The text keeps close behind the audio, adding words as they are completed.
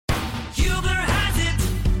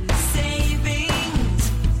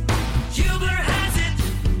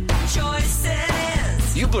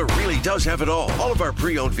does have it all. All of our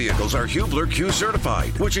pre-owned vehicles are Hubler Q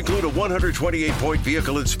certified, which include a 128-point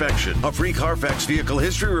vehicle inspection, a free Carfax vehicle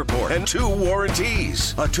history report, and 2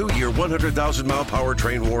 warranties. A 2-year 100,000-mile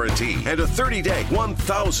powertrain warranty and a 30-day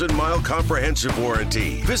 1,000-mile comprehensive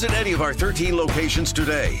warranty. Visit any of our 13 locations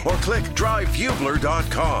today or click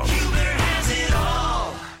drivehubler.com. Hubler has it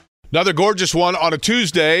all. Another gorgeous one on a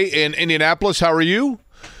Tuesday in Indianapolis. How are you?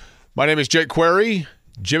 My name is Jake Query.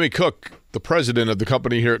 Jimmy Cook, the president of the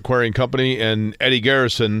company here at Query & Company, and Eddie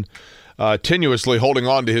Garrison tenuously holding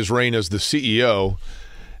on to his reign as the CEO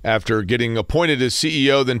after getting appointed as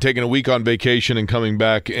CEO, then taking a week on vacation and coming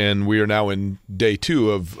back, and we are now in day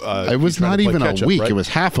 2 of it was not even a week. Right? It was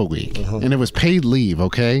half a week, and it was paid leave,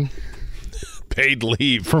 okay? Paid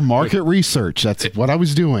leave. For market research. That's what I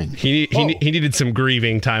was doing. He needed some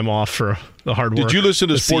grieving time off for the hard work. Did you listen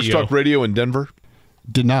to Sports Talk Radio in Denver?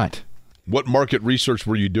 Did not. What market research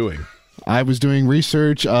were you doing? I was doing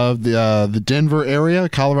research of the Denver area,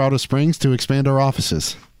 Colorado Springs, to expand our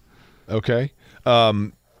offices. Okay.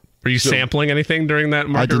 Were you sampling anything during that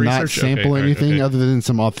market research? I did not sample anything other than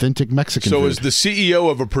some authentic Mexican food. So as the CEO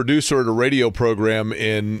of a producer at a radio program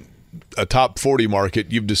in a top 40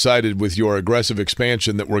 market, you've decided with your aggressive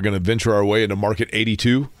expansion that we're going to venture our way into market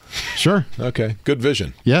 82? Sure. Okay. Good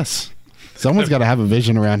vision. Yes. Someone's got to have a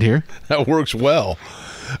vision around here. That works well.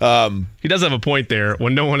 He does have a point there.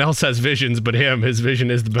 When no one else has visions but him, his vision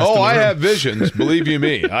is the best in the room. I have visions. Believe you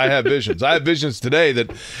me. I have visions. I have visions today that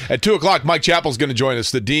at 2 o'clock, Mike Chappell's going to join us,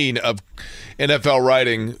 the dean of NFL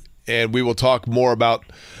writing, and we will talk more about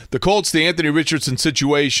the Colts, the Anthony Richardson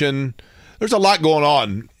situation. There's a lot going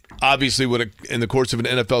on, obviously, in the course of an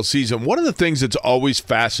NFL season. One of the things that's always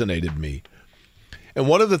fascinated me, and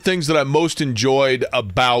one of the things that I most enjoyed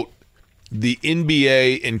about the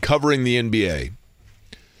NBA and covering the NBA,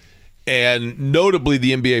 and notably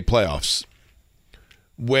the NBA playoffs.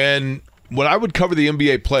 When I would cover the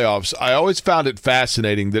NBA playoffs, I always found it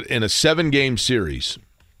fascinating that in a 7-game series,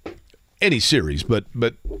 any series, but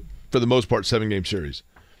for the most part, 7-game series,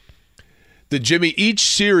 that Jimmy, each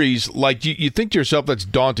series, like you think to yourself, that's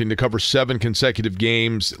daunting to cover 7 consecutive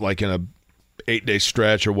games, like in a 8-day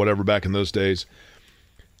stretch or whatever back in those days.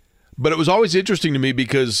 But it was always interesting to me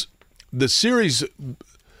because the series,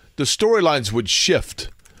 the storylines would shift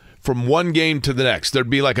from one game to the next. There'd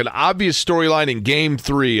be like an obvious storyline in game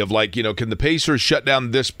 3 of like, can the Pacers shut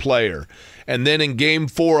down this player? And then in game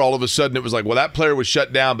 4, all of a sudden it was like, well, that player was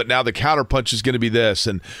shut down, but now the counterpunch is going to be this.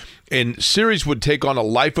 And series would take on a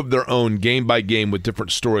life of their own game by game with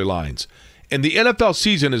different storylines. And the NFL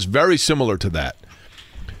season is very similar to that.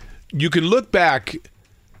 You can look back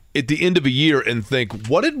at the end of a year and think,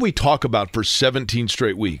 what did we talk about for 17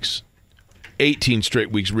 straight weeks? 18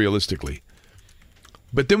 straight weeks, realistically.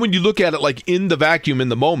 But then when you look at it like in the vacuum, in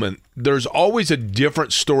the moment, there's always a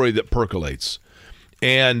different story that percolates.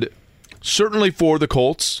 And certainly for the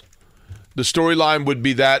Colts, the storyline would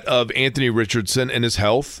be that of Anthony Richardson and his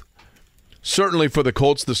health. Certainly for the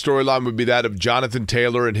Colts, the storyline would be that of Jonathan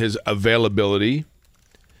Taylor and his availability.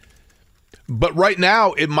 But right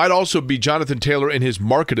now, it might also be Jonathan Taylor and his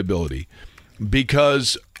marketability,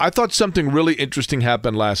 because I thought something really interesting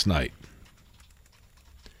happened last night.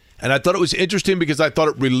 And I thought it was interesting because I thought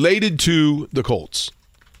it related to the Colts.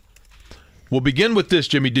 We'll begin with this,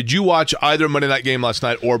 Jimmy. Did you watch either Monday night game last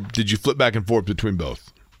night, or did you flip back and forth between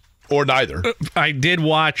both? Or neither? I did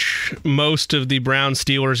watch most of the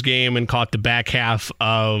Browns-Steelers game and caught the back half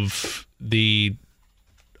of the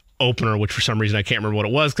opener, which for some reason I can't remember what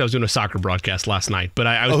it was because I was doing a soccer broadcast last night. But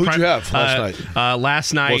I was who'd you have last night?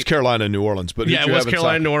 Last night, well, it's Carolina and New Orleans, but yeah, it was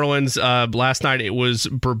Carolina and New Orleans. Last night it was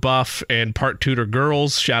Burbuff and Park Tudor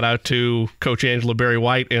girls. Shout out to Coach Angela Barry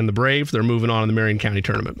White and the Braves. They're moving on in the Marion County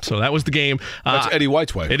tournament. So that was the game. That's Eddie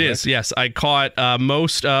White's wife. It is, yes. I caught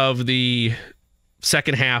most of the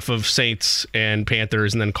second half of Saints and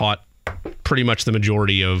Panthers, and then caught pretty much the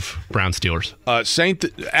majority of Browns Steelers.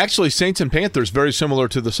 Saints and Panthers, very similar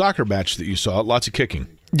to the soccer match that you saw. Lots of kicking.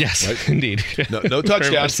 Yes, right? Indeed. No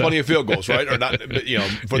touchdowns, plenty of field goals, right? Or not,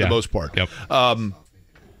 for the most part. Yep.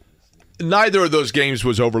 Neither of those games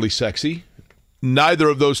was overly sexy. Neither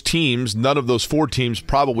of those teams, none of those 4 teams,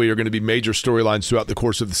 probably are going to be major storylines throughout the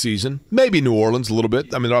course of the season. Maybe New Orleans a little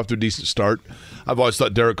bit. I mean, they're off to a decent start. I've always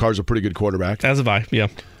thought Derek Carr's a pretty good quarterback. As have I, yeah.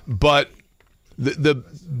 But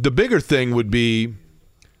the bigger thing would be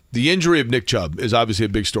the injury of Nick Chubb is obviously a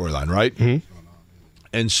big storyline, right? Mm-hmm.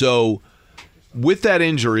 And so with that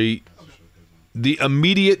injury, the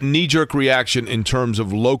immediate knee-jerk reaction in terms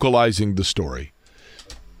of localizing the story.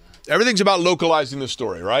 Everything's about localizing the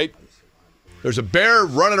story, right? There's a bear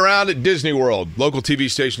running around at Disney World. Local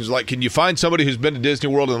TV stations are like, can you find somebody who's been to Disney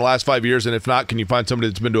World in the last 5 years? And if not, can you find somebody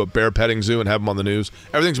that's been to a bear petting zoo and have them on the news?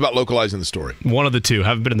 Everything's about localizing the story. One of the two. I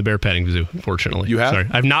haven't been in the bear petting zoo, unfortunately. You have? Sorry.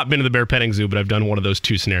 I've not been to the bear petting zoo, but I've done one of those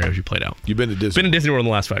two scenarios you played out. You've been to Disney Been to Disney World in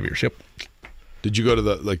the last 5 years, yep. Did you go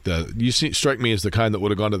to strike me as the kind that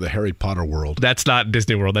would have gone to the Harry Potter world. That's not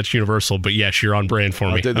Disney World. That's Universal. But yes, you're on brand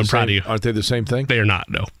for me. I'm proud of you. Aren't they the same thing? They are not,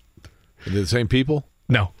 no. Are they the same people?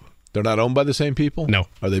 No. They're not owned by the same people? No.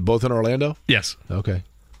 Are they both in Orlando? Yes. Okay.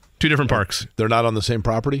 Two different parks. They're not on the same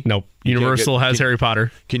property? Nope. Universal has Harry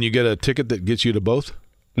Potter. Can you get a ticket that gets you to both?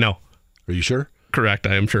 No. Are you sure? Correct.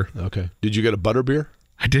 I am sure. Okay. Did you get a butterbeer?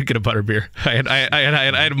 I did get a butterbeer.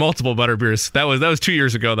 I had multiple butterbeers. That was 2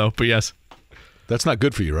 years ago, though. But yes. That's not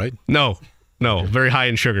good for you, right? No. Very high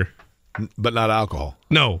in sugar. But not alcohol.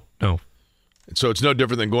 No. So it's no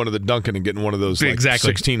different than going to the Dunkin' and getting one of those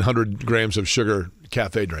exactly 1,600 grams of sugar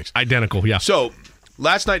cafe drinks. Identical, yeah. So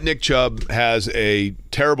last night, Nick Chubb has a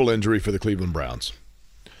terrible injury for the Cleveland Browns.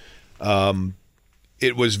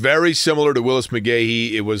 It was very similar to Willis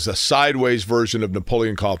McGahee. It was a sideways version of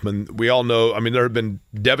Napoleon Kaufman. We all know, there have been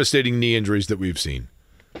devastating knee injuries that we've seen.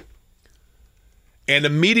 And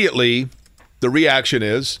immediately, the reaction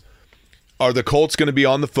is, are the Colts going to be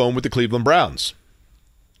on the phone with the Cleveland Browns?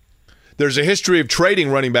 There's a history of trading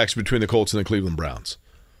running backs between the Colts and the Cleveland Browns.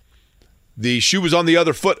 The shoe was on the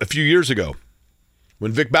other foot a few years ago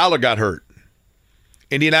when Vic Ballard got hurt.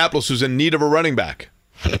 Indianapolis was in need of a running back.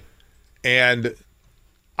 And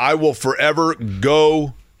I will forever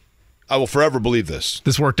believe this.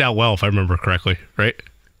 This worked out well, if I remember correctly, right?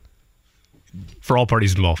 For all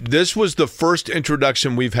parties involved. This was the first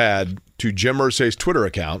introduction we've had to Jim Irsay's Twitter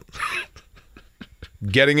account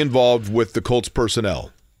getting involved with the Colts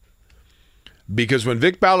personnel. Because when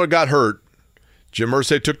Vic Ballard got hurt, Jim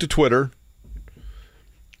Irsay took to Twitter.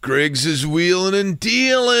 Griggs is wheeling and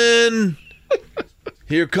dealing.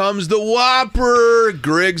 Here comes the Whopper.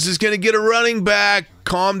 Griggs is going to get a running back.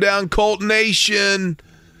 Calm down, Colt Nation.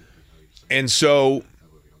 And so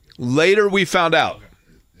later we found out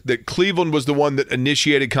that Cleveland was the one that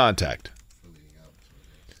initiated contact.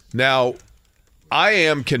 Now, I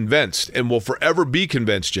am convinced and will forever be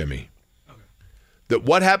convinced, Jimmy, that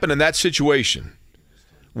what happened in that situation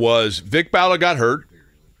was Vic Ballard got hurt,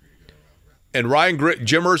 and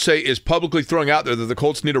Jim Irsay is publicly throwing out there that the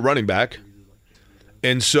Colts need a running back.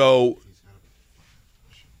 And so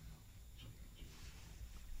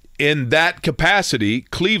in that capacity,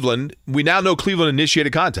 Cleveland, we now know Cleveland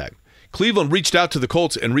initiated contact. Cleveland reached out to the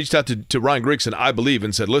Colts and reached out to Ryan Grigson, I believe,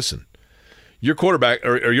 and said, listen, your quarterback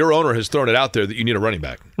or your owner has thrown it out there that you need a running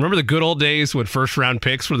back. Remember the good old days when first-round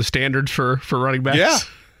picks were the standards for running backs? Yeah,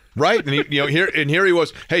 right. And here he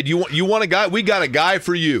was. Hey, do you want a guy? We got a guy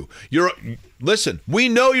for you. Listen. We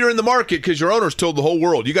know you're in the market because your owner's told the whole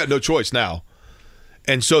world you got no choice now.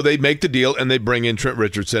 And so they make the deal and they bring in Trent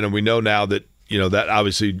Richardson, and we know now that that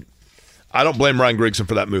obviously. I don't blame Ryan Grigson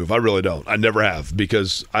for that move. I really don't. I never have,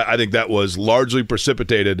 because I think that was largely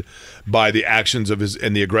precipitated by the actions of his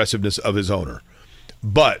and the aggressiveness of his owner.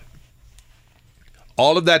 But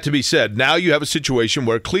all of that to be said, now you have a situation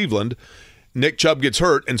where Cleveland, Nick Chubb gets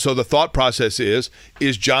hurt, and so the thought process is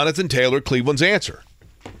Jonathan Taylor Cleveland's answer?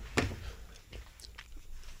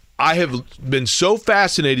 I have been so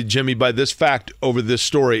fascinated, Jimmy, by this fact over this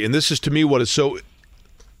story, and this is to me what is so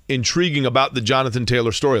intriguing about the Jonathan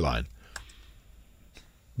Taylor storyline.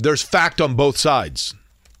 There's fact on both sides.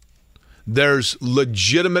 There's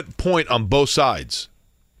legitimate point on both sides.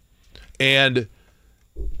 And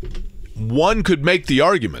one could make the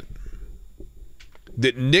argument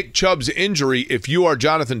that Nick Chubb's injury, if you are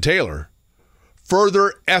Jonathan Taylor,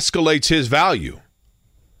 further escalates his value.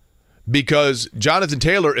 Because Jonathan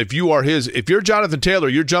Taylor, if you're Jonathan Taylor,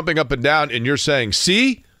 you're jumping up and down and you're saying,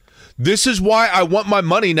 see, this is why I want my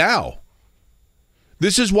money now.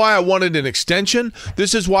 This is why I wanted an extension.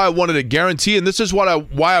 This is why I wanted a guarantee. And this is why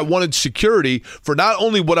I wanted security for not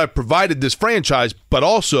only what I provided this franchise, but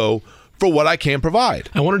also for what I can provide.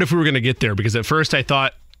 I wondered if we were going to get there, because at first I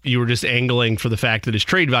thought you were just angling for the fact that his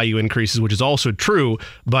trade value increases, which is also true.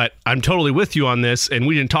 But I'm totally with you on this. And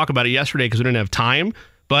we didn't talk about it yesterday because we didn't have time.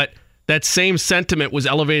 But that same sentiment was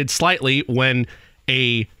elevated slightly when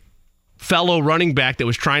a fellow running back that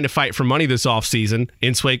was trying to fight for money this offseason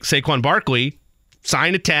in Saquon Barkley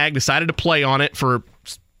signed a tag, decided to play on it for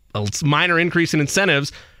a minor increase in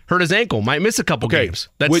incentives, hurt his ankle, might miss a couple games.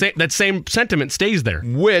 That same sentiment stays there.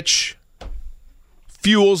 Which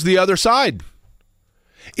fuels the other side.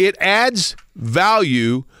 It adds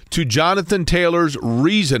value to Jonathan Taylor's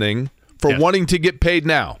reasoning for wanting to get paid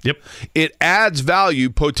now. Yep. It adds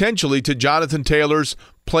value potentially to Jonathan Taylor's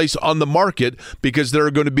place on the market because there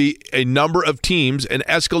are going to be a number of teams, an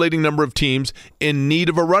escalating number of teams in need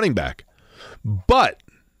of a running back. But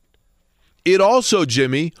it also,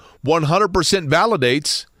 Jimmy, 100%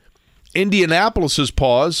 validates Indianapolis's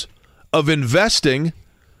pause of investing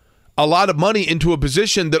a lot of money into a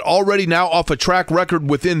position that already now off a track record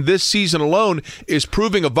within this season alone is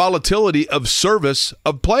proving a volatility of service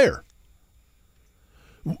of player.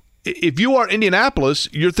 If you are Indianapolis,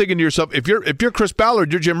 you're thinking to yourself, if you're Chris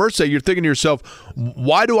Ballard, you're Jim Irsay, you're thinking to yourself,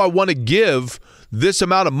 why do I want to give this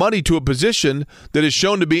amount of money to a position that is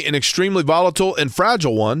shown to be an extremely volatile and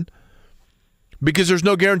fragile one? Because there's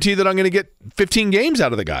no guarantee that I'm going to get 15 games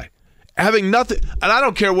out of the guy. Having nothing, and I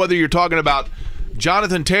don't care whether you're talking about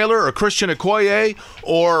Jonathan Taylor or Christian Okoye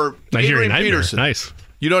or Adrian Peterson. Nice.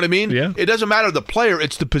 You know what I mean? Yeah. It doesn't matter the player,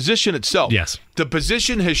 it's the position itself. Yes. The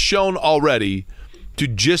position has shown already to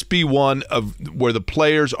just be one of where the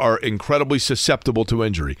players are incredibly susceptible to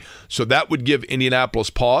injury. So that would give Indianapolis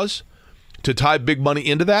pause to tie big money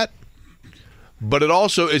into that. But it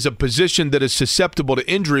also is a position that is susceptible to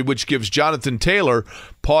injury, which gives Jonathan Taylor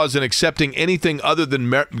pause in accepting anything other than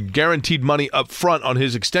guaranteed money up front on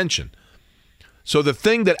his extension. So the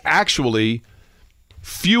thing that actually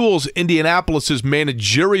fuels Indianapolis's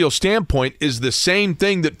managerial standpoint is the same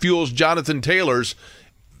thing that fuels Jonathan Taylor's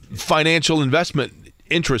financial investment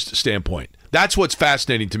interest standpoint. That's what's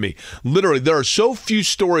fascinating to me. Literally, there are so few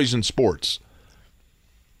stories in sports.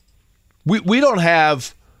 We don't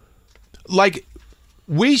have, like,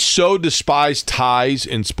 we so despise ties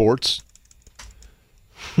in sports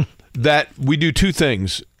that we do two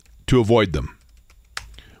things to avoid them.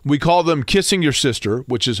 We call them kissing your sister,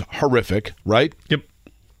 which is horrific, right? Yep.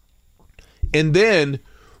 And then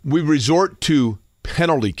we resort to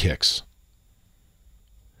penalty kicks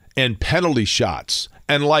and penalty shots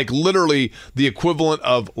and like literally the equivalent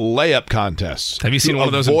of layup contests. Have you seen one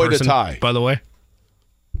of those in person, by the way?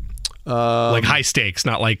 Like high stakes,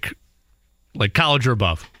 not like college or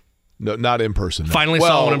above. No, not in person. No. Finally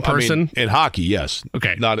saw one in person. I mean, in hockey, yes.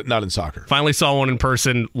 Okay. Not in soccer. Finally saw one in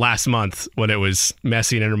person last month when it was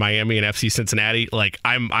Messi and Inter Miami and FC Cincinnati. Like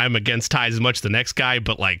I'm against ties as much as the next guy,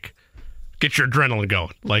 but like get your adrenaline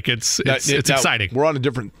going. Like it's exciting. We're on a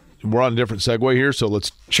different segue here, so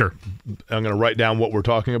let's. Sure. I'm going to write down what we're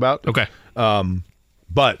talking about. Okay.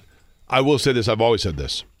 But I will say this. I've always said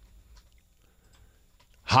this.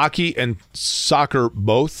 Hockey and soccer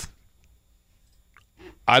both.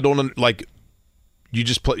 I don't like. You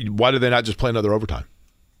just play. Why do they not just play another overtime?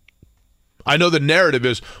 I know the narrative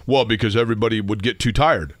is, well, because everybody would get too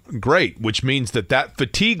tired. Great, which means that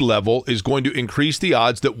fatigue level is going to increase the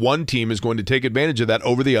odds that one team is going to take advantage of that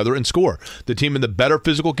over the other and score. The team in the better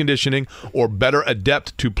physical conditioning or better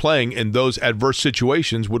adept to playing in those adverse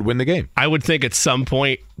situations would win the game. I would think at some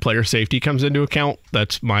point player safety comes into account.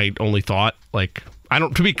 That's my only thought. Like,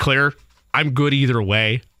 to be clear, I'm good either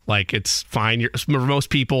way. Like, it's fine. For most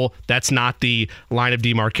people, that's not the line of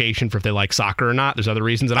demarcation for if they like soccer or not. There's other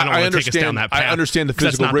reasons, and I don't want to take us down that path. I understand the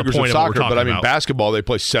physical rigors of soccer, but I mean, basketball, they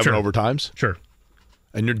play 7 overtimes. Sure.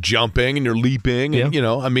 And you're jumping and you're leaping. And,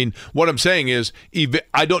 I mean, what I'm saying is,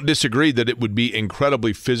 I don't disagree that it would be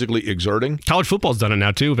incredibly physically exerting. College football's done it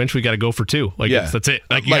now, too. Eventually, we got to go for 2. Like, yeah. That's it.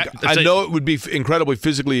 I know it would be incredibly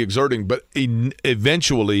physically exerting, but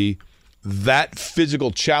eventually that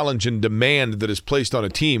physical challenge and demand that is placed on a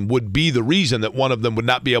team would be the reason that one of them would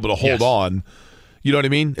not be able to hold on. You know what I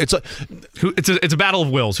mean? It's a battle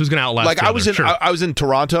of wills. Who's going to outlast? Like I was in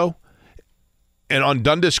Toronto, and on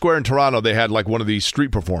Dundas Square in Toronto, they had like one of these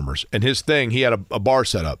street performers, and his thing, he had a bar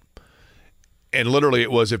set up, and literally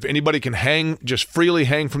it was, if anybody can just freely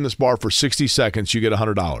hang from this bar for 60 seconds, you get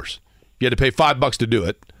 $100. You had to pay $5 to do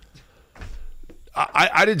it.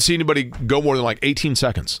 I didn't see anybody go more than like 18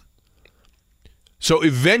 seconds. So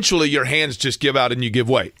eventually your hands just give out and you give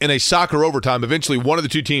way. In a soccer overtime, eventually one of the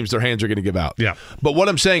two teams, their hands are going to give out. Yeah. But what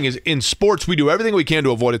I'm saying is, in sports, we do everything we can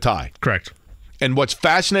to avoid a tie. Correct. And what's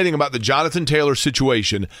fascinating about the Jonathan Taylor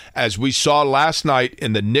situation, as we saw last night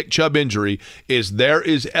in the Nick Chubb injury, is there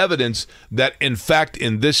is evidence that, in fact,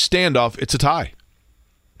 in this standoff, it's a tie.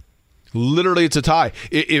 Literally, it's a tie.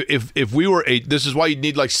 If we were this is why you'd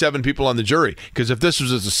need like 7 people on the jury. Because if this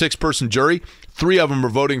was a 6-person jury, 3 of them are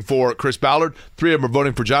voting for Chris Ballard, 3 of them are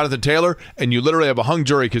voting for Jonathan Taylor, and you literally have a hung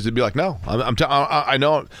jury because it'd be like, no, I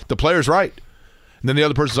know the player's right. And then the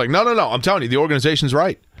other person's like, no, I'm telling you, the organization's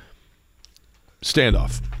right.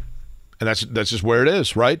 Standoff. And that's just where it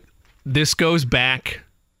is, right? This goes back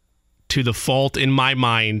to the fault, in my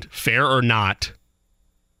mind, fair or not,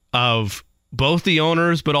 of both the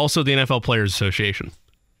owners, but also the NFL Players Association.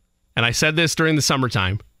 And I said this during the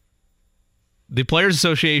summertime. The Players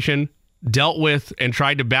Association dealt with and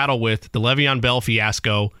tried to battle with the Le'Veon Bell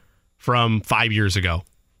fiasco from 5 years ago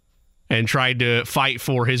and tried to fight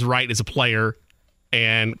for his right as a player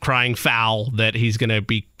and crying foul that he's going to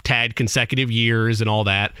be tagged consecutive years and all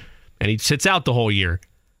that. And he sits out the whole year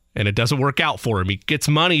and it doesn't work out for him. He gets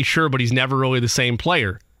money, sure, but he's never really the same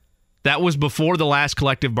player. That was before the last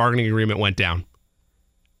collective bargaining agreement went down.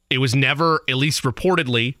 It was never, at least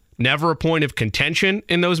reportedly, never a point of contention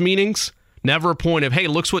in those meetings. Never a point of, hey,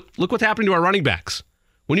 look what's happening to our running backs.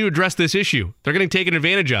 When you address this issue, they're getting taken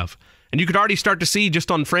advantage of. And you could already start to see just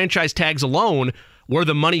on franchise tags alone where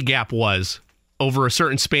the money gap was over a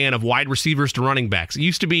certain span of wide receivers to running backs. It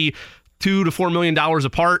used to be $2 to $4 million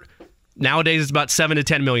apart. Nowadays, it's about $7 to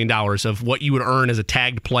 $10 million of what you would earn as a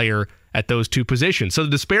tagged player at those two positions. So the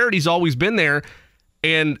disparity's always been there,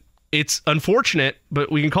 and it's unfortunate,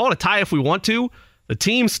 but we can call it a tie if we want to. The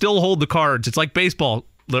teams still hold the cards. It's like baseball.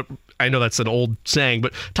 I know that's an old saying,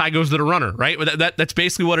 but tie goes to the runner, right? That's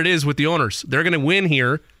basically what it is with the owners. They're going to win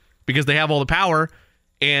here because they have all the power,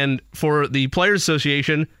 and for the Players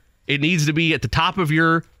Association, it needs to be at the top of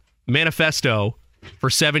your manifesto for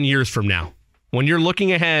 7 years from now. When you're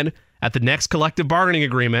looking ahead at the next collective bargaining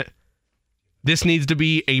agreement, this needs to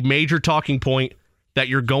be a major talking point that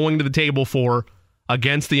you're going to the table for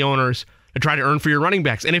against the owners to try to earn for your running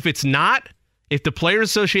backs. And if it's not, if the Players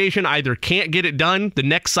Association either can't get it done the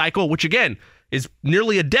next cycle, which again is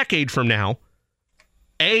nearly a decade from now,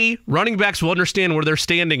 A, running backs will understand where their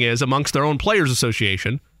standing is amongst their own Players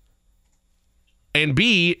Association, and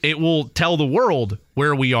B, it will tell the world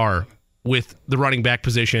where we are with the running back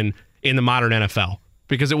position in the modern NFL.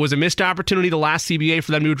 Because it was a missed opportunity the last CBA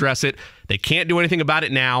for them to address it. They can't do anything about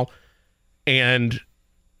it now. And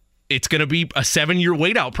it's going to be a 7-year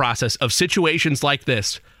wait-out process of situations like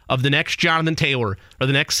this, of the next Jonathan Taylor or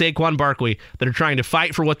the next Saquon Barkley that are trying to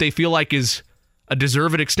fight for what they feel like is a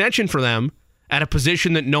deserved extension for them at a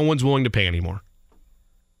position that no one's willing to pay anymore.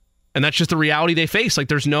 And that's just the reality they face. Like,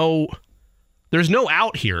 there's no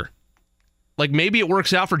out here. Like, maybe it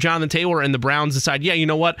works out for Jonathan Taylor and the Browns decide, yeah, you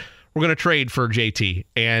know what? We're going to trade for JT,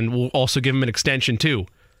 and we'll also give him an extension too.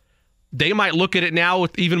 They might look at it now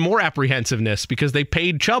with even more apprehensiveness because they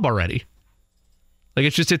paid Chubb already. Like,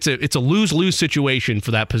 it's a lose-lose situation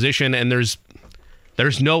for that position, and there's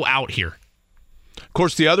no out here. Of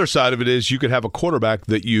course, the other side of it is you could have a quarterback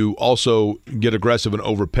that you also get aggressive and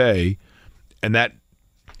overpay, and that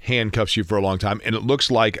handcuffs you for a long time. And it looks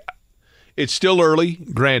like it's still early,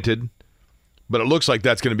 granted, but it looks like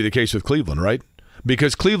that's going to be the case with Cleveland, right?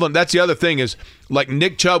 Because Cleveland, that's the other thing is, like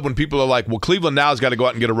Nick Chubb, when people are like, well, Cleveland now has got to go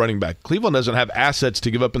out and get a running back. Cleveland doesn't have assets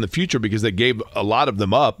to give up in the future because they gave a lot of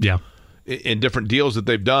them up in different deals that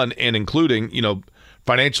they've done, and including,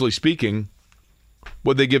 financially speaking,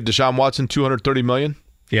 would they give Deshaun Watson $230 million?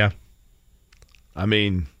 Yeah. I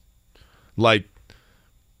mean, like,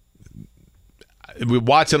 with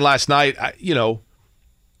Watson last night,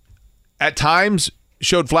 at times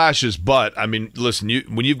showed flashes, but, I mean, listen,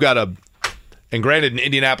 when you've got and granted, an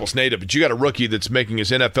Indianapolis native, but you got a rookie that's making his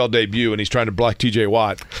NFL debut and he's trying to block TJ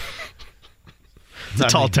Watt. It's a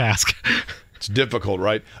tall task. It's difficult,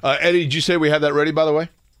 right? Eddie, did you say we have that ready, by the way?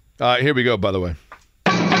 Here we go, by the way.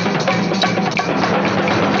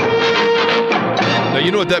 Now,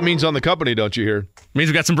 you know what that means on the company, don't you hear? It means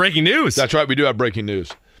we got some breaking news. That's right, we do have breaking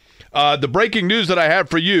news. The breaking news that I have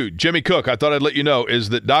for you, Jimmy Cook, I thought I'd let you know, is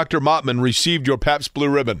that Dr. Mottman received your Pabst Blue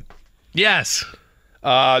Ribbon. Yes.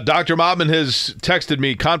 Dr. Mottman has texted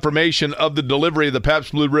me confirmation of the delivery of the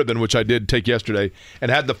Pabst Blue Ribbon, which I did take yesterday, and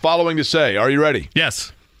had the following to say. Are you ready?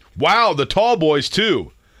 Yes. Wow, the tall boys,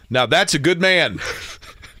 too. Now, that's a good man.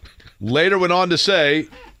 Later went on to say,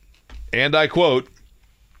 and I quote,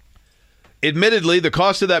 admittedly, the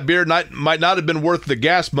cost of that beer might not have been worth the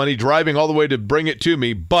gas money driving all the way to bring it to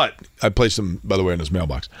me, but I placed them, by the way, in his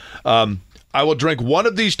mailbox. I will drink one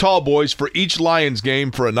of these tall boys for each Lions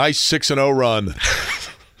game for a nice 6-0 run.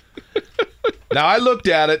 Now, I looked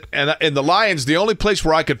at it, and in the Lions, the only place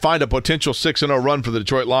where I could find a potential 6-0 run for the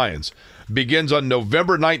Detroit Lions begins on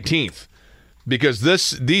November 19th. Because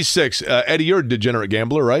these six, Eddie, you're a degenerate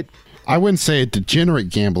gambler, right? I wouldn't say a degenerate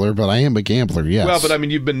gambler, but I am a gambler, yes. Well, but I mean,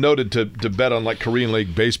 you've been noted to bet on like Korean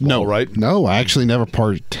League baseball, right? No, I actually never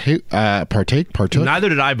partook. Neither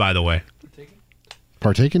did I, by the way.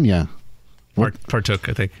 Partaken, yeah. Partook,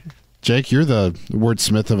 I think. Jake, you're the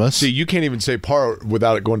wordsmith of us. See, you can't even say par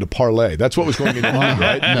without it going to parlay. That's what was going in your mind,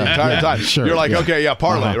 right? The entire time. Sure, you're like, okay, yeah,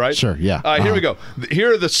 parlay, right? Sure, yeah. Here we go.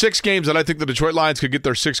 Here are the 6 games that I think the Detroit Lions could get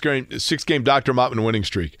their six-game Dr. Mottman winning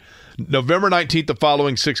streak. November 19th, the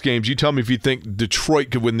following 6 games. You tell me if you think Detroit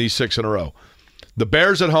could win these 6 in a row. The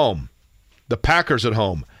Bears at home. The Packers at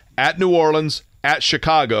home. At New Orleans. At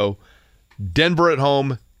Chicago. Denver at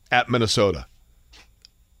home at Minnesota.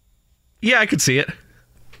 Yeah, I could see it.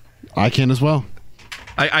 I can as well.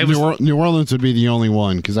 New Orleans would be the only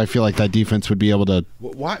one because I feel like that defense would be able to.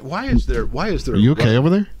 Why is there? Are you okay over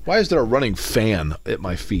there? Why is there a running fan at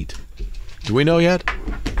my feet? Do we know yet?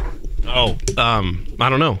 Oh, I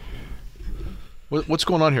don't know. What's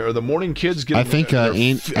going on here? Are the morning kids getting? I think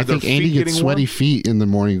Andy gets sweaty feet in the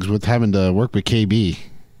mornings with having to work with KB.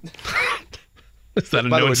 Is that a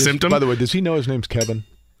known symptom? By the way, does he know his name's Kevin?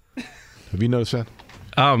 Have you noticed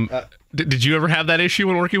that? Did you ever have that issue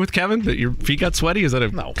when working with Kevin, that your feet got sweaty? Is that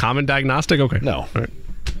a common diagnostic? Okay. No. All right.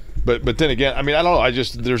 But then again, I mean, I don't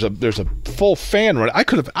know. There's a full fan run. I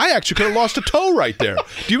actually could have lost a toe right there.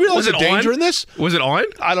 Do you realize the danger in this? Was it on?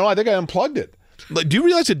 I don't know. I think I unplugged it. Do you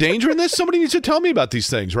realize the danger in this? Somebody needs to tell me about these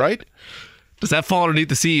things, right? Does that fall underneath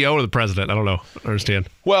the CEO or the president? I don't know. I understand.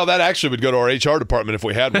 Well, that actually would go to our HR department if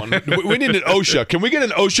we had one. We need an OSHA. Can we get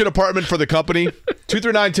an OSHA department for the company?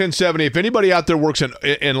 239-1070. If anybody out there works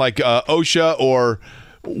in like OSHA or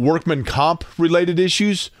workman comp related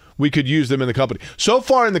issues, we could use them in the company. So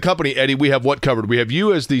far in the company, Eddie, we have what covered? We have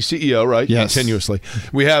you as the CEO, right? Yes. Continuously.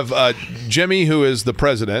 We have Jimmy, who is the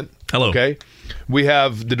president. Hello. Okay. We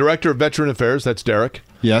have the director of veteran affairs. That's Derek.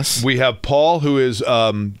 Yes. We have Paul, who is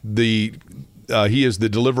he is the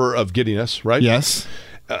deliverer of giddiness, right? Yes.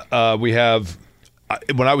 We have,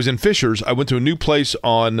 when I was in Fishers, I went to a new place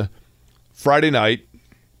on Friday night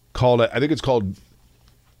called,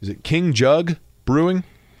 is it King Jug Brewing?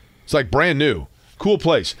 It's like brand new. Cool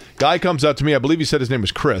place. Guy comes up to me, I believe he said his name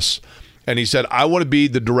was Chris, and he said, I want to be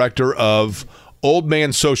the director of Old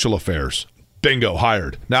Man Social Affairs. Bingo,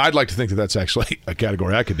 hired. Now, I'd like to think that that's actually a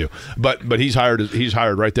category I could do, but he's hired. He's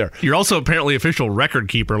hired right there. You're also apparently official record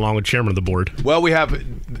keeper along with chairman of the board. Well, we have.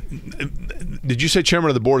 Did you say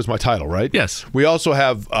chairman of the board is my title, right? Yes. We also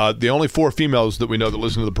have the only 4 females that we know that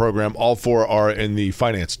listen to the program. All 4 are in the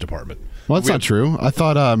finance department. Well, that's not true. I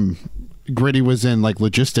thought Gritty was in like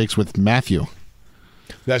logistics with Matthew.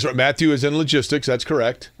 That's right. Matthew is in logistics. That's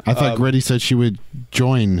correct. I thought Gritty said she would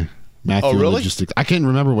join Matthew in really? logistics. I can't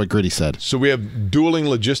remember what Gritty said. So we have dueling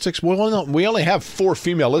logistics. Well, no, we only have 4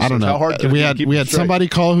 female listeners. I don't know. How hard can we keep had straight? somebody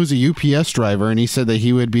call who's a UPS driver, and he said that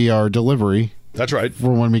he would be our delivery. That's right.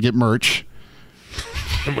 For when we get merch.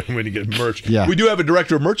 When you get merch. Yeah. We do have a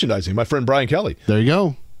director of merchandising, my friend Brian Kelly. There you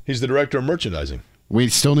go. He's the director of merchandising. We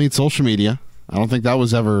still need social media. I don't think that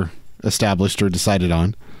was ever established or decided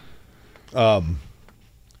on.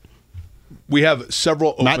 We have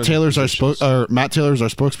several. Matt Taylor's our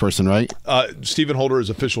spokesperson, right? Stephen Holder is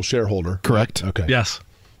official shareholder. Correct. Okay. Yes.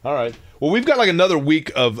 All right. Well, we've got like another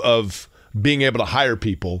week of being able to hire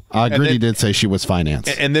people. Gritty did say she was finance.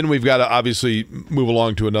 And then we've got to obviously move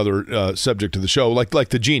along to another subject of the show, like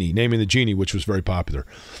the genie, naming the genie, which was very popular.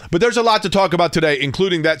 But there's a lot to talk about today,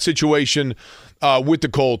 including that situation with the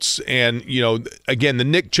Colts. And, again, the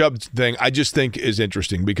Nick Chubb thing I just think is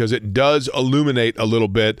interesting because it does illuminate a little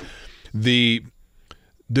bit the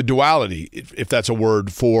duality, if that's a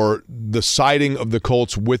word, for the siding of the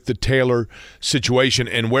Colts with the Taylor situation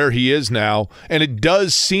and where he is now. And it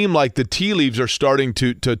does seem like the tea leaves are starting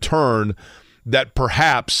to turn that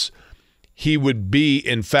perhaps he would be,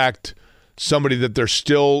 in fact, somebody that they're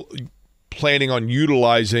still planning on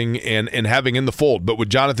utilizing and having in the fold. But would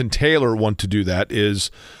Jonathan Taylor want to do that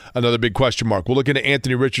is another big question mark. We'll look into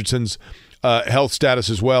Anthony Richardson's health status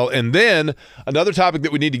as well. And then another topic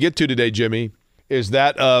that we need to get to today, Jimmy, is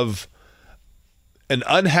that of an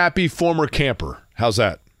unhappy former camper. How's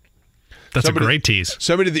that? That's a great tease.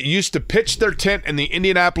 Somebody that used to pitch their tent in the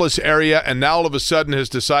Indianapolis area and now all of a sudden has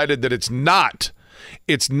decided that it's not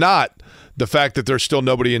the fact that there's still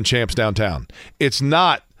nobody in Champs downtown. It's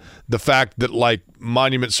not the fact that like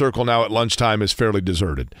Monument Circle now at lunchtime is fairly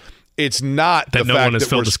deserted. It's not that the no fact one has that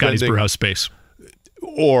filled the Scotty's Brewhouse space.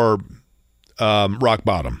 Or Rock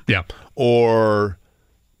Bottom. Yeah. Or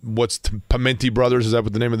what's Pimenti Brothers? Is that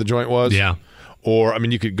what the name of the joint was? Yeah. Or, I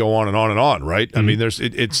mean, you could go on and on and on, right? Mm-hmm. I mean,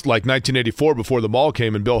 it's like 1984 before the mall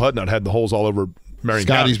came and Bill Hudnut had the holes all over Marion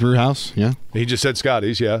Scotty's County. Brewhouse, yeah. He just said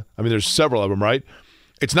Scotty's, yeah. I mean, there's several of them, right?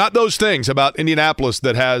 It's not those things about Indianapolis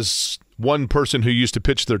that has one person who used to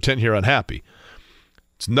pitch their tent here unhappy.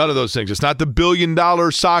 It's none of those things. It's not the $1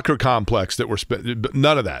 billion soccer complex that we're spending.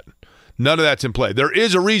 None of that. None of that's in play. There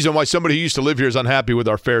is a reason why somebody who used to live here is unhappy with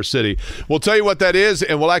our fair city. We'll tell you what that is,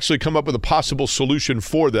 and we'll actually come up with a possible solution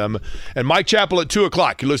for them. And Mike Chappell at 2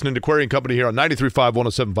 o'clock. You're listening to Query & Company here on 93.5,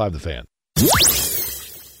 107.5 The Fan.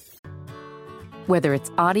 Whether it's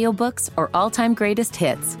audiobooks or all-time greatest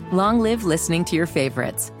hits, long live listening to your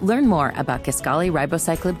favorites. Learn more about Kisqali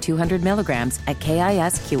Ribociclib 200 milligrams at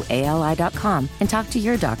KISQALI.com and talk to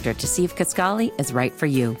your doctor to see if Kisqali is right for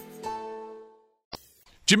you.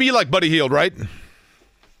 Jimmy, you like Buddy Hield, right?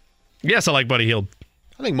 Yes, I like Buddy Hield.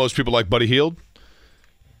 I think most people like Buddy Hield.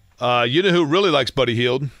 You know who really likes Buddy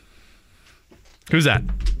Hield? Who's that?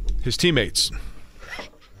 His teammates.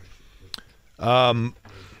 I'm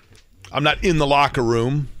not in the locker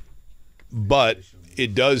room, but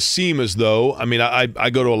it does seem as though, I mean, I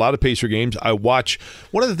go to a lot of Pacer games. I watch.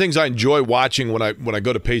 One of the things I enjoy watching when I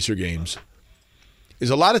go to Pacer games is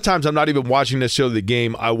a lot of times I'm not even watching necessarily the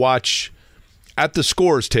game. I watch at the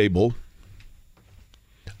scorers table.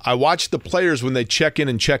 I watch the players when they check in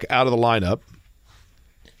and check out of the lineup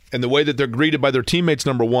and the way that they're greeted by their teammates,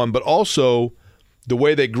 number one, but also the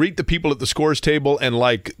way they greet the people at the scorers table and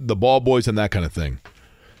like the ball boys and that kind of thing.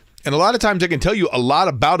 And a lot of times I can tell you a lot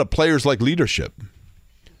about a player's like leadership.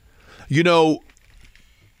 You know,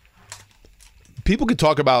 people could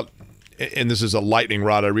talk about, and this is a lightning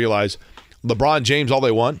rod, I realize, LeBron James all they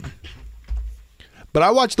want. But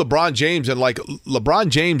I watch LeBron James, and like LeBron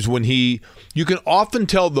James, when you can often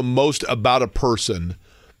tell the most about a person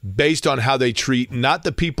based on how they treat not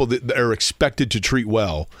the people that are expected to treat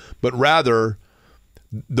well, but rather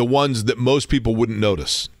the ones that most people wouldn't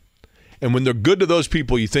notice. And when they're good to those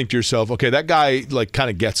people, you think to yourself, okay, that guy like kind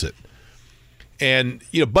of gets it. And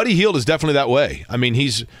you know, Buddy Hield is definitely that way. I mean,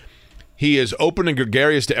 he is open and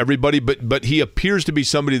gregarious to everybody, but he appears to be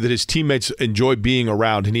somebody that his teammates enjoy being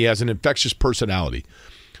around, and he has an infectious personality.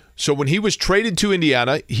 So when he was traded to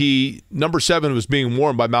Indiana, number 7 was being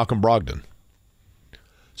worn by Malcolm Brogdon.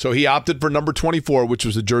 So he opted for number 24, which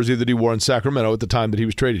was the jersey that he wore in Sacramento at the time that he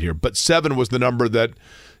was traded here. But 7 was the number that,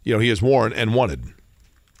 you know, he has worn and wanted.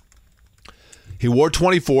 He wore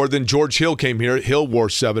 24, then George Hill came here. Hill wore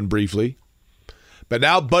 7 briefly. But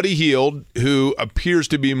now Buddy Hield, who appears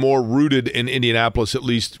to be more rooted in Indianapolis, at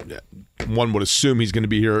least one would assume he's going to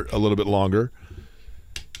be here a little bit longer,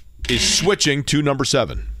 is switching to number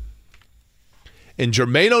 7. And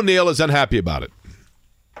Jermaine O'Neal is unhappy about it.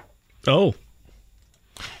 Oh.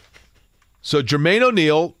 So Jermaine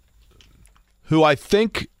O'Neal, who I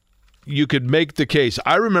think you could make the case.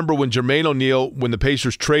 I remember when the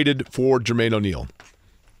Pacers traded for Jermaine O'Neal.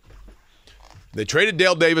 They traded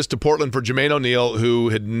Dale Davis to Portland for Jermaine O'Neal, who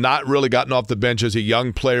had not really gotten off the bench as a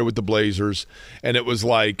young player with the Blazers. And it was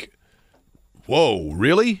like, whoa,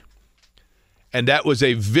 really? And that was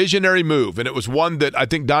a visionary move. And it was one that I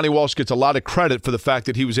think Donnie Walsh gets a lot of credit for the fact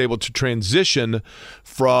that he was able to transition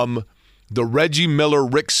from the Reggie Miller,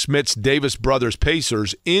 Rick Smits, Davis brothers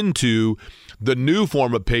Pacers into the new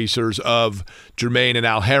form of Pacers of Jermaine and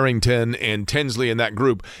Al Harrington and Tinsley and that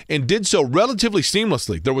group, and did so relatively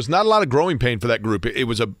seamlessly. There was not a lot of growing pain for that group. It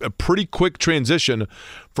was a pretty quick transition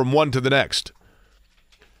from one to the next.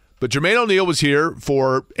 But Jermaine O'Neal was here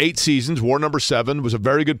for 8 seasons, wore number 7, was a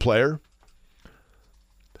very good player.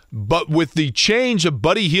 But with the change of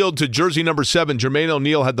Buddy Hield to jersey number 7, Jermaine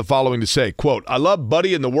O'Neal had the following to say, quote, "I love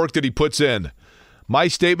Buddy and the work that he puts in. My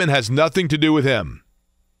statement has nothing to do with him."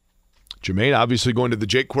 Jermaine obviously going to the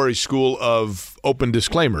Jake Query School of Open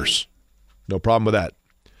Disclaimers. No problem with that.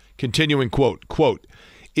 Continuing quote,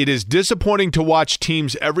 "It is disappointing to watch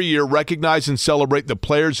teams every year recognize and celebrate the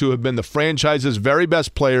players who have been the franchise's very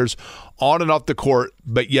best players on and off the court,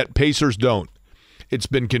 but yet Pacers don't. It's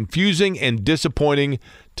been confusing and disappointing,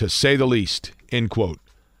 to say the least," end quote.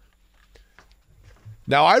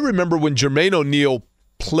 Now, I remember when Jermaine O'Neal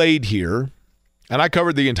played here, and I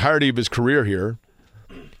covered the entirety of his career here,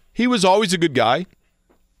 he was always a good guy.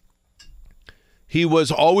 He was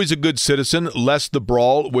always a good citizen, less the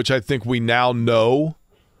brawl, which I think we now know.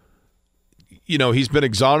 You know, he's been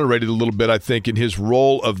exonerated a little bit, I think, in his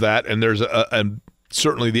role of that, and there's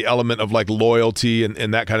certainly the element of like loyalty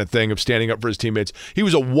and that kind of thing, of standing up for his teammates. He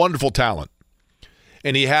was a wonderful talent.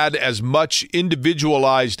 And he had as much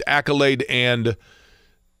individualized accolade and,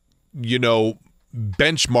 you know,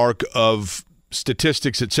 benchmark of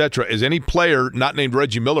statistics, etc., as any player not named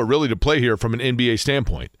Reggie Miller really to play here from an NBA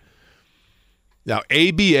standpoint. Now,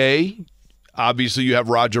 ABA, obviously you have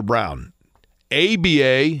Roger Brown.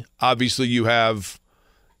 ABA, obviously you have,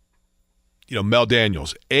 you know, Mel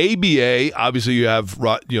Daniels. ABA, obviously you have,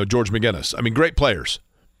 you know, George McGinnis. I mean, great players.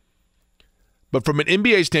 But from an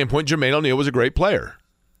NBA standpoint, Jermaine O'Neal was a great player.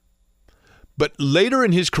 But later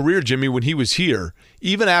in his career, Jimmy, when he was here,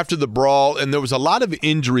 even after the brawl, and there was a lot of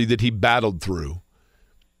injury that he battled through,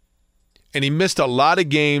 and he missed a lot of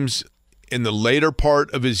games in the later part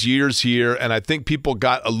of his years here, and I think people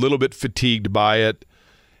got a little bit fatigued by it.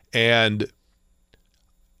 And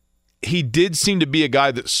he did seem to be a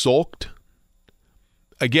guy that sulked.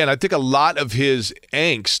 Again, I think a lot of his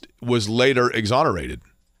angst was later exonerated.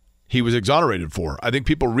 He was exonerated for. I think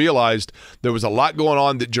people realized there was a lot going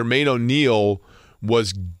on that Jermaine O'Neal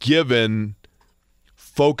was given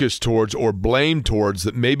focused towards or blamed towards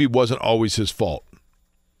that maybe wasn't always his fault.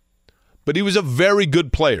 But he was a very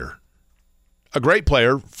good player, a great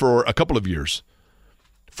player for a couple of years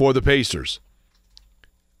for the Pacers.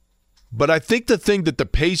 But I think the thing that the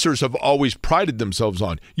Pacers have always prided themselves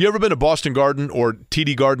on, you ever been to Boston Garden or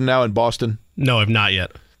TD Garden now in Boston? No, I've not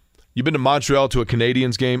yet. You've been to Montreal to a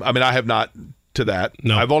Canadiens game? I mean, I have not to that.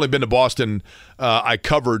 No. I've only been to Boston. I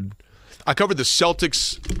covered the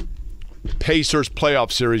Celtics Pacers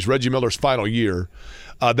playoff series, Reggie Miller's final year.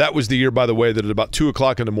 That was the year, by the way, that at about 2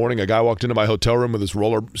 o'clock in the morning, a guy walked into my hotel room with his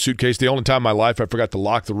roller suitcase. The only time in my life I forgot to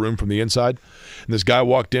lock the room from the inside. And this guy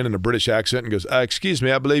walked in a British accent and goes, excuse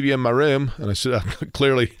me, I believe you're in my room. And I said,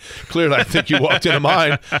 clearly, I think you walked into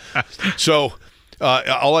mine. So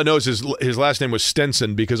all I know is his last name was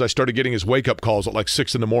Stenson because I started getting his wake-up calls at like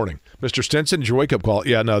 6 in the morning. Mr. Stenson, did your wake-up call?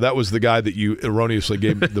 Yeah, no, that was the guy that you erroneously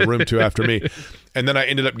gave the room to after me. And then I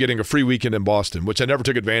ended up getting a free weekend in Boston, which I never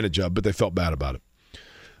took advantage of, but they felt bad about it.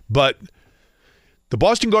 But the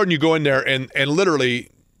Boston Garden, you go in there, and literally,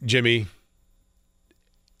 Jimmy,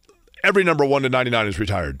 every number 1 to 99 is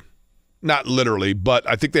retired. Not literally, but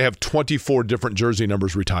I think they have 24 different jersey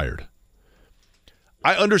numbers retired.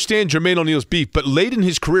 I understand Jermaine O'Neal's beef, but late in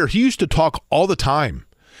his career, he used to talk all the time.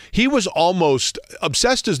 He was almost,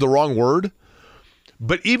 obsessed is the wrong word,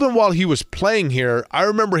 but even while he was playing here, I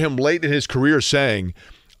remember him late in his career saying,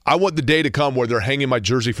 I want the day to come where they're hanging my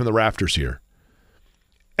jersey from the rafters here.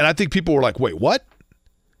 And I think people were like, wait, what?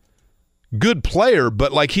 Good player,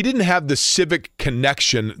 but like he didn't have the civic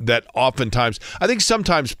connection that oftentimes, I think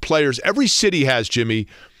sometimes players, every city has, Jimmy,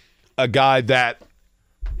 a guy that,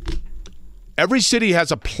 every city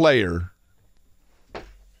has a player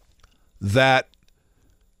that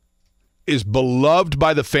is beloved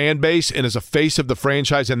by the fan base and is a face of the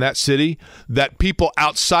franchise in that city, that people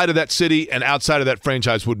outside of that city and outside of that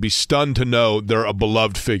franchise would be stunned to know they're a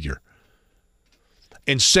beloved figure.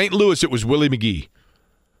 In St. Louis, it was Willie McGee.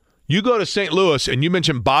 You go to St. Louis and you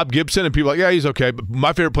mention Bob Gibson and people are like, yeah, he's okay, but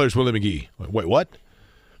my favorite player is Willie McGee. Wait, what?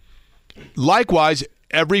 Likewise,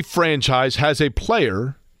 every franchise has a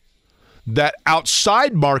player that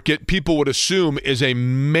outside market people would assume is a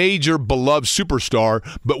major beloved superstar,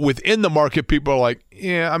 but within the market people are like,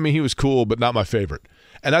 yeah, I mean, he was cool, but not my favorite.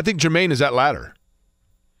 And I think Jermaine is that latter.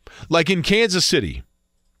 Like in Kansas City,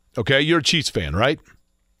 okay, you're a Chiefs fan, right?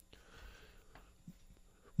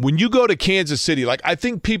 When you go to Kansas City, like I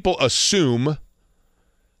think people assume,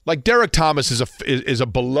 like Derek Thomas is a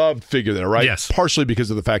beloved figure there, right? Yes. Partially because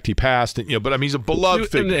of the fact he passed, and but I mean he's a beloved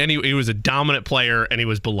figure, and he was a dominant player, and he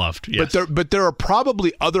was beloved. Yes. But there are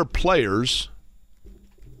probably other players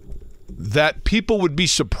that people would be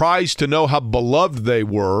surprised to know how beloved they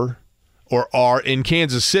were or are in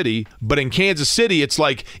Kansas City. But in Kansas City, it's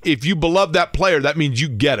like if you beloved that player, that means you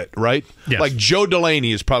get it, right? Yes. Like Joe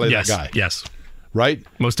Delaney is probably that guy. Yes. Right?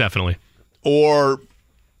 Most definitely. Or,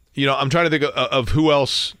 I'm trying to think of who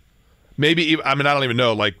else. Maybe, I don't even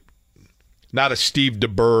know, like, not a Steve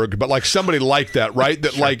DeBerg, but like somebody like that, right?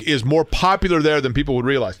 That like is more popular there than people would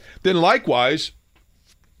realize. Then likewise,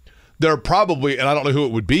 there are probably, and I don't know who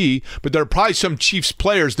it would be, but there are probably some Chiefs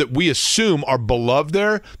players that we assume are beloved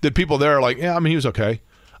there, that people there are like, yeah, I mean, he was okay.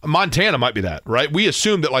 Montana might be that, right? We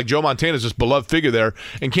assume that like Joe Montana is this beloved figure there.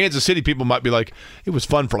 In Kansas City, people might be like, it was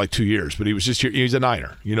fun for like 2 years, but he was just here. He's a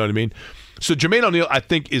Niner. You know what I mean? So Jermaine O'Neal, I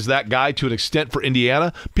think, is that guy to an extent for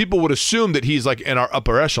Indiana. People would assume that he's like in our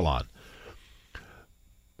upper echelon.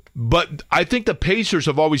 But I think the Pacers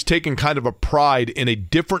have always taken kind of a pride in a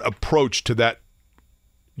different approach to that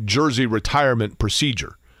jersey retirement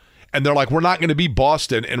procedure. And they're like, we're not going to be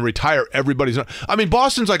Boston and retire everybody's. I mean,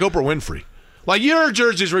 Boston's like Oprah Winfrey. Like, your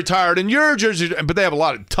jersey's retired and your jersey's, but they have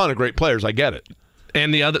a ton of great players. I get it.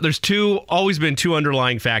 And there's always been two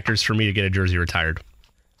underlying factors for me to get a jersey retired.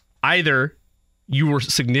 Either you were a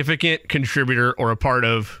significant contributor or a part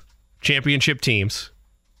of championship teams,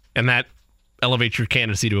 and that elevates your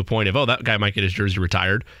candidacy to a point of, that guy might get his jersey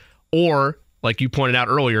retired. Or, like you pointed out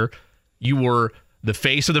earlier, you were the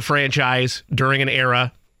face of the franchise during an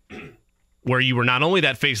era where you were not only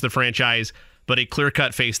that face of the franchise, but a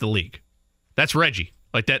clear-cut face of the league. That's Reggie.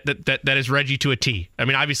 Like that is Reggie to a T. I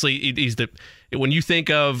mean, obviously, when you think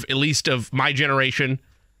of, at least of my generation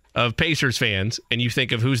of Pacers fans, and you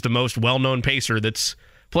think of who's the most well-known Pacer that's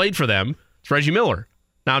played for them, it's Reggie Miller.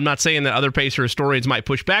 Now, I'm not saying that other Pacer historians might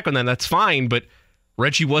push back on that. That's fine, but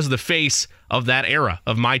Reggie was the face of that era,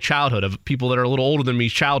 of my childhood, of people that are a little older than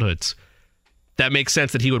me's childhoods. That makes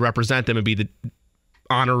sense that he would represent them and be the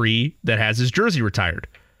honoree that has his jersey retired.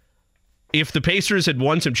 If the Pacers had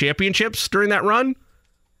won some championships during that run,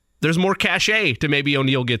 there's more cachet to maybe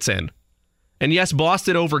O'Neal gets in. And yes,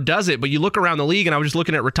 Boston overdoes it, but you look around the league, and I was just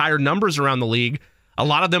looking at retired numbers around the league. A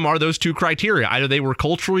lot of them are those two criteria. Either they were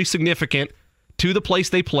culturally significant to the place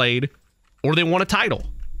they played, or they won a title.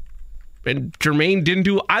 And Jermaine didn't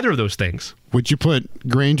do either of those things. Would you put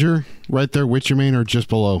Granger right there with Jermaine or just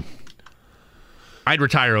below? I'd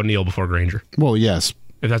retire O'Neal before Granger. Well, yes.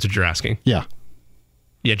 If that's what you're asking. Yeah.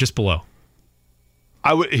 Yeah, just below.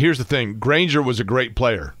 Here's the thing. Granger was a great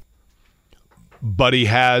player, but he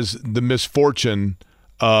has the misfortune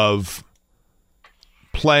of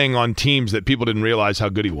playing on teams that people didn't realize how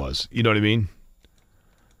good he was. You know what I mean?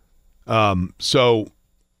 So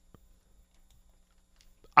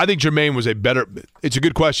I think Jermaine was it's a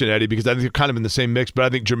good question, Eddie, because I think they're kind of in the same mix, but I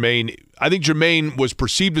think Jermaine was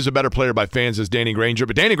perceived as a better player by fans as Danny Granger,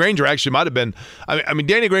 but Danny Granger actually might have been, I mean,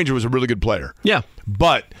 Danny Granger was a really good player. Yeah.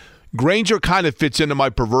 But Granger kind of fits into my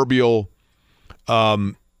proverbial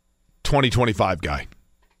 2025 guy.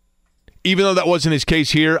 Even though that wasn't his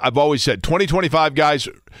case here, I've always said 2025 guys,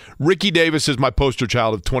 Ricky Davis is my poster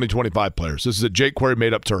child of 2025 players. This is a Jake Query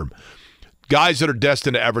made-up term. Guys that are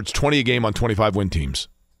destined to average 20 a game on 25-win teams.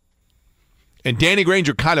 And Danny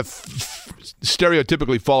Granger kind of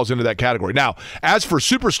stereotypically falls into that category. Now, as for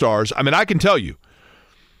superstars, I mean, I can tell you,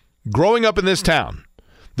 growing up in this town,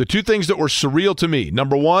 the two things that were surreal to me,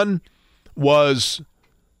 number one was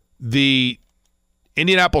the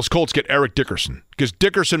Indianapolis Colts get Eric Dickerson, because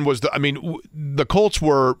Dickerson was the Colts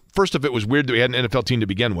were, first off, it was weird that we had an NFL team to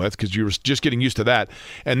begin with because you were just getting used to that.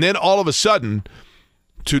 And then all of a sudden,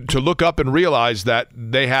 to look up and realize that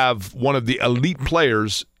they have one of the elite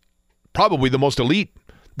players, probably the most elite,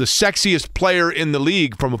 the sexiest player in the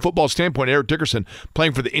league from a football standpoint, Eric Dickerson,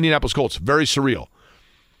 playing for the Indianapolis Colts. Very surreal.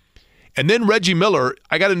 And then Reggie Miller,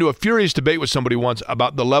 I got into a furious debate with somebody once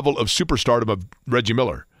about the level of superstardom of Reggie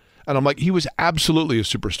Miller. And I'm like, he was absolutely a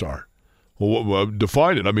superstar. Well,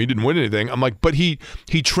 define it. I mean, he didn't win anything. I'm like, but he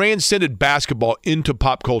transcended basketball into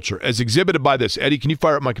pop culture, as exhibited by this. Eddie, can you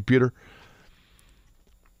fire up my computer?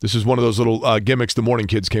 This is one of those little gimmicks the morning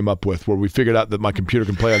kids came up with where we figured out that my computer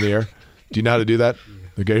can play on the air. Do you know how to do that?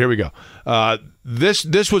 Okay, here we go.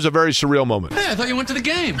 This was a very surreal moment. Hey, I thought you went to the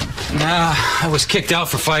game. Nah, I was kicked out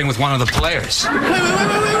for fighting with one of the players. Wait.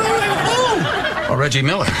 Oh, Reggie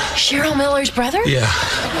Miller. Cheryl Miller's brother? Yeah.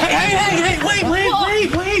 Hey,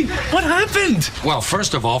 wait. What happened? Well,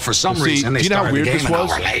 first of all, for some reason, they started the game an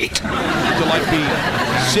hour late. To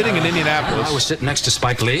be sitting in Indianapolis. I was sitting next to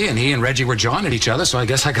Spike Lee, and he and Reggie were jawing at each other, so I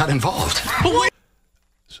guess I got involved.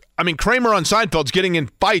 I mean, Kramer on Seinfeld's getting in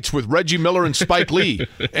fights with Reggie Miller and Spike Lee,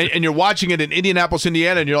 and you're watching it in Indianapolis,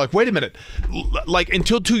 Indiana, and you're like, wait a minute. Like,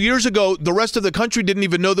 until 2 years ago, the rest of the country didn't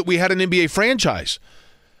even know that we had an NBA franchise.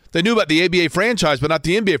 They knew about the ABA franchise, but not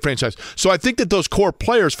the NBA franchise. So I think that those core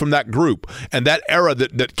players from that group and that era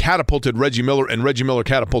that catapulted Reggie Miller and Reggie Miller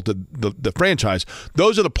catapulted the franchise,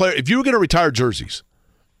 those are the players. If you were going to retire jerseys,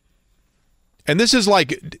 and this is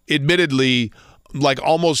like, admittedly, like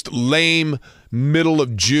almost lame middle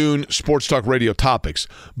of June sports talk radio topics,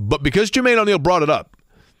 but because Jermaine O'Neal brought it up,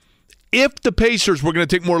 if the Pacers were going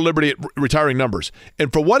to take more liberty at retiring numbers,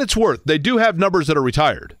 and for what it's worth, they do have numbers that are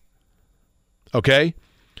retired, okay?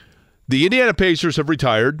 The Indiana Pacers have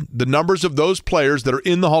retired the numbers of those players that are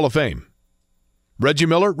in the Hall of Fame. Reggie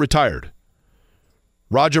Miller, retired.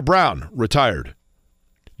 Roger Brown, retired.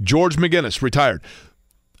 George McGinnis, retired.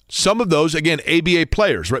 Some of those, again, ABA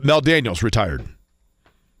players. Mel Daniels, retired.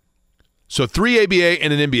 So 3 ABA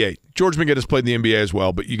and an NBA. George McGinnis played in the NBA as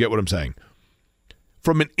well, but you get what I'm saying.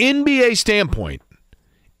 From an NBA standpoint,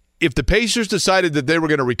 if the Pacers decided that they were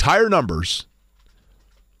going to retire numbers,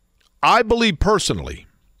 I believe personally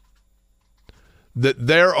that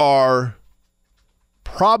there are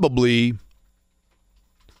probably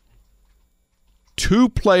 2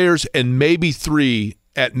 players and maybe 3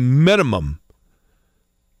 at minimum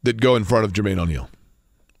that go in front of Jermaine O'Neal.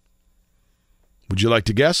 Would you like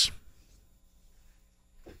to guess?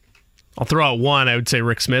 I'll throw out one. I would say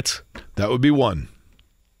Rick Smits. That would be one.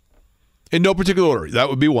 In no particular order. That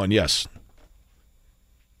would be one, yes.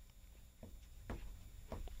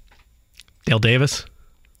 Dale Davis.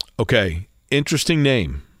 Okay. Interesting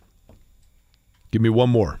name. Give me one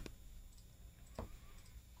more.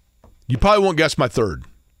 You probably won't guess my third.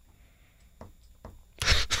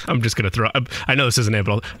 I'm just going to throw. I know this isn't it,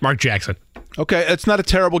 but Mark Jackson. Okay, that's not a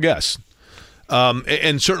terrible guess.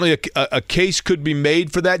 And certainly a case could be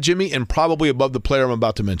made for that, Jimmy, and probably above the player I'm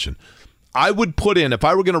about to mention. I would put in, if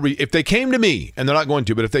I were going to, if they came to me, and they're not going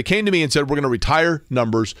to, but if they came to me and said, we're going to retire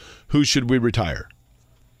numbers, who should we retire?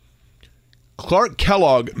 Clark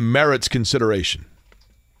Kellogg merits consideration.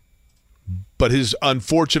 But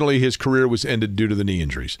unfortunately, his career was ended due to the knee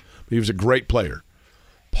injuries. He was a great player.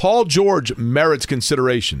 Paul George merits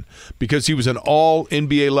consideration because he was an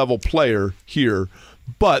all-NBA level player here,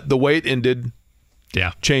 but the way it ended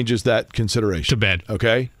changes that consideration. To bed.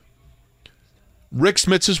 Okay? Rick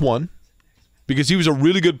Smits is one because he was a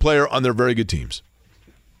really good player on their very good teams.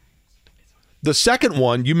 The second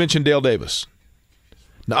one, you mentioned Dale Davis.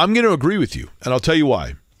 Now, I'm going to agree with you, and I'll tell you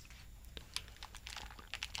why.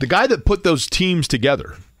 The guy that put those teams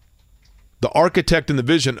together, the architect and the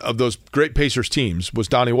vision of those great Pacers teams, was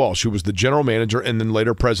Donnie Walsh, who was the general manager and then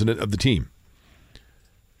later president of the team.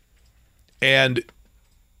 And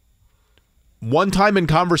one time in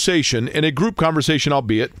conversation, in a group conversation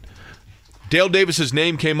albeit, Dale Davis's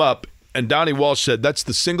name came up, and Donnie Walsh said, that's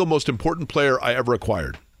the single most important player I ever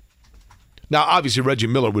acquired. Now, obviously, Reggie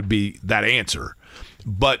Miller would be that answer,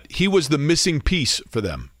 but he was the missing piece for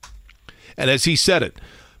them. And as he said it,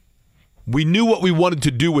 we knew what we wanted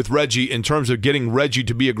to do with Reggie in terms of getting Reggie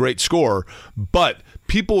to be a great scorer, but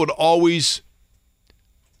people would always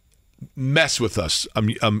mess with us.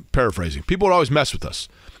 I'm paraphrasing. People would always mess with us.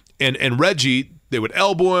 And Reggie, they would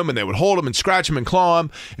elbow him, and they would hold him and scratch him and claw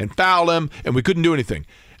him and foul him, and we couldn't do anything.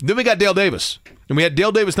 Then we got Dale Davis. And we had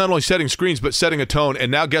Dale Davis not only setting screens, but setting a tone.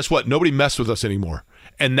 And now guess what? Nobody messed with us anymore.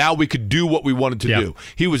 And now we could do what we wanted to do.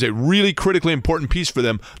 He was a really critically important piece for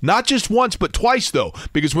them, not just once, but twice, though.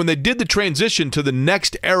 Because when they did the transition to the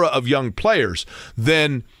next era of young players,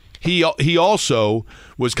 then he also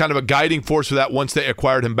was kind of a guiding force for that once they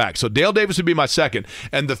acquired him back. So Dale Davis would be my second.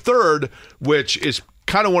 And the third, which is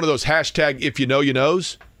kind of one of those hashtag if you know, you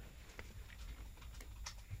knows.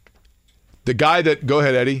 The guy that, go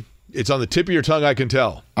ahead, Eddie. It's on the tip of your tongue, I can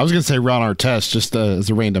tell. I was going to say Ron Artest, just as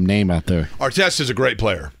a random name out there. Artest is a great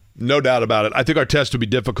player. No doubt about it. I think Artest would be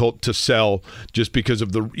difficult to sell just because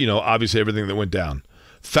of the, obviously everything that went down.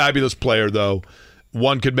 Fabulous player, though.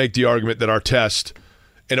 One could make the argument that Artest,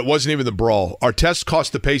 and it wasn't even the brawl. Artest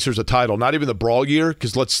cost the Pacers a title, not even the brawl year,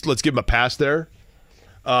 because let's give him a pass there.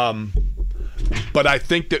 But I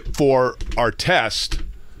think that for Artest,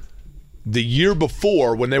 the year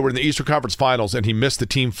before, when they were in the Eastern Conference Finals and he missed the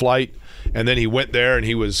team flight, and then he went there and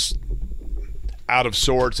he was out of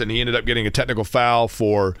sorts, and he ended up getting a technical foul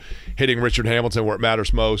for hitting Richard Hamilton where it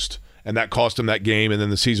matters most, and that cost him that game, and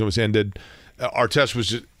then the season was ended. Artest was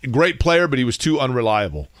just a great player, but he was too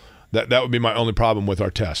unreliable. That would be my only problem with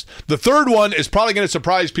Artest. The third one is probably going to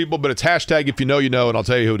surprise people, but it's hashtag if you know, you know, and I'll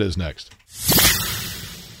tell you who it is next.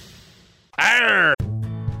 Arr!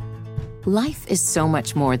 Life is so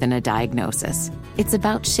much more than a diagnosis. It's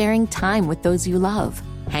about sharing time with those you love,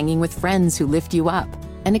 hanging with friends who lift you up,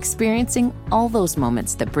 and experiencing all those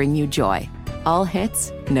moments that bring you joy. All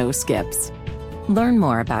hits, no skips. Learn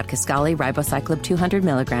more about Kisqali Ribociclib 200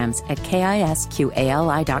 milligrams at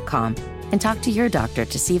KISQALI.com and talk to your doctor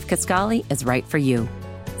to see if Kisqali is right for you.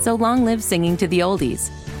 So long live singing to the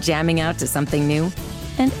oldies, jamming out to something new,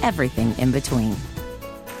 and everything in between.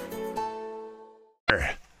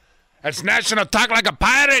 It's National Talk Like a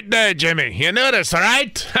Pirate Day, Jimmy. You knew this, all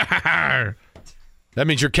right? That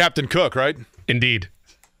means you're Captain Cook, right? Indeed.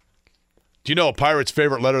 Do you know a pirate's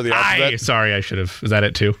favorite letter of the alphabet? Sorry, I should have. Is that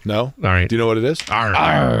it, too? No? All right. Do you know what it is? Arr.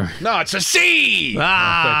 Arr. No, it's a C!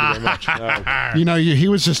 Ah. Oh, thank you very much. He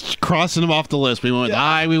was just crossing them off the list. We went with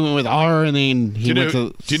I, we went with R, and then he went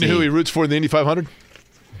to Do you know who he roots for in the Indy 500?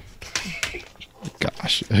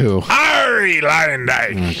 Gosh, who? Ari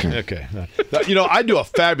Leyendijk. Okay. I do a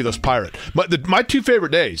fabulous pirate. My two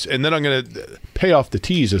favorite days, and then I'm going to pay off the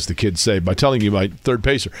tease, as the kids say, by telling you my third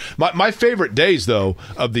pacer. My favorite days, though,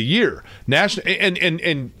 of the year, national,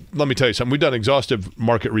 and let me tell you something. We've done exhaustive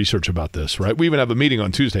market research about this, right? We even have a meeting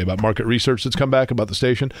on Tuesday about market research that's come back about the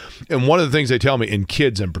station. And one of the things they tell me, and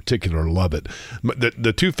kids in particular love it,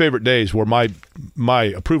 the two favorite days where my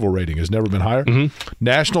approval rating has never been higher. Mm-hmm.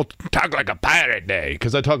 National Talk Like a Pirate Day,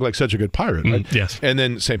 because I talk like such a good pirate, right? Yes. And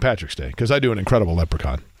then St. Patrick's Day, because I do an incredible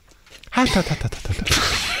leprechaun. I'm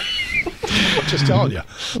just telling you.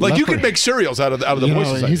 Like, you could make cereals out of the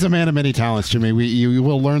voices. He's a man of many talents, Jimmy. You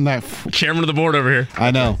will learn that. Chairman of the board over here.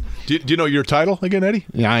 I know. Do you know your title again, Eddie?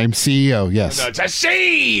 Yeah, I'm CEO, yes. No, it's a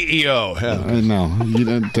CEO. No,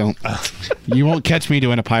 you don't. You won't catch me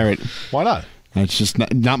doing a pirate. Why not? It's just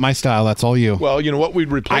not my style. That's all you. Well, you know what? We'd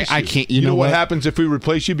replace you. I can't. You know what happens if we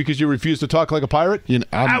replace you because you refuse to talk like a pirate?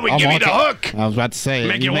 I would give you the hook. I was about to say.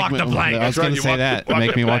 Make you walk the plank. I was going to say that.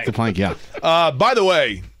 Make me walk the plank, yeah. By the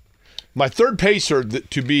way, my third pacer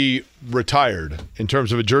to be retired in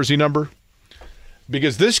terms of a jersey number,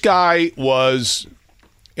 because this guy was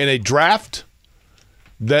in a draft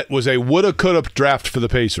that was a woulda, coulda draft for the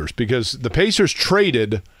Pacers, because the Pacers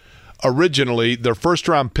traded originally their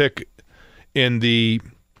first-round pick in the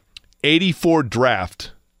 84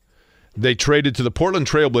 draft they traded to the Portland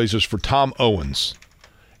Trailblazers for Tom Owens.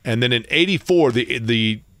 And then in 84,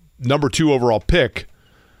 the number 2 overall pick,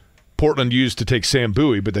 Portland used to take Sam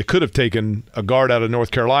Bowie, but they could have taken a guard out of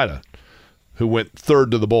North Carolina who went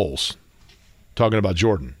 3rd to the Bulls. Talking about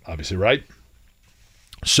Jordan, obviously, right?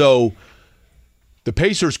 So the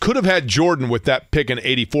Pacers could have had Jordan with that pick in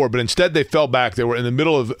 84, but instead they fell back. They were in the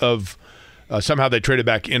middle of somehow they traded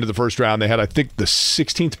back into the first round. They had, I think, the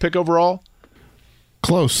 16th pick overall.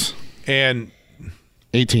 Close. And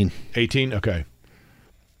 18. 18? Okay.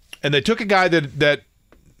 And they took a guy that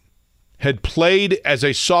had played as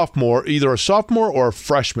a sophomore, either a sophomore or a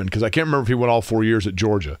freshman, because I can't remember if he went all 4 years at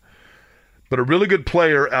Georgia. But a really good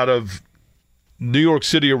player out of New York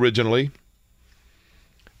City originally.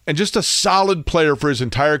 And just a solid player for his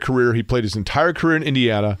entire career. He played his entire career in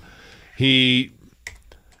Indiana. It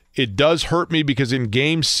does hurt me because in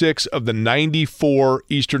Game 6 of the 94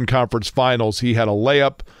 Eastern Conference Finals, he had a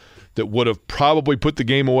layup that would have probably put the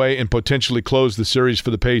game away and potentially closed the series for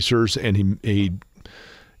the Pacers, and he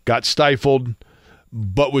got stifled,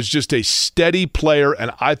 but was just a steady player,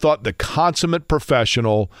 and I thought the consummate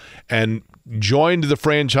professional, and joined the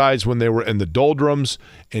franchise when they were in the doldrums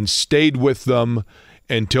and stayed with them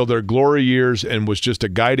until their glory years and was just a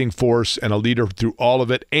guiding force and a leader through all of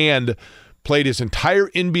it, and played his entire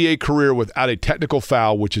NBA career without a technical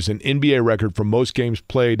foul, which is an NBA record for most games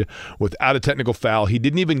played without a technical foul. He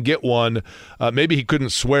didn't even get one. Maybe he couldn't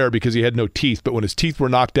swear because he had no teeth, but when his teeth were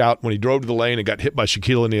knocked out, when he drove to the lane and got hit by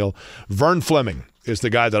Shaquille O'Neal, Vern Fleming is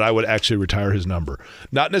the guy that I would actually retire his number.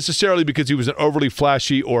 Not necessarily because he was an overly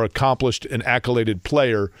flashy or accomplished and accoladed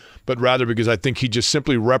player, but rather because I think he just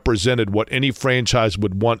simply represented what any franchise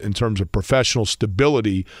would want in terms of professional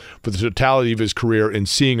stability for the totality of his career and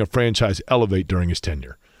seeing a franchise elevate during his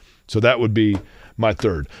tenure. So that would be my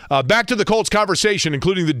third. Back to the Colts conversation,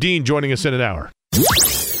 including the Dean joining us in an hour.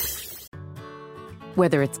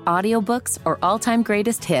 Whether it's audiobooks or all-time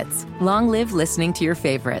greatest hits, long live listening to your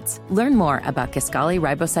favorites. Learn more about Kisqali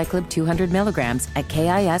Ribociclib 200 milligrams at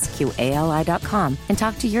KISQALI.com and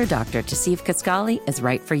talk to your doctor to see if Kisqali is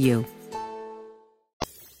right for you.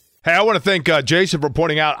 Hey, I want to thank Jason for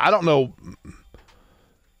pointing out, I don't know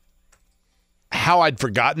how I'd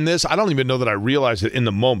forgotten this. I don't even know that I realized it in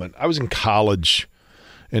the moment. I was in college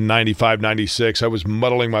in 95, 96. I was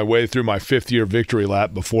muddling my way through my 5th-year victory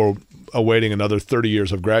lap before awaiting another 30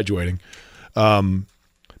 years of graduating. But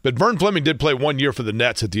Vern Fleming did play 1 year for the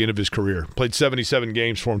Nets at the end of his career. Played 77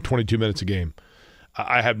 games for him, 22 minutes a game.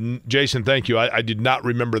 Jason, thank you. I did not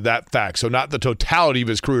remember that fact. So not the totality of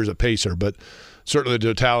his career as a Pacer, but certainly the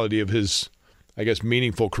totality of his, I guess,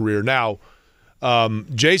 meaningful career. Now,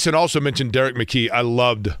 Jason also mentioned Derek McKee. I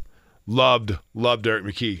loved Derek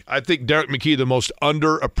McKee. I think Derek McKee, the most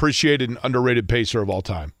underappreciated and underrated Pacer of all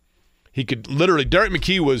time. He could literally, Derek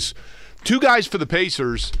McKee was two guys for the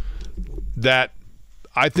Pacers that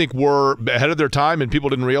I think were ahead of their time and people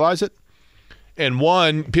didn't realize it. And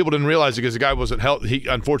one, people didn't realize it because the guy wasn't healthy. He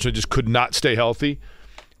unfortunately just could not stay healthy.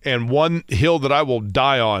 And one hill that I will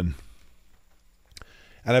die on,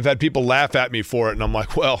 and I've had people laugh at me for it, and I'm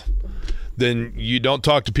like, well, then you don't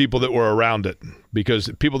talk to people that were around it,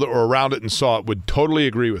 because people that were around it and saw it would totally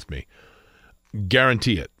agree with me.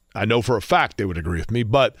 Guarantee it. I know for a fact they would agree with me.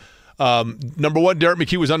 But number one, Derek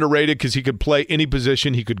McKee was underrated because he could play any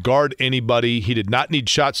position. He could guard anybody. He did not need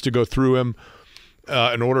shots to go through him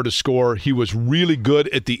in order to score. He was really good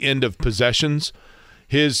at the end of possessions.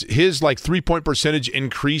 His like 3-point percentage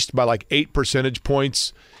increased by like 8 percentage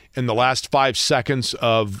points in the last 5 seconds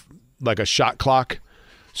of like a shot clock.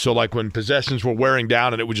 So like when possessions were wearing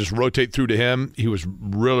down and it would just rotate through to him, he was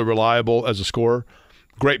really reliable as a scorer.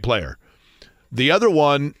 Great player. The other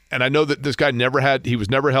one, and I know that this guy he was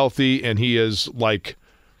never healthy, and he is like,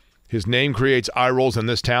 his name creates eye rolls in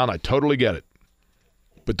this town. I totally get it.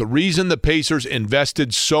 But the reason the Pacers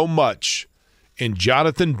invested so much in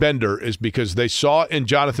Jonathan Bender is because they saw in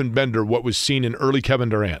Jonathan Bender what was seen in early Kevin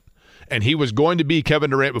Durant. And he was going to be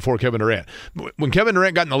Kevin Durant before Kevin Durant. When Kevin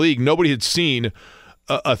Durant got in the league, nobody had seen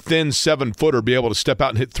a thin 7-footer be able to step out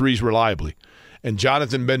and hit threes reliably. And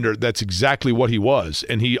Jonathan Bender, that's exactly what he was.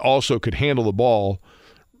 And he also could handle the ball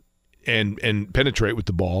and penetrate with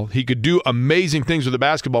the ball. He could do amazing things with the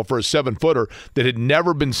basketball for a 7-footer that had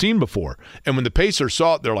never been seen before. And when the Pacers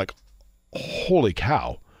saw it, they're like, holy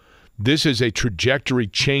cow, this is a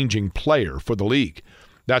trajectory-changing player for the league.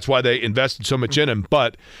 That's why they invested so much in him.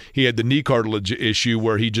 But he had the knee cartilage issue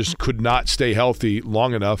where he just could not stay healthy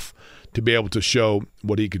long enough to be able to show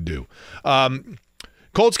what he could do.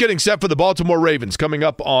 Colts getting set for the Baltimore Ravens coming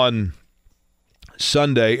up on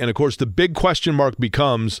Sunday. And, of course, the big question mark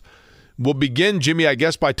becomes, we'll begin, Jimmy, I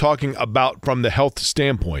guess, by talking about from the health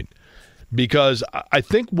standpoint. because I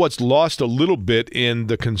think what's lost a little bit in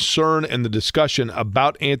the concern and the discussion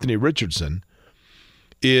about Anthony Richardson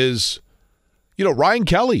is, Ryan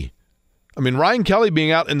Kelly. I mean, Ryan Kelly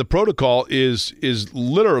being out in the protocol is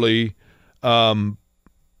literally, it's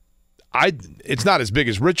not as big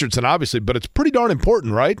as Richardson, obviously, but it's pretty darn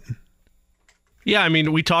important, right? Yeah, I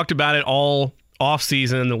mean, we talked about it all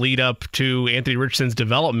offseason in the lead up to Anthony Richardson's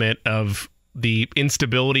development of the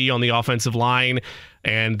instability on the offensive line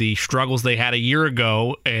and the struggles they had a year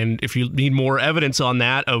ago. And if you need more evidence on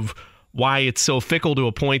that of why it's so fickle to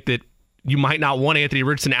a point that you might not want Anthony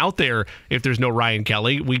Richardson out there if there's no Ryan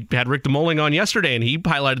Kelly. We had Rick DeMoling on yesterday, and he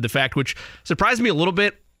highlighted the fact, which surprised me a little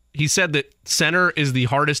bit. He said that center is the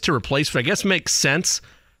hardest to replace, which I guess makes sense,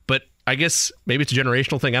 but I guess maybe it's a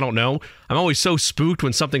generational thing. I don't know. I'm always so spooked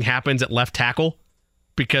when something happens at left tackle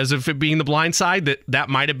because of it being the blind side that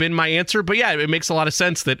might have been my answer. But yeah, it makes a lot of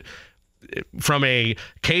sense that from a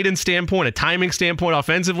cadence standpoint, a timing standpoint,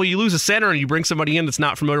 offensively, you lose a center and you bring somebody in that's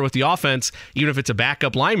not familiar with the offense, even if it's a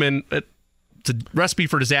backup lineman, it's a recipe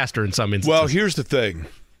for disaster in some instances. Well, here's the thing.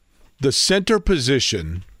 The center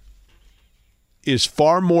position is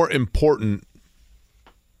far more important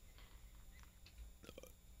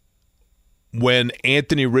when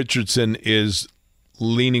Anthony Richardson is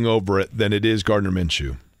leaning over it than it is Gardner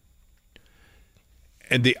Minshew.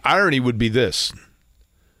 And the irony would be this.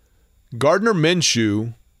 Gardner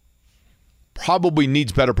Minshew probably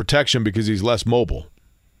needs better protection because he's less mobile.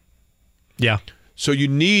 Yeah. So you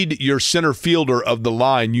need your center fielder of the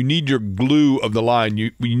line. You need your glue of the line.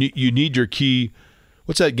 You need your key.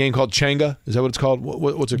 What's that game called? Changa? Is that what it's called?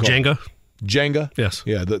 What's it called? Jenga? Yes.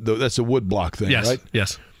 Yeah, that's a wood block thing, yes. right?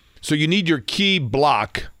 Yes. So you need your key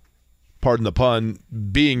block, pardon the pun,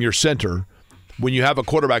 being your center when you have a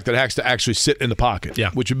quarterback that has to actually sit in the pocket,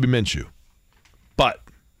 which would be Minshew. But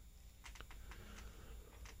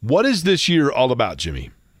what is this year all about,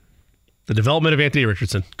 Jimmy? The development of Anthony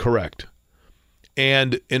Richardson. Correct.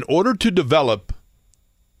 And in order to develop,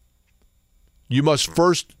 you must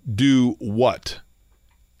first do what?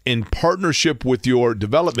 In partnership with your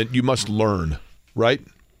development, you must learn, right?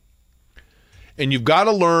 And you've got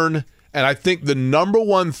to learn, and I think the number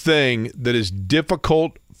one thing that is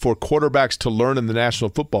difficult for quarterbacks to learn in the National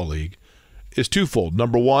Football League is twofold.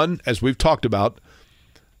 Number one, as we've talked about,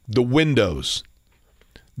 the windows,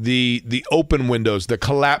 the open windows, the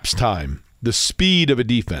collapse time, the speed of a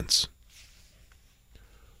defense.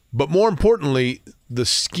 But more importantly, the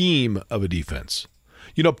scheme of a defense.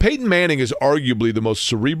 Peyton Manning is arguably the most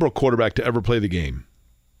cerebral quarterback to ever play the game.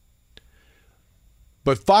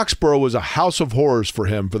 But Foxborough was a house of horrors for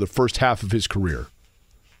him for the first half of his career.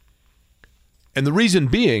 And the reason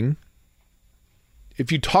being,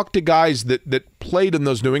 if you talk to guys that played in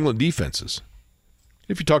those New England defenses,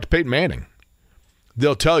 if you talk to Peyton Manning,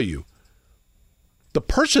 they'll tell you the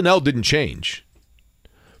personnel didn't change.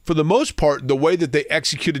 For the most part, the way that they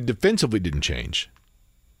executed defensively didn't change.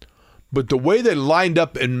 But the way they lined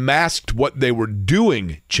up and masked what they were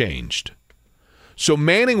doing changed. So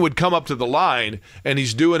Manning would come up to the line, and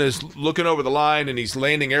he's looking over the line, and he's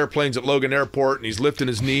landing airplanes at Logan Airport, and he's lifting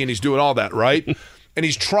his knee, and he's doing all that, right? And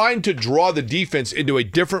he's trying to draw the defense into a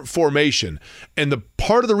different formation. And the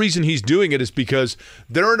part of the reason he's doing it is because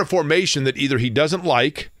they're in a formation that either he doesn't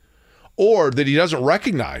like or that he doesn't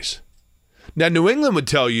recognize. Now, New England would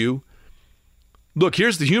tell you, look,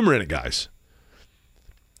 here's the humor in it, guys.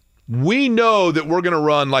 We know that we're going to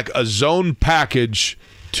run like a zone package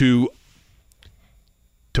to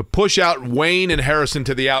push out Wayne and Harrison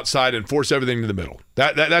to the outside and force everything to the middle.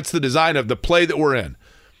 That's the design of the play that we're in.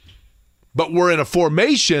 But we're in a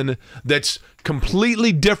formation that's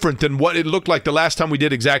completely different than what it looked like the last time we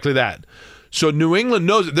did exactly that. So New England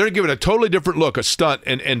knows that they're giving a totally different look, a stunt,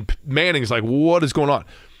 and Manning's like, what is going on?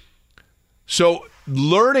 So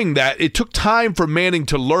learning that, it took time for Manning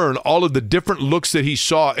to learn all of the different looks that he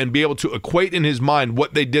saw and be able to equate in his mind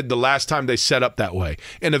what they did the last time they set up that way.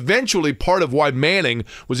 And eventually part of why Manning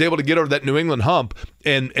was able to get over that New England hump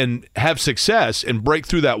and have success and break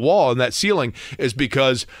through that wall and that ceiling is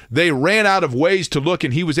because they ran out of ways to look,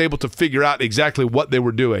 and he was able to figure out exactly what they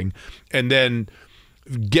were doing and then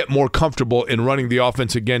get more comfortable in running the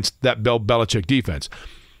offense against that Bill Belichick defense.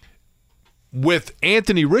 With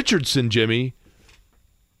Anthony Richardson, Jimmy,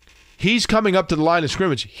 he's coming up to the line of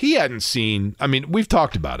scrimmage. He hadn't seen, we've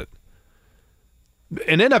talked about it.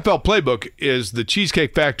 An NFL playbook is the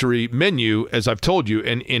Cheesecake Factory menu, as I've told you,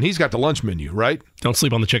 and he's got the lunch menu, right? Don't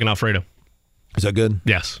sleep on the chicken Alfredo. Is that good?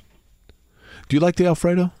 Yes. Do you like the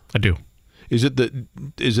Alfredo? I do. Is it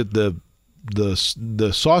the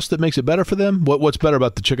sauce that makes it better for them? What's better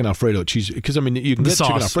about the chicken Alfredo cheese? Because you can get sauce.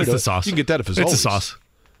 chicken Alfredo. It's the sauce. You can get that if it's a sauce.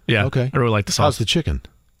 Yeah. Okay. I really like the sauce. How's the chicken?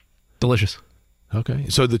 Delicious. Okay.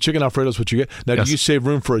 So the chicken Alfredo is what you get. Now, Yes. do you save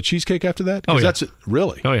room for a cheesecake after that? Oh, yeah. That's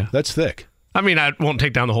really? Oh, yeah. That's thick. I mean, I won't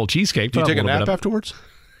take down the whole cheesecake. Do you but take a little nap bit of- afterwards?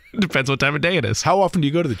 Depends what time of day it is. How often do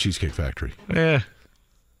you go to the Cheesecake Factory?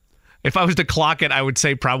 If I was to clock it, I would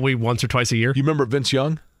say probably once or twice a year. You remember Vince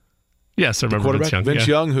Young? Yes, I remember Quarterback? Vince Young. Vince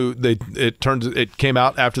Young, who it came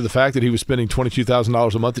out after the fact that he was spending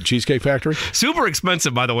 $22,000 a month at Cheesecake Factory. Super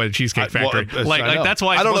expensive, by the way, the Cheesecake Factory. Like that's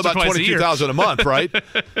why it's I don't know once or about twice a year. $22,000 a month, right?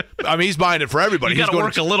 I mean, he's buying it for everybody. You got He's to going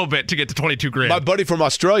work a little bit to get to $22,000. My buddy from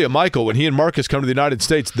Australia, Michael, when he and Marcus come to the United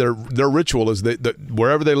States, their ritual is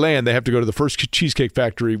wherever they land, they have to go to the first Cheesecake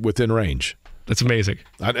Factory within range. That's amazing.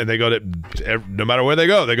 And they go to, no matter where they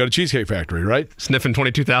go to Cheesecake Factory, right? Sniffing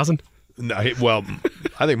 22,000. No, I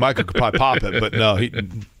think Michael could probably pop it, but no, I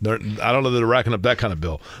don't know that they're racking up that kind of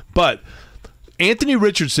bill. But Anthony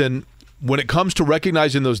Richardson, when it comes to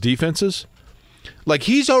recognizing those defenses, like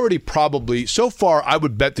he's already probably, so far, I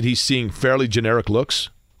would bet that he's seeing fairly generic looks.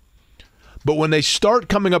 But when they start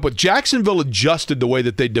coming up with, Jacksonville adjusted the way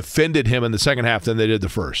that they defended him in the second half than they did the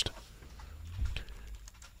first.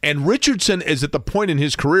 And Richardson is at the point in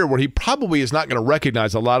his career where he probably is not going to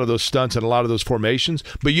recognize a lot of those stunts and a lot of those formations.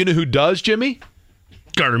 But you know who does, Jimmy?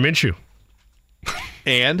 Gardner Minshew.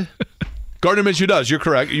 And Gardner Minshew does. You're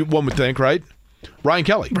correct. One would think, right? Ryan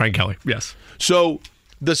Kelly. Ryan Kelly, yes. So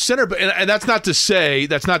the center, and that's not to say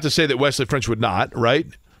that Wesley French would not, right?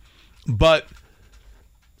 But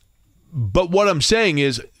what I'm saying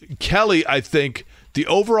is Kelly, I think, the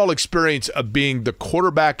overall experience of being the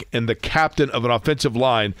quarterback and the captain of an offensive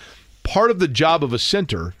line, part of the job of a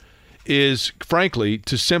center is, frankly,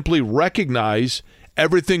 to simply recognize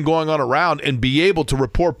everything going on around and be able to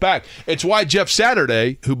report back. It's why Jeff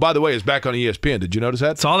Saturday, who, by the way, is back on ESPN. Did you notice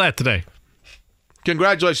that? Saw that today.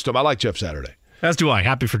 Congratulations to him. I like Jeff Saturday. As do I.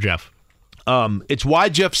 Happy for Jeff. It's why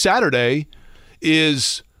Jeff Saturday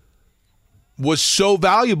was so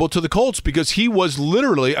valuable to the Colts, because he was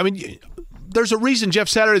literally, I mean, there's a reason Jeff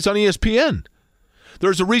Saturday's on ESPN.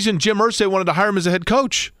 There's a reason Jim Irsay wanted to hire him as a head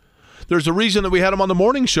coach. There's a reason that we had him on the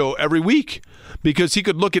morning show every week, because he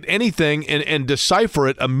could look at anything and decipher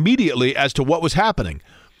it immediately as to what was happening.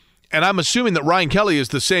 And I'm assuming that Ryan Kelly is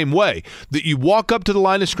the same way, that you walk up to the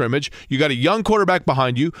line of scrimmage, you got a young quarterback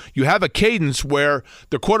behind you, you have a cadence where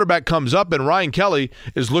the quarterback comes up and Ryan Kelly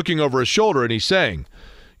is looking over his shoulder and he's saying,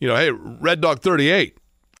 hey, Red Dog 38.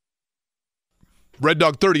 Red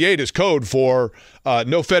Dog 38 is code for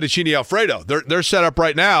no fettuccine Alfredo. They're set up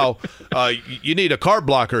right now. You need a carb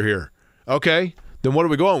blocker here. Okay, then what are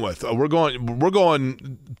we going with? We're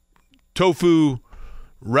going tofu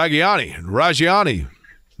Raggiani,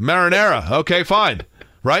 marinara. Okay, fine,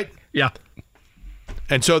 right? Yeah.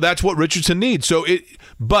 And so that's what Richardson needs. So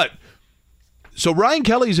Ryan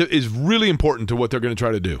Kelly is really important to what they're going to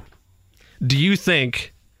try to do. Do you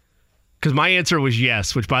think? Because my answer was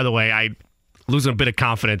yes. Which, by the way, I losing a bit of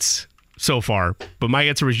confidence so far, but my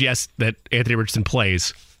answer was yes, that Anthony Richardson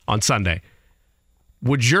plays on Sunday.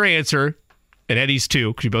 Would your answer, and Eddie's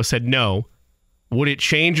too, because you both said no, would it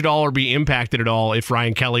change at all or be impacted at all if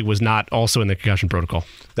Ryan Kelly was not also in the concussion protocol?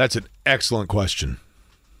 That's an excellent question.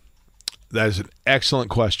 That is an excellent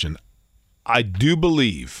question. I do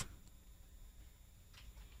believe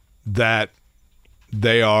that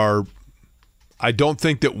they are... I don't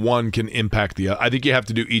think that one can impact the other. I think you have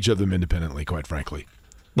to do each of them independently, quite frankly.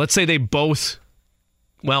 Let's say they both,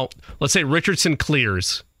 let's say Richardson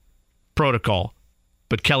clears protocol,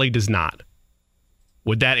 but Kelly does not.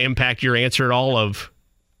 Would that impact your answer at all of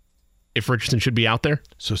if Richardson should be out there?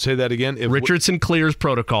 So say that again. If Richardson clears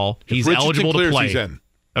protocol, he's eligible to play. He's in.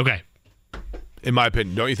 Okay. In my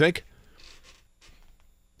opinion, don't you think?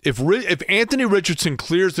 If Anthony Richardson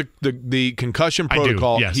clears the concussion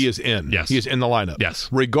protocol, yes. He is in. Yes. He is in the lineup. Yes.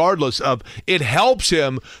 Regardless of, it helps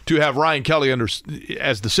him to have Ryan Kelly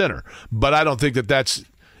as the center, but I don't think that that's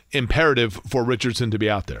imperative for Richardson to be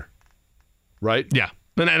out there. Right? Yeah.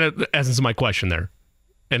 And the essence of my question there.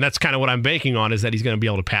 And that's kind of what I'm banking on, is that he's going to be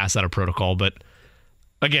able to pass out of protocol. But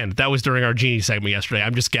again, that was during our Genie segment yesterday.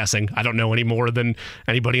 I'm just guessing. I don't know any more than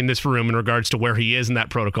anybody in this room in regards to where he is in that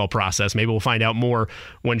protocol process. Maybe we'll find out more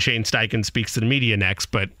when Shane Steichen speaks to the media next,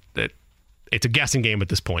 but it's a guessing game at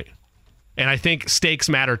this point. And I think stakes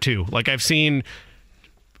matter too. Like I've seen,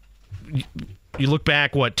 you look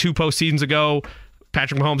back, 2 postseasons ago,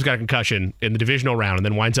 Patrick Mahomes got a concussion in the divisional round and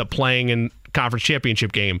then winds up playing in conference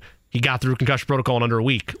championship game. He got through concussion protocol in under a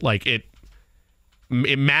week. Like it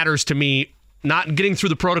matters to me, not getting through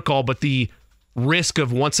the protocol, but the risk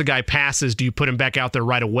of once a guy passes, do you put him back out there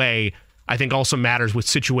right away, I think also matters with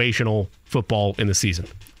situational football in the season.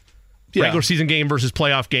 Yeah. Regular season game versus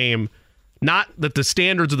playoff game, Not that the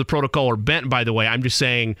standards of the protocol are bent, by the way. I'm just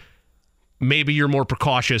saying maybe you're more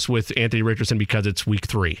precautious with Anthony Richardson because it's week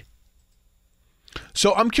 3.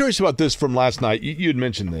 So I'm curious about this from last night. You had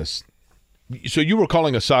mentioned this. So you were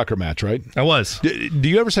calling a soccer match, right? I was. Do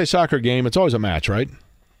you ever say soccer game? It's always a match, right?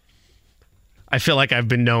 I feel like I've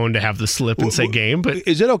been known to have the slip and say game, but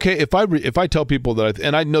is it okay if I tell people that,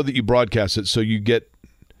 and I know that you broadcast it, so you get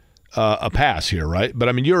a pass here, right? But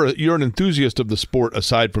I mean, you're an enthusiast of the sport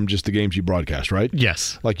aside from just the games you broadcast, right?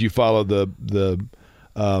 Yes. Like you follow the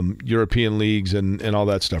European leagues and all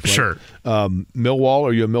that stuff, right? Sure. Millwall,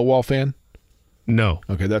 are you a Millwall fan? No.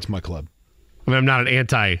 Okay, that's my club. I mean, I'm not an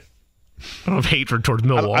I don't have hatred towards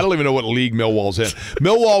Millwall. I don't even know what league Millwall's in.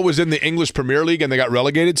 Millwall was in the English Premier League and they got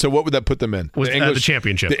relegated, so what would that put them in? The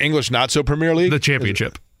Championship. The English Not-So-Premier League? The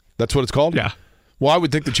Championship. That's what it's called? Yeah. Well, I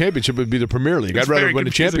would think the Championship would be the Premier League. I'd rather win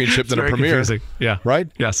the Championship than a Premier. Confusing. Yeah. Right?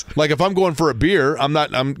 Yes. Like if I'm going for a beer, I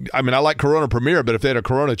like Corona Premier, but if they had a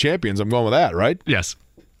Corona Champions, I'm going with that, right? Yes.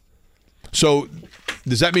 So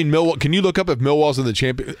does that mean Millwall? Can you look up if Millwall's in the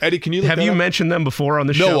champion? Eddie, can you look Have you mentioned them before on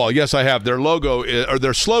the show? Millwall, yes, I have. Their logo or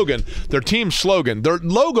their slogan, their team slogan, their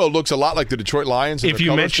logo looks a lot like the Detroit Lions. If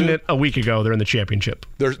you mentioned it a week ago, they're in the championship.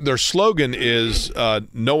 Their slogan is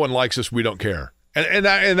 "No one likes us, we don't care," and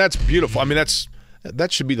that's beautiful. I mean,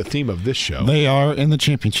 that should be the theme of this show. They are in the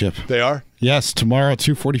championship. They are? Yes, tomorrow at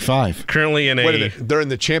 2:45. Currently in they're in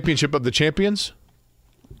the championship of the champions.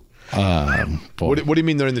 What do you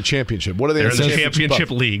mean they're in the championship? What are they? They're in the championship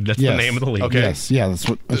league. That's the name of the league. Okay. Yes, yeah, that's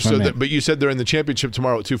what I meant. But you said they're in the championship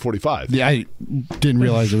tomorrow at 2:45. Yeah, I didn't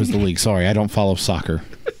realize it was the league. Sorry, I don't follow soccer.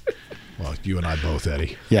 Well, you and I both,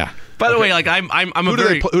 Eddie. Yeah. By the way, like I'm who do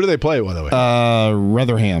they play? By the way,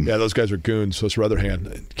 Rotherham. Yeah, those guys are goons. So it's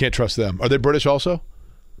Rotherham. Can't trust them. Are they British also?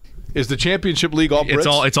 Is the championship league all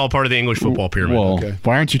Brits? It's all part of the English football pyramid. Well,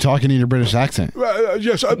 why aren't you talking in your British accent?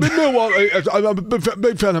 Yes, I'm in Millwall. I'm a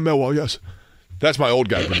big fan of Millwall. Yes. That's my old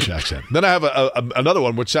guy British accent. Then I have another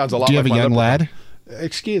one which sounds a lot like my Do you have a young lad?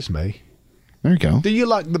 Excuse me. There you go. Do you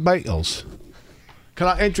like the Beatles? Can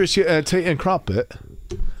I interest you in tea and crumpet?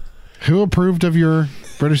 Who approved of your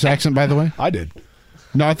British accent, by the way? I did.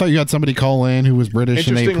 No, I thought you had somebody call in who was British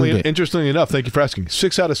and they approved it. Interestingly enough, thank you for asking.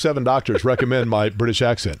 6 out of 7 doctors recommend my British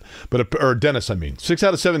accent, or dentists. I mean, 6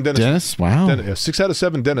 out of 7 dentists. Dentists? Wow. 6 out of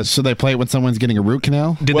 7 dentists. So they play it when someone's getting a root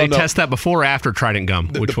canal. Did they test that before or after Trident gum?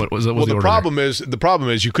 The problem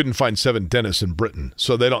is you couldn't find 7 dentists in Britain,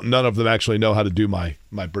 so none of them actually know how to do my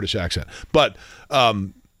British accent. But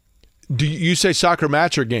do you say soccer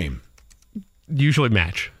match or game? Usually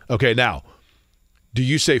match. Okay, now do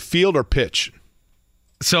you say field or pitch?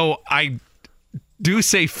 So I do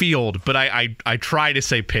say field, but I try to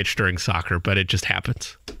say pitch during soccer, but it just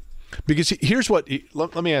happens. Because here's what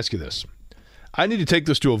let me ask you this. I need to take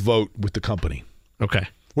this to a vote with the company. Okay.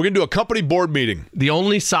 We're going to do a company board meeting. The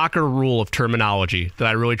only soccer rule of terminology that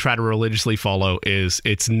I really try to religiously follow is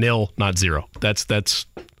it's nil, not zero. That's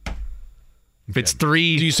if it's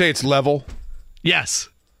 3. Do you say it's level? Yes.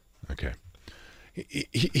 Okay.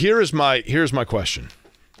 Here's my question.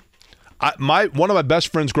 One of my best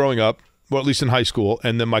friends growing up, well, at least in high school,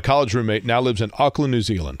 and then my college roommate now lives in Auckland, New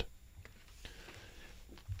Zealand.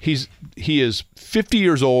 He is 50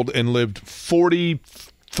 years old and lived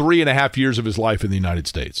 43 and a half years of his life in the United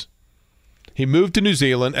States. He moved to New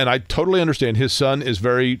Zealand, and I totally understand his son is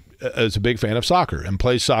a big fan of soccer and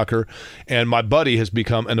plays soccer, and my buddy has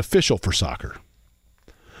become an official for soccer.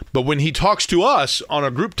 But when he talks to us on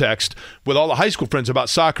a group text with all the high school friends about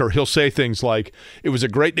soccer, he'll say things like, "It was a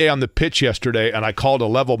great day on the pitch yesterday, and I called a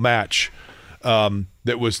level match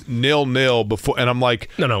that was 0-0 before." And I'm like,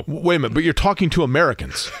 No. Wait a minute, but you're talking to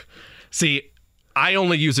Americans. See, I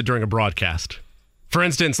only use it during a broadcast. For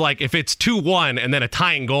instance, like if it's 2-1 and then a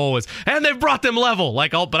tying goal is, and they've brought them level.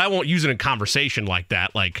 But I won't use it in conversation like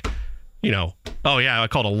that. Like, oh yeah, I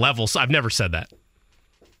called a level. So I've never said that.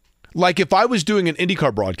 Like if I was doing an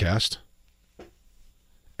IndyCar broadcast,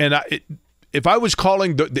 and if I was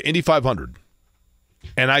calling the Indy 500,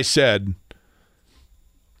 and I said,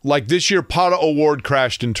 like this year, Pata Award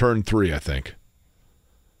crashed in turn 3, I think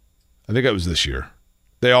that was this year.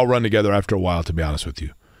 They all run together after a while, to be honest with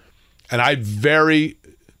you. And I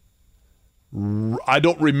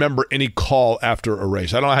don't remember any call after a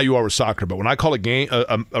race. I don't know how you are with soccer, but when I call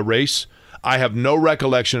a race, I have no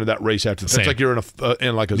recollection of that race after. It's like you're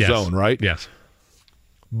in like a zone, right? Yes.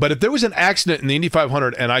 But if there was an accident in the Indy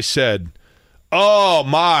 500 and I said, "Oh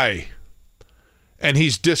my," and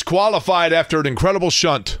he's disqualified after an incredible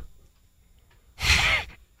shunt.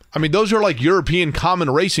 I mean, those are like European common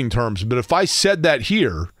racing terms, but if I said that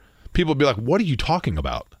here, people would be like, "What are you talking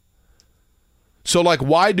about?" So like,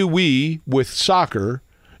 why do we with soccer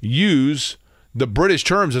use the British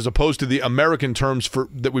terms as opposed to the American terms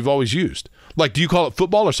that we've always used. Like, do you call it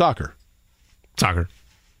football or soccer? Soccer.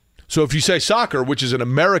 So if you say soccer, which is an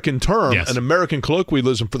American term, Yes. an American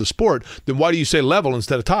colloquialism for the sport, then why do you say level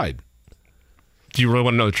instead of tied? Do you really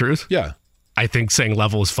want to know the truth? Yeah. I think saying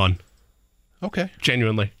level is fun. Okay.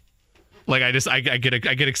 Genuinely. Like, I get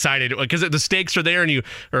excited because the stakes are there and you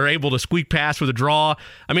are able to squeak past with a draw.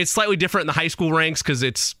 I mean, it's slightly different in the high school ranks because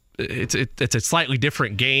it's a slightly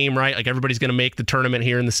different game, right? Like, everybody's going to make the tournament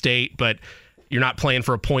here in the state, but you're not playing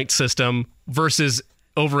for a point system versus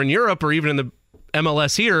over in Europe or even in the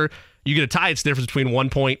MLS here, you get a tie. It's the difference between 1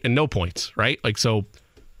 point and no points, right? Like, so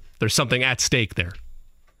there's something at stake there.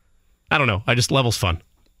 I don't know. Level's fun.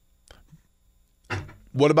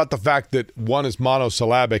 What about the fact that one is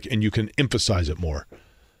monosyllabic and you can emphasize it more?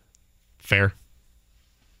 Fair.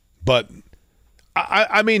 But,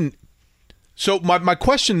 I mean, so my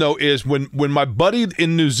question, though, is when my buddy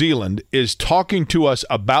in New Zealand is talking to us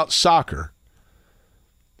about soccer,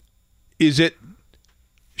 here's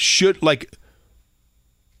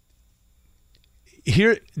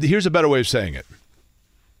a better way of saying it.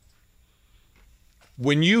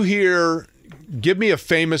 When you hear, give me a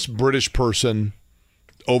famous British person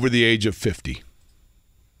over the age of 50.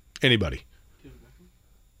 Anybody?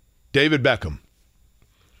 David Beckham.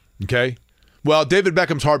 Okay? Well, David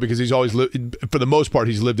Beckham's hard because he's always lived, for the most part,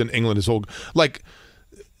 he's lived in England his whole, like,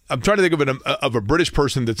 I'm trying to think of a British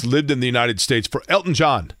person that's lived in the United States. For Elton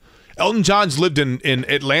John. Elton John's lived in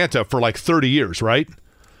Atlanta for like 30 years, right?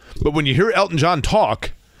 But when you hear Elton John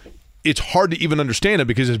talk, it's hard to even understand him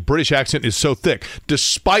because his British accent is so thick.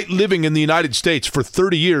 Despite living in the United States for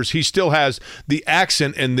 30 years, he still has the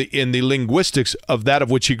accent and the linguistics of that of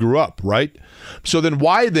which he grew up, right? So then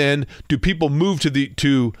why then do people move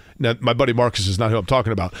to now my buddy Marcus is not who I'm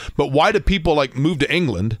talking about, but why do people like move to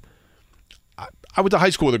England? I went to high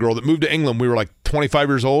school with a girl that moved to England. We were like 25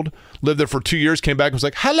 years old, lived there for 2 years, came back and was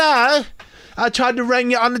like, hello, I tried to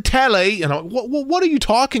ring you on the telly. And I'm like, what are you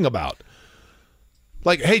talking about?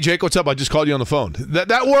 Like, hey, Jake, what's up? I just called you on the phone.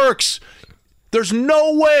 That works. There's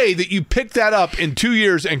no way that you pick that up in 2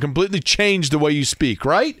 years and completely change the way you speak,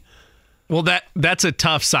 right? Well, that's a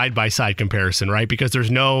tough side-by-side comparison, right? Because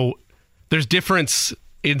there's difference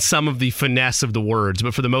in some of the finesse of the words,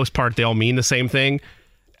 but for the most part, they all mean the same thing.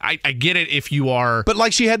 I get it if you are... But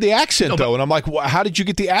like she had the accent, though, and I'm like, how did you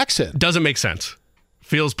get the accent? Doesn't make sense.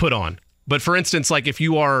 Feels put on. But for instance, like if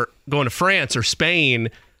you are going to France or Spain,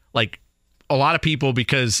 like a lot of people,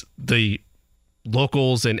 because the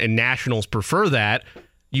locals and nationals prefer that,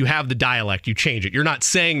 you have the dialect, you change it. You're not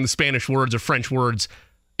saying the Spanish words or French words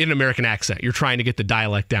in an American accent. You're trying to get the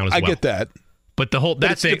dialect down as well. I get that. But the whole,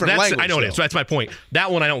 that's different language, I know it is. So that's my point. That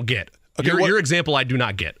one I don't get. Okay, your example I do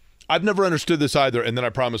not get. I've never understood this either, and then I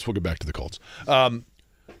promise we'll get back to the Colts.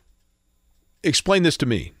 Explain this to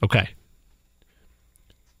me. Okay.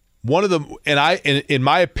 One of the, in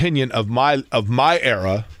my opinion of my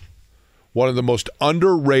era, one of the most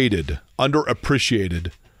underrated,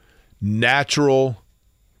 underappreciated, natural,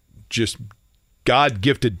 just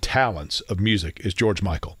God-gifted talents of music is George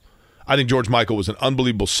Michael. I think George Michael was an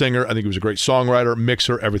unbelievable singer. I think he was a great songwriter,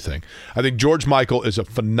 mixer, everything. I think George Michael is a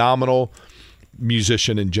phenomenal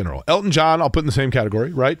musician in general. Elton John, I'll put in the same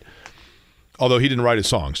category, right? Although he didn't write his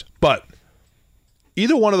songs. But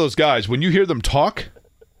either one of those guys, when you hear them talk,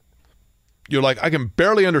 you're like, I can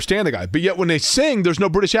barely understand the guy. But yet when they sing, there's no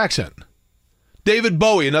British accent. David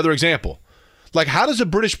Bowie, another example. Like, how does a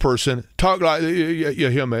British person talk like, you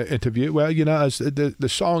hear my interview? Well, you know, the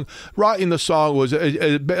song, writing the song was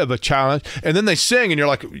a bit of a challenge. And then they sing and you're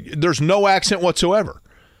like, there's no accent whatsoever.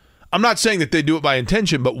 I'm not saying that they do it by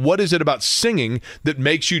intention, but what is it about singing that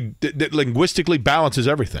makes you, that linguistically balances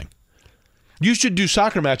everything? You should do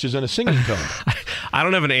soccer matches in a singing tone. I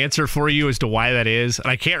don't have an answer for you as to why that is. And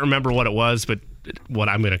I can't remember what it was, but what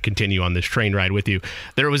I'm going to continue on this train ride with you.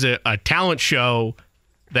 There was a talent show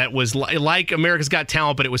that was like America's Got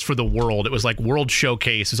Talent, but it was for the world. It was like World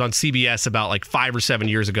Showcase. It was on CBS about like 5 or 7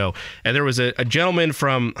 years ago. And there was a gentleman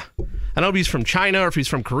from, I don't know if he's from China or if he's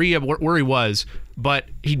from Korea, where he was, but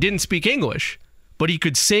he didn't speak English, but he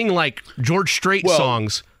could sing like George Strait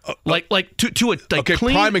songs, like to a like okay.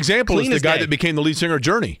 Clean, prime example is the guy day. that became the lead singer of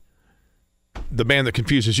Journey, the band that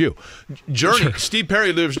confuses you. Journey. Steve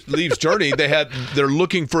Perry leaves Journey. They're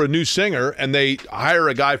looking for a new singer, and they hire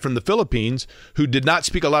a guy from the Philippines who did not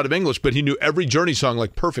speak a lot of English, but he knew every Journey song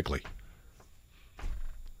like perfectly.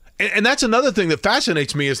 And that's another thing that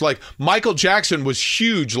fascinates me is like Michael Jackson was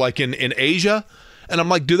huge like in Asia, and I'm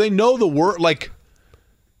like, do they know the word? Like,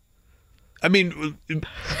 I mean,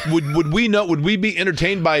 would we know? Would we be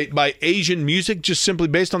entertained by Asian music just simply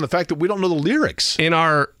based on the fact that we don't know the lyrics? In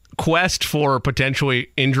our quest for potentially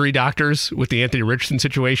injury doctors with the Anthony Richardson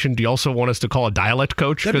situation, do you also want us to call a dialect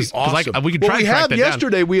coach? That'd be awesome. We could try. We have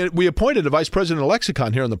yesterday. We appointed a vice president of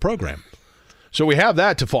lexicon here on the program, so we have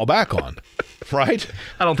that to fall back on, right?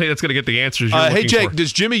 I don't think that's going to get the answers you're looking Hey, Jake, for.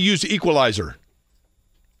 does Jimmy use equalizer?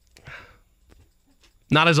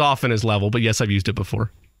 Not as often as Level, but yes, I've used it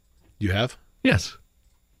before. You have? Yes.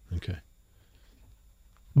 Okay.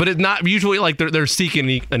 But it's not usually like they're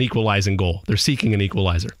seeking an equalizing goal. They're seeking an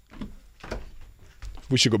equalizer.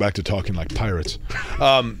 We should go back to talking like pirates.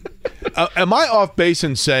 Am I off base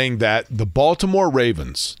in saying that the Baltimore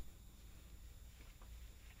Ravens,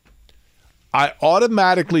 I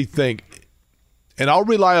automatically think, and I'll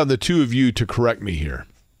rely on the two of you to correct me here,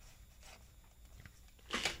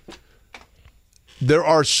 there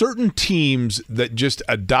are certain teams that just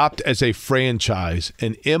adopt as a franchise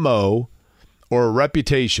an MO or a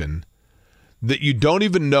reputation that you don't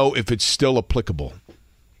even know if it's still applicable.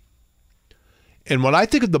 And when I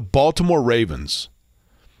think of the Baltimore Ravens,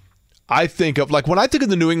 I think of, like when I think of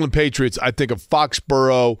the New England Patriots, I think of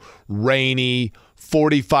Foxborough, rainy,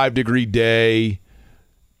 45-degree day,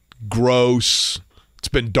 gross. It's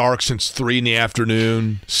been dark since 3 in the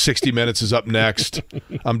afternoon. 60 Minutes is up next.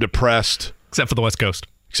 I'm depressed. Except for the West Coast.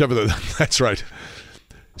 That's right.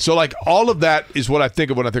 So, like, all of that is what I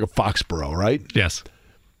think of when I think of Foxborough, right? Yes.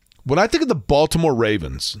 When I think of the Baltimore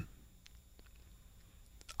Ravens,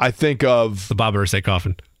 I think of the Bob Irsay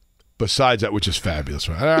coffin. Besides that, which is fabulous,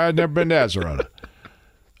 right? I've never been to Arizona.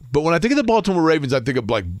 But when I think of the Baltimore Ravens, I think of,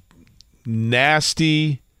 like,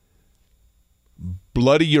 nasty,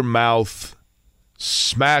 bloody your mouth,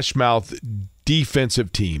 smash mouth,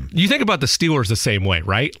 defensive team. You think about the Steelers the same way,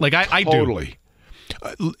 right? Like I totally.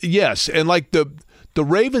 Yes, and like the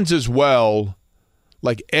Ravens as well,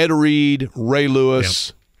 like Ed Reed, Ray Lewis,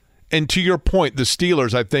 yep. And to your point, the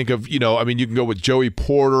Steelers, I think of, you can go with Joey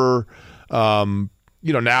Porter,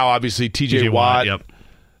 now obviously TJ Watt, yep.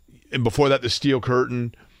 And before that the Steel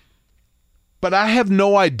Curtain. But I have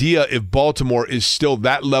no idea if Baltimore is still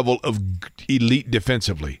that level of elite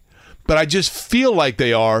defensively. But I just feel like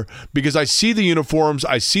they are because I see the uniforms,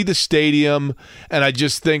 I see the stadium, and I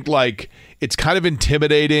just think like it's kind of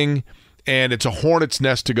intimidating and it's a hornet's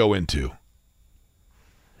nest to go into.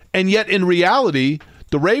 And yet in reality,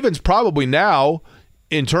 the Ravens probably now,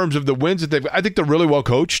 in terms of the wins that I think they're really well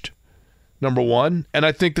coached, number one. And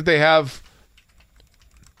I think that they have,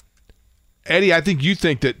 Eddie, I think you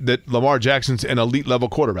think that Lamar Jackson's an elite level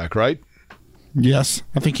quarterback, right? Yes,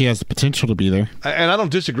 I think he has the potential to be there. And I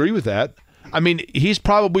don't disagree with that. I mean, he's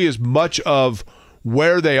probably as much of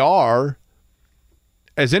where they are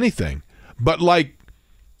as anything. But, like,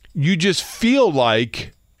 you just feel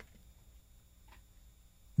like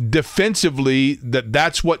defensively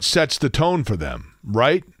that's what sets the tone for them,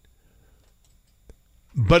 right?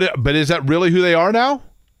 But is that really who they are now?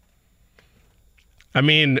 I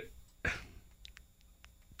mean,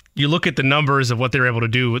 you look at the numbers of what they're able to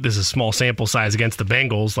do. This is a small sample size against the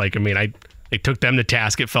Bengals. Like, I mean, they took them to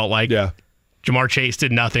task, it felt like. Yeah. Jamar Chase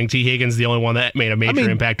did nothing. T. Higgins the only one that made a major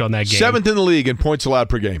impact on that game. 7th in the league in points allowed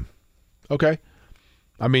per game. Okay.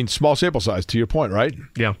 I mean, small sample size, to your point, right?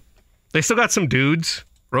 Yeah. They still got some dudes.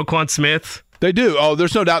 Roquan Smith. They do. Oh,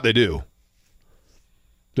 there's no doubt they do.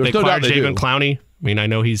 There's no doubt they do. Clowney. I mean, I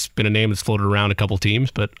know he's been a name that's floated around a couple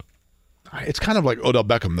teams, but it's kind of like Odell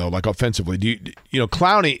Beckham, though, like offensively.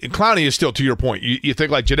 Clowney is still, to your point, you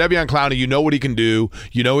think like Jadeveon Clowney, you know what he can do,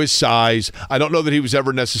 you know his size. I don't know that he was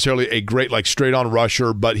ever necessarily a great, like, straight-on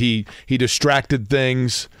rusher, but he distracted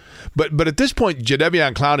things. But at this point,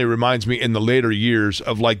 Jadeveon Clowney reminds me in the later years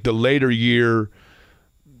of, like, the later year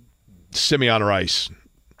Simeon Rice.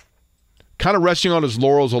 Kind of resting on his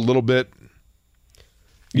laurels a little bit.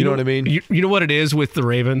 You know what I mean? You know what it is with the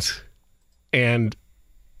Ravens? And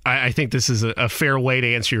I think this is a fair way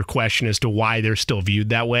to answer your question as to why they're still viewed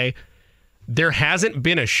that way. There hasn't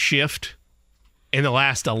been a shift in the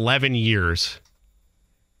last 11 years,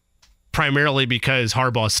 primarily because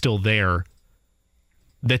Harbaugh's still there,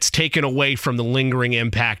 that's taken away from the lingering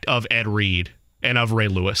impact of Ed Reed and of Ray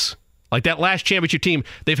Lewis. Like that last championship team,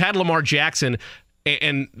 they've had Lamar Jackson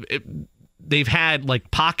and they've had like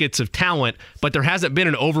pockets of talent, but there hasn't been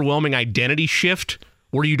an overwhelming identity shift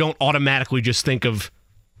where you don't automatically just think of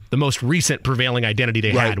the most recent prevailing identity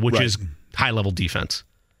they had, which is high-level defense.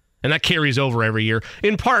 And that carries over every year,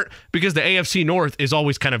 in part because the AFC North is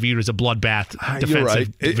always kind of viewed as a bloodbath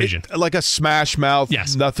defensive division. Like a smash mouth,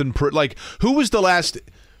 yes. Nothing. Like, who was the last...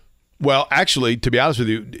 Well, actually, to be honest with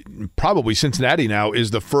you, probably Cincinnati now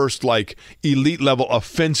is the first like elite level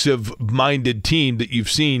offensive minded team that you've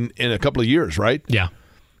seen in a couple of years, right? Yeah.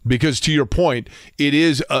 Because to your point, it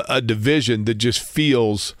is a division that just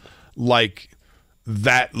feels like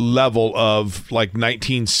that level of like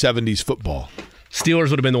 1970s football. Steelers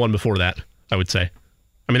would have been the one before that, I would say.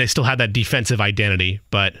 I mean, they still had that defensive identity,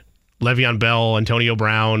 but Le'Veon Bell, Antonio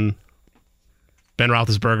Brown, Ben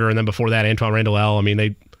Roethlisberger, and then before that, Antoine Randall. I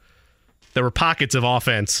mean, there were pockets of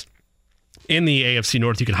offense in the AFC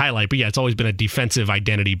North you could highlight, but yeah, it's always been a defensive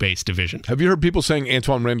identity-based division. Have you heard people saying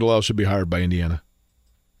Antoine Randall should be hired by Indiana?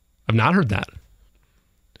 I've not heard that.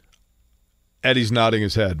 Eddie's nodding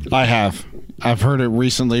his head. I have. I've heard it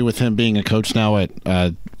recently with him being a coach now with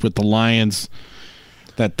the Lions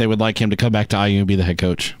that they would like him to come back to IU and be the head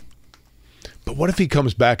coach. But what if he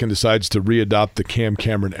comes back and decides to readopt the Cam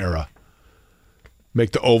Cameron era?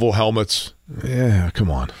 Make the oval helmets? Yeah,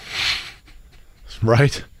 come on.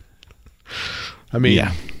 Right? I mean,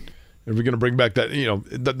 yeah. Are we going to bring back that? You know,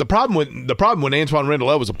 the problem when Antoine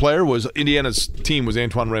Randall was a player was Indiana's team was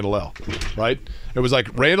Antoine Randall, right? It was like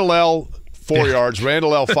Randall 4 yards,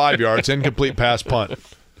 Randall 5 yards, incomplete pass punt.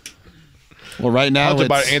 Well, right now it's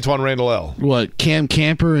about Antoine Randall. What, Cam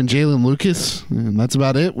Camper and Jalen Lucas, and that's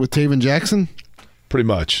about it with Taven Jackson. Pretty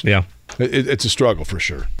much. Yeah, it's a struggle for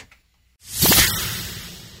sure.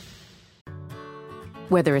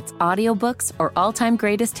 Whether it's audiobooks or all-time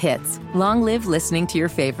greatest hits, long live listening to your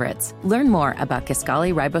favorites. Learn more about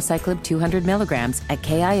Kisqali Ribociclib 200 milligrams at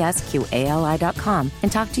KISQALI.com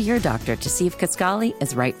and talk to your doctor to see if Kisqali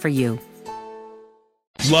is right for you.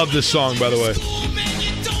 Love this song, by the way.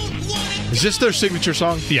 Is this their signature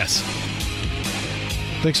song? Yes.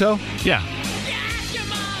 Think so? Yeah.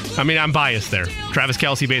 I mean, I'm biased there. Travis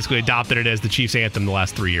Kelce basically adopted it as the Chiefs' anthem the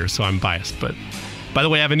last 3 years, so I'm biased. But, by the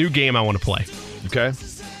way, I have a new game I want to play. Okay.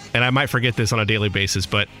 And I might forget this on a daily basis,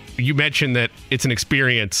 but you mentioned that it's an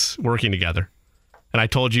experience working together. And I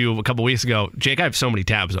told you a couple weeks ago, Jake, I have so many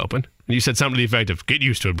tabs open. And you said something to the effect of, get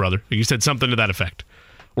used to it, brother. You said something to that effect.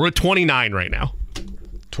 We're at 29 right now.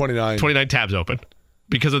 29 tabs open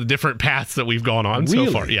because of the different paths that we've gone on so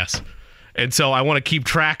far. Yes. And so I want to keep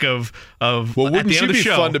track of well, wouldn't it be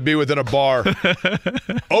fun to be within a bar?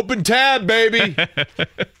 Open tab, baby. Give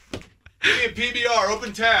me a PBR,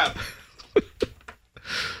 open tab.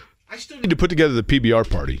 I still need to put together the PBR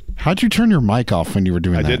party. How'd you turn your mic off when you were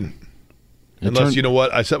doing that? I didn't. Unless, you know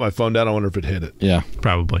what? I set my phone down. I wonder if it hit it. Yeah.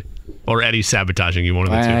 Probably. Or Eddie's sabotaging you, one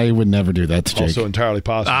of the two. I would never do that to Jake. Also entirely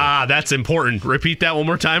possible. Ah, that's important. Repeat that one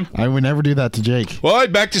more time. I would never do that to Jake. Well,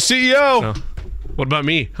 back to CEO. Oh. What about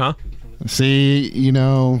me, huh? See, you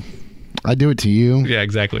know, I do it to you. Yeah,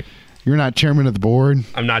 exactly. You're not chairman of the board.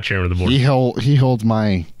 I'm not chairman of the board. He holds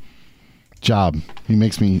my job. He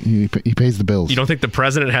makes me. He pays the bills. You don't think the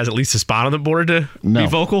president has at least a spot on the board to be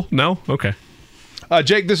vocal? No? Okay.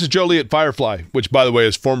 Jake, this is Jolie at Firefly, which, by the way,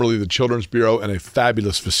 is formerly the Children's Bureau and a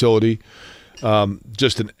fabulous facility.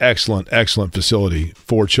 Just an excellent, excellent facility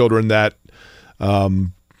for children that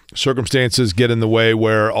circumstances get in the way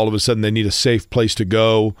where all of a sudden they need a safe place to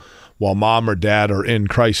go while mom or dad are in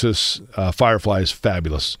crisis. Firefly is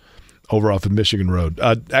fabulous over off of Michigan Road.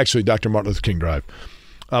 Actually, Dr. Martin Luther King Drive.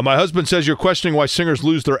 My husband says you're questioning why singers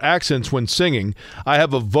lose their accents when singing. I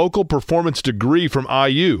have a vocal performance degree from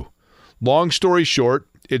IU. Long story short,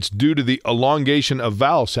 it's due to the elongation of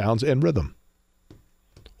vowel sounds and rhythm.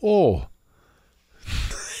 Oh.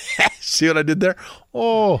 See what I did there?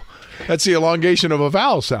 Oh, that's the elongation of a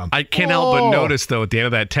vowel sound. I can't help but notice, though, at the end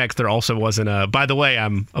of that text, there also wasn't a, by the way,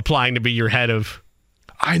 I'm applying to be your head of...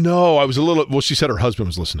 I know. I was a little... Well, she said her husband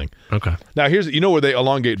was listening. Okay. Now, here's... You know where they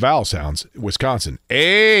elongate vowel sounds? Wisconsin.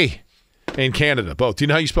 A. And Canada, both. Do you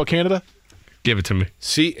know how you spell Canada? Give it to me.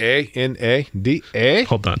 C-A-N-A-D-A.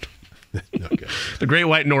 Hold on. Okay. The Great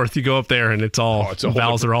White North, you go up there and it's all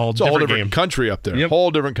vowels are all it's a whole different country up there. Yep.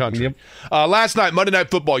 Whole different country. Yep. Last night, Monday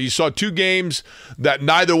Night Football, you saw two games that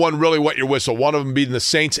neither one really wet your whistle. One of them being the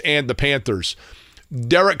Saints and the Panthers.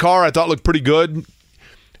 Derek Carr, I thought looked pretty good.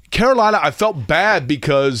 Carolina, I felt bad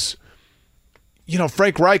because, you know,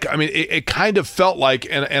 Frank Reich, I mean, it kind of felt like,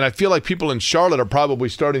 and I feel like people in Charlotte are probably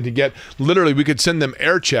starting to get, literally, we could send them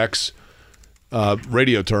air checks,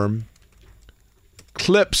 radio term,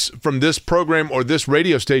 clips from this program or this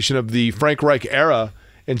radio station of the Frank Reich era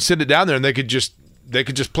and send it down there and they could just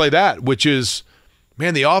play that, which is,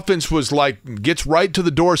 man, the offense was like, gets right to the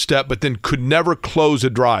doorstep, but then could never close a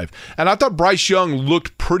drive. And I thought Bryce Young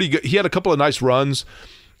looked pretty good. He had a couple of nice runs.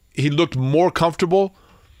 He looked more comfortable.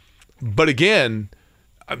 But again,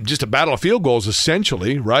 just a battle of field goals,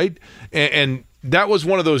 essentially, right? And that was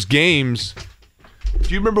one of those games.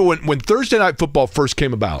 Do you remember when Thursday Night Football first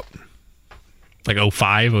came about? Like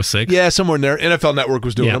 05, 06? Yeah, somewhere in there. NFL Network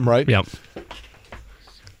was doing them, right? Yep.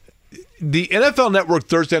 The NFL Network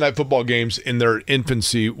Thursday Night Football games in their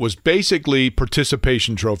infancy was basically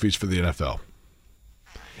participation trophies for the NFL.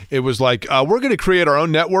 It was like, we're going to create our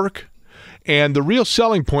own network, and the real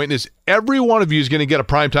selling point is every one of you is going to get a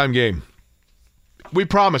primetime game. We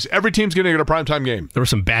promise. Every team's going to get a primetime game. There were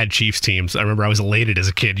some bad Chiefs teams. I remember I was elated as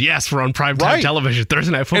a kid. Yes, we're on primetime television,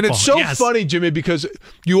 Thursday Night Football. And it's so funny, Jimmy, because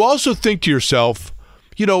you also think to yourself,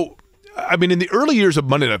 in the early years of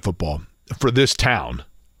Monday Night Football for this town,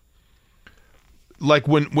 like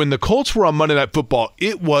when the Colts were on Monday Night Football,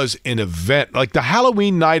 it was an event. Like the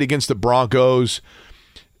Halloween night against the Broncos,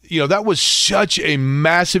 that was such a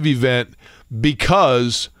massive event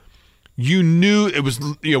because you knew it was,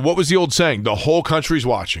 what was the old saying? The whole country's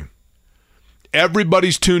watching.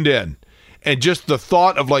 Everybody's tuned in. And just the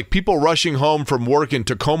thought of like people rushing home from work in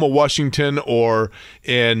Tacoma, Washington, or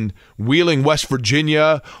in Wheeling, West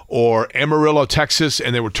Virginia, or Amarillo, Texas,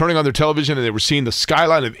 and they were turning on their television and they were seeing the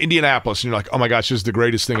skyline of Indianapolis, and you're like, oh my gosh, this is the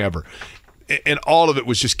greatest thing ever. And all of it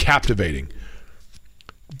was just captivating.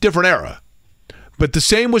 Different era. But the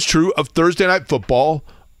same was true of Thursday Night Football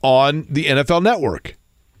on the NFL Network.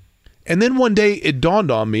 And then one day it dawned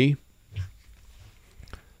on me,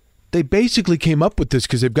 they basically came up with this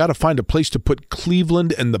because they've got to find a place to put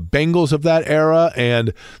Cleveland and the Bengals of that era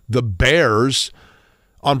and the Bears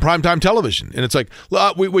on primetime television. And it's like,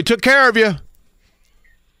 we took care of you.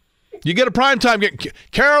 You get a primetime game.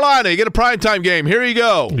 Carolina, you get a primetime game. Here you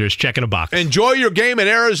go. You're just checking a box. Enjoy your game in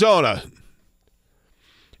Arizona.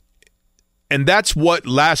 And that's what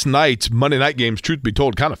last night's Monday night games, truth be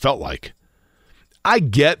told, kind of felt like. I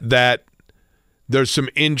get that there's some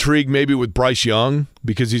intrigue maybe with Bryce Young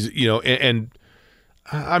because he's, and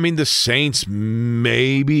I mean, the Saints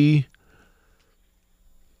maybe.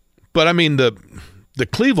 But I mean, the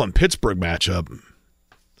Cleveland-Pittsburgh matchup,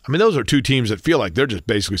 I mean, those are two teams that feel like they're just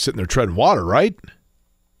basically sitting there treading water, right?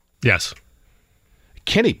 Yes.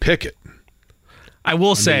 Kenny Pickett. I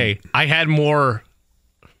will say, I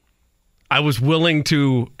was willing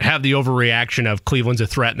to have the overreaction of Cleveland's a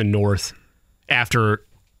threat in the North after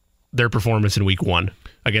their performance in week 1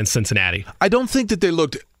 against Cincinnati. I don't think that they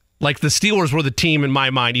looked like the Steelers were the team in my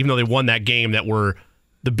mind, even though they won that game, that were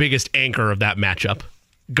the biggest anchor of that matchup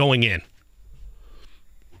going in.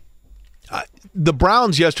 The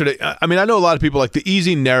Browns yesterday, I mean, I know a lot of people like the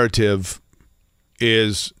easy narrative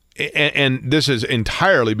is, and this is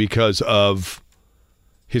entirely because of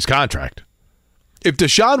his contract. If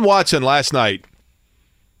Deshaun Watson last night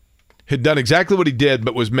had done exactly what he did,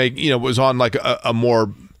 but was was on like a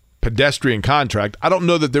more pedestrian contract, I don't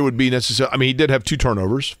know that there would be necessarily. I mean, he did have 2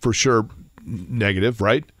 turnovers for sure, negative,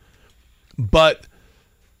 right? But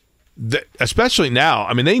especially now,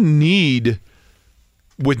 I mean, they need,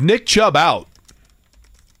 with Nick Chubb out,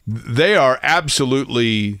 they are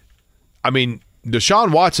absolutely. I mean,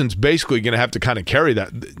 Deshaun Watson's basically going to have to kind of carry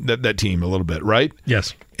that team a little bit, right?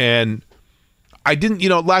 Yes, and I didn't.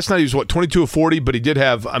 Last night he was 22 of 40, but he did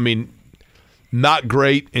have. I mean, not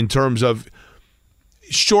great in terms of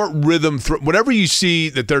short rhythm. Whenever you see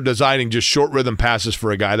that they're designing just short rhythm passes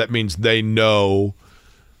for a guy, that means they know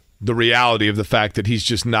the reality of the fact that he's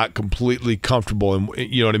just not completely comfortable. And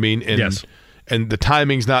you know what I mean? And, yes. And the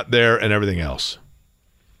timing's not there and everything else.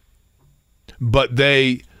 But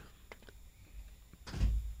they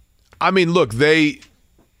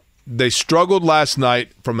struggled last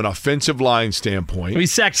night from an offensive line standpoint. He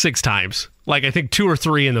sacked 6 times. Like, I think 2 or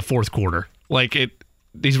 3 in the fourth quarter. Like,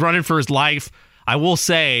 he's running for his life. I will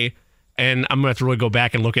say, and I'm going to have to really go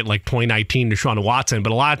back and look at like 2019 Deshaun Watson,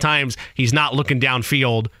 but a lot of times he's not looking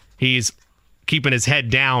downfield. He's keeping his head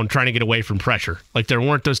down, trying to get away from pressure. Like, there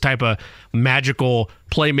weren't those type of magical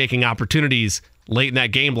playmaking opportunities late in that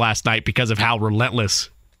game last night because of how relentless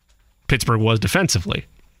Pittsburgh was defensively.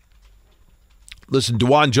 Listen,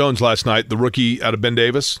 DeJuan Jones last night, the rookie out of Ben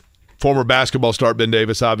Davis, former basketball star Ben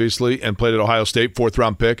Davis, obviously, and played at Ohio State,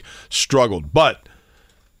 4th-round pick, struggled. But,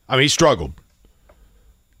 I mean, he struggled.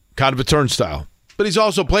 Kind of a turnstile. But he's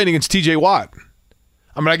also playing against TJ Watt.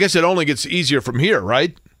 I mean, I guess it only gets easier from here,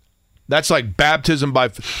 right? That's like baptism by...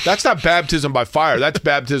 That's not baptism by fire. That's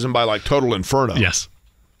baptism by, like, total inferno. Yes.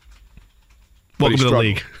 Welcome to the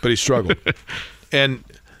league. But he struggled.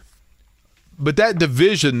 But that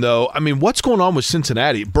division, though, I mean, what's going on with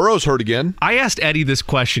Cincinnati? Burrow's hurt again. I asked Eddie this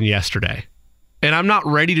question yesterday, and I'm not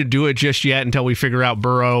ready to do it just yet until we figure out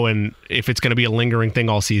Burrow and if it's going to be a lingering thing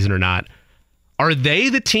all season or not. Are they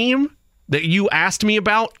the team that you asked me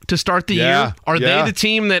about to start the year? Are they the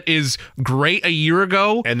team that is great a year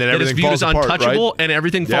ago and then that is everything viewed falls as apart, untouchable right? and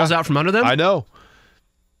everything falls out from under them? I know.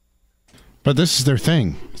 But this is their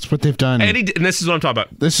thing. It's what they've done. And this is what I'm talking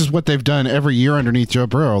about. This is what they've done every year underneath Joe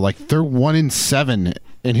Burrow. Like, they're 1-7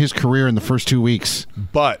 in his career in the first 2 weeks.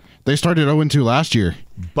 But they started 0-2 last year.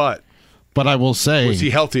 But I will say, was he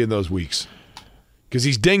healthy in those weeks? Because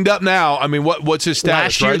he's dinged up now. I mean, what's his status?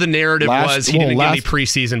 Last year, right? the narrative was he didn't get any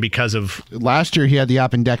preseason because of. Last year, he had the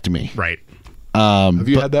appendectomy. Right. Have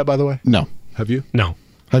you had that, by the way? No. Have you? No.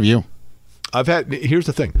 Have you? Here's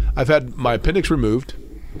the thing. I've had my appendix removed,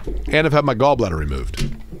 and I've had my gallbladder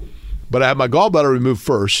removed. But I had my gallbladder removed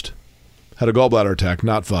first. Had a gallbladder attack.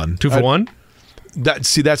 Not fun. 2 for 1?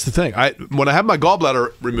 That's the thing. When I had my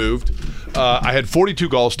gallbladder removed, I had 42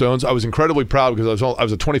 gallstones. I was incredibly proud because I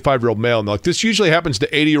was a 25-year-old male, and they're like, this usually happens to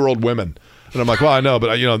 80-year-old women. And I'm like, well, I know,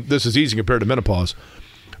 but this is easy compared to menopause.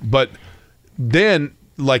 But then,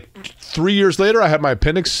 like 3 years later, I had my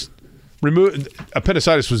appendix removed.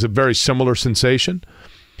 Appendicitis was a very similar sensation,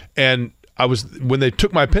 and when they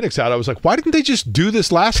took my appendix out, I was like, why didn't they just do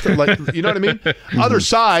this last time? Like, you know what I mean? Other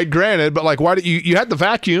side, granted, but like, why did you had the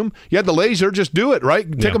vacuum, you had the laser, just do it,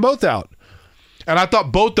 right? Take them both out. And I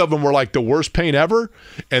thought both of them were like the worst pain ever,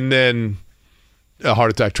 and then a heart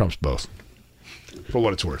attack trumps both. For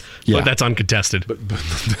what it's worth. Yeah. But that's uncontested. But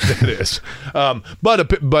that is.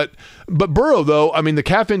 But Burrow, though, I mean, the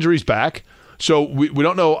calf injury's back. So we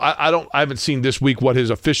don't know. I haven't seen this week what his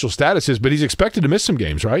official status is, but he's expected to miss some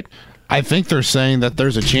games, right? I think they're saying that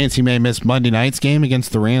there's a chance he may miss Monday night's game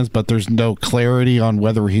against the Rams, but there's no clarity on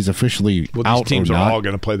whether he's officially out or not. These teams are all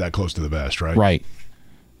going to play that close to the vest, right? Right.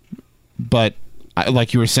 But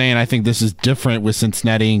like you were saying, I think this is different with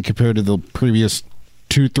Cincinnati compared to the previous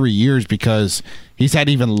 2-3 years because he's had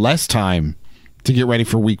even less time to get ready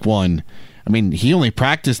for week 1. I mean, he only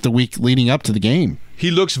practiced the week leading up to the game.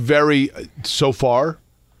 He looks so far,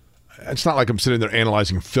 it's not like I'm sitting there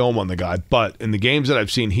analyzing film on the guy, but in the games that I've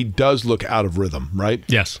seen, he does look out of rhythm, right?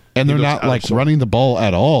 Yes. And they're not like running the ball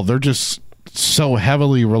at all. They're just so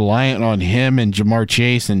heavily reliant on him and Jamar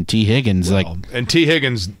Chase and T. Higgins. And T.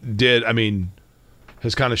 Higgins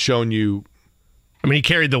has kind of shown you. I mean, he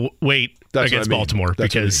carried the weight against Baltimore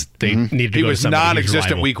because they needed to he go was to somebody non-existent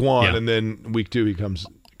reliable. week 1, and then week 2 he comes.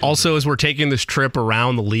 Also, as we're taking this trip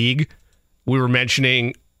around the league, we were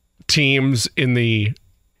mentioning teams on the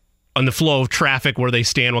flow of traffic, where they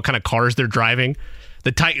stand, what kind of cars they're driving.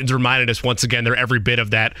 The Titans reminded us once again they're every bit of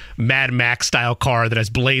that Mad Max style car that has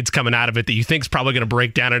blades coming out of it that you think is probably going to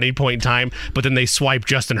break down at any point in time, but then they swipe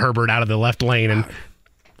Justin Herbert out of the left lane and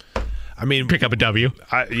pick up a W.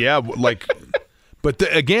 But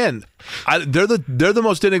they're the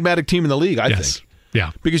most enigmatic team in the league, I think.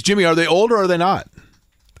 Yeah. Because, Jimmy, are they old or are they not?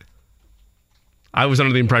 I was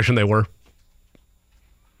under the impression they were.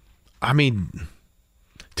 I mean,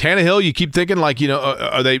 Tannehill, you keep thinking like,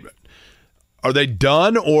 are they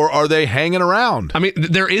done or are they hanging around? I mean,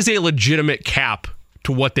 there is a legitimate cap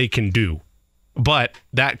to what they can do, but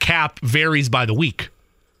that cap varies by the week.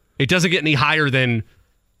 It doesn't get any higher than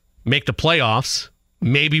make the playoffs,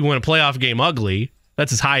 maybe win a playoff game ugly.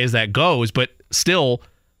 That's as high as that goes, but still,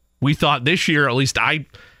 we thought this year, at least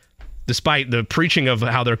despite the preaching of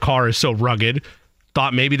how their car is so rugged,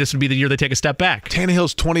 thought maybe this would be the year they take a step back.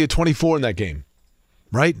 Tannehill's 20-24 in that game,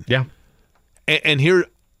 right? Yeah. And here,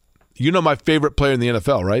 my favorite player in the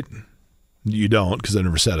NFL, right? You don't, because I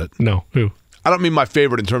never said it. No. Who? I don't mean my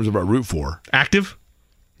favorite in terms of our root for. Active?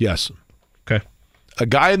 Yes. Okay. A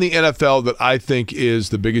guy in the NFL that I think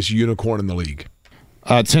is the biggest unicorn in the league.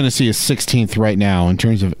 Tennessee is 16th right now in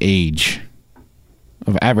terms of age,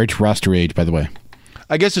 of average roster age, by the way.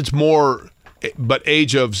 I guess it's more, but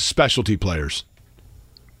age of specialty players.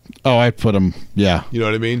 Oh, I put him, yeah. You know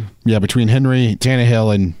what I mean? Yeah, between Henry,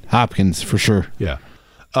 Tannehill, and Hopkins, for sure. Yeah.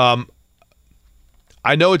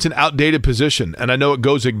 I know it's an outdated position, and I know it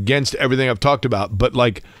goes against everything I've talked about, but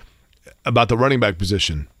about the running back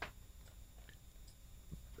position.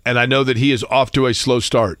 And I know that he is off to a slow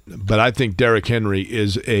start, but I think Derrick Henry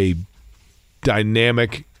is a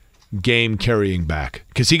dynamic game-carrying back.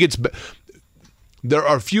 Because there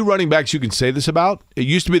are a few running backs you can say this about. It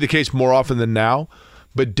used to be the case more often than now,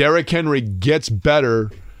 but Derrick Henry gets better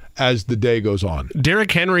as the day goes on.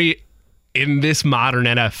 Derrick Henry in this modern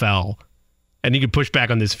NFL, and you can push back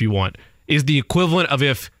on this if you want, is the equivalent of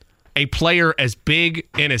if a player as big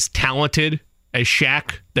and as talented as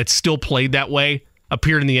Shaq that still played that way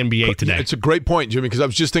appeared in the NBA today. It's a great point, Jimmy, because I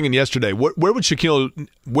was just thinking yesterday, where would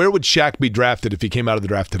Shaq be drafted if he came out of the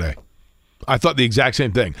draft today? I thought the exact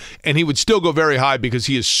same thing. And he would still go very high because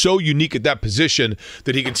he is so unique at that position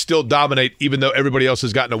that he can still dominate even though everybody else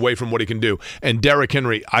has gotten away from what he can do. And Derrick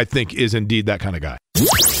Henry, I think, is indeed that kind of guy.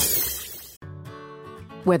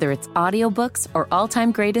 Whether it's audiobooks or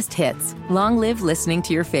all-time greatest hits, long live listening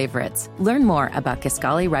to your favorites. Learn more about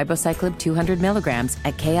Kisqali Ribociclib 200 milligrams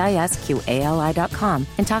at KISQALI.com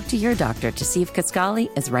and talk to your doctor to see if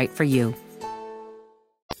Kisqali is right for you.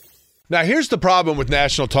 Now, here's the problem with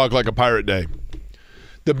National Talk Like a Pirate Day.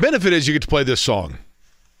 The benefit is you get to play this song,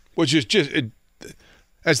 which is just,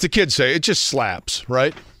 as the kids say, it just slaps,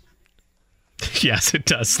 right? Yes, it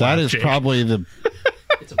does slap, That is Jake. probably the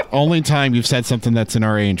only time you've said something that's in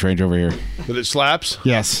our age range over here. That it slaps?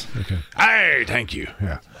 Yes. Okay. Hey, thank you.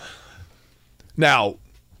 Yeah. Now,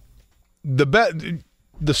 the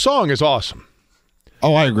song is awesome.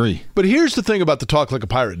 Oh, I agree. But here's the thing about the Talk Like a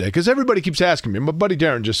Pirate Day, because everybody keeps asking me. My buddy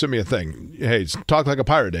Darren just sent me a thing. Hey, it's Talk Like a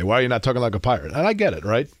Pirate Day. Why are you not talking like a pirate? And I get it,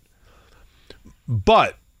 right?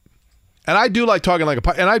 But, and I do like talking like a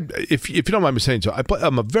pirate. And if you don't mind me saying so,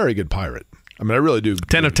 I'm a very good pirate. I mean, I really do.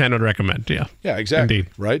 10 of 10 would recommend, yeah. Yeah, exactly.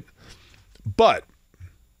 Indeed. Right? But,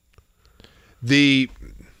 do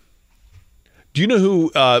you know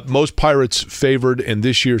who most Pirates favored in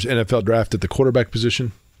this year's NFL draft at the quarterback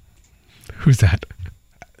position? Who's that?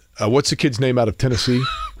 What's the kid's name out of Tennessee?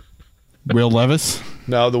 Will Levis?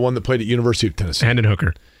 No, the one that played at University of Tennessee. Hendon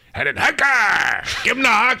Hooker. Hendon Hooker! Give him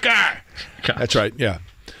the hooker! That's right, yeah.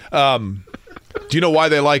 Do you know why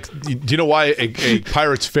do you know why a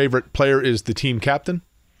Pirates' favorite player is the team captain?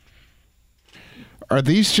 Are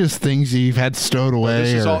these just things you've had stowed away?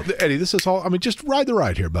 This is all, Eddie, I mean, just ride the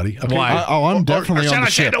ride here, buddy. Okay? Why? I'm definitely on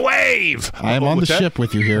the ship. The wave! I am on the ship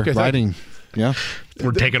with you here, Okay, riding. Yeah.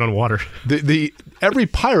 We're taking on water. Every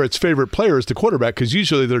Pirate's favorite player is the quarterback because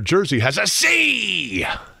usually their jersey has a C.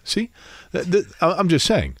 See? I'm just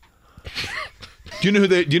saying. Do you know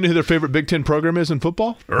who their favorite Big Ten program is in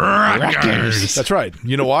football? Rutgers. That's right.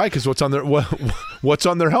 You know why? Because what's on their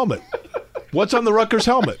helmet? What's on the Rutgers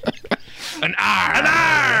helmet? An R. An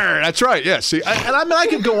R. That's right. Yeah. See, I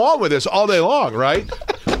could go on with this all day long, right?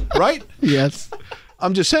 Right? Yes.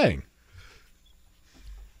 I'm just saying.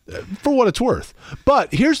 For what it's worth.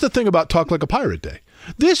 But here's the thing about Talk Like a Pirate Day.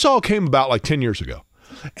 This all came about like 10 years ago.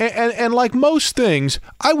 And like most things,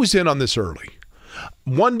 I was in on this early.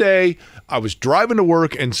 One day, I was driving to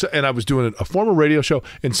work and I was doing a former radio show,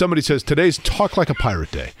 and somebody says, today's Talk Like a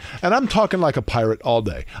Pirate Day. And I'm talking like a pirate all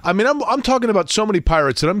day. I mean, I'm talking about so many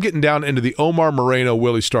pirates that I'm getting down into the Omar Moreno,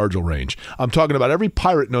 Willie Stargell range. I'm talking about every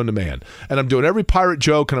pirate known to man. And I'm doing every pirate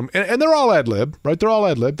joke, and they're all ad-lib, right? They're all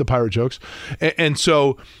ad-lib, the pirate jokes. And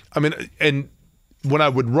so, I mean, and when I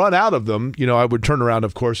would run out of them, you know, I would turn around,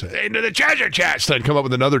 of course, into the treasure chest, and come up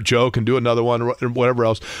with another joke and do another one or whatever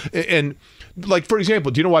else. And like, for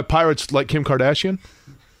example, do you know why pirates like Kim Kardashian?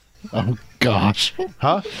 Oh, gosh.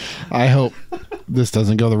 Huh? I hope this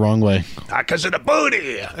doesn't go the wrong way. Because of the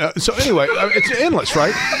booty. So anyway, it's endless,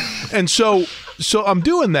 right? And so I'm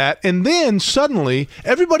doing that, and then suddenly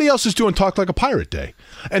everybody else is doing Talk Like a Pirate Day.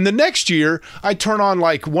 And the next year, I turn on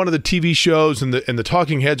like one of the TV shows, and the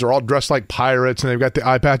talking heads are all dressed like pirates, and they've got the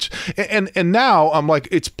eye patch. And now I'm like,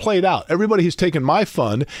 it's played out. Everybody has taken my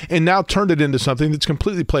fun and now turned it into something that's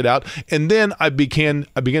completely played out. And then I began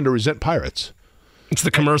to resent pirates. It's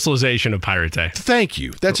the commercialization of Pirate Day. Thank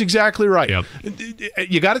you. That's exactly right. Yep.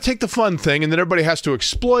 You got to take the fun thing, and then everybody has to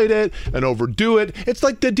exploit it and overdo it. It's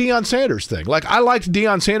like the Deion Sanders thing. Like, I liked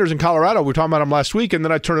Deion Sanders in Colorado. We were talking about him last week, and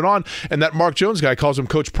then I turn it on, and that Mark Jones guy calls him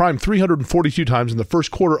Coach Prime 342 times in the first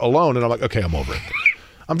quarter alone, and I'm like, okay, I'm over it.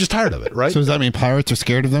 I'm just tired of it, right? So does that mean pirates are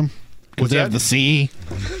scared of them? Because they have the C.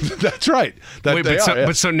 That's right.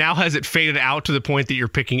 So now has it faded out to the point that you're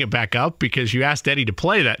picking it back up because you asked Eddie to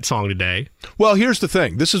play that song today? Well, here's the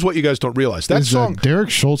thing. This is what you guys don't realize. That song. Derek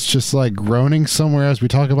Schultz just like groaning somewhere as we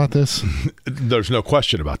talk about this? There's no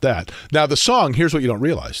question about that. Now, the song. Here's what you don't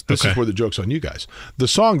realize. This is where the joke's on you guys. The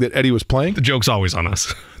song that Eddie was playing. The joke's always on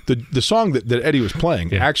us. The song that Eddie was playing.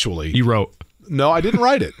 Yeah. Actually, you wrote. No, I didn't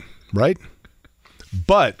write it. Right,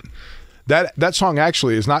 but. That song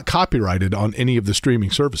actually is not copyrighted on any of the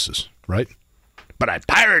streaming services, right? But I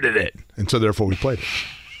pirated it, and so therefore we played it.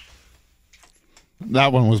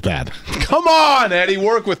 That one was bad. Come on, Eddie,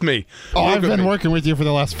 work with me. I've been working with you for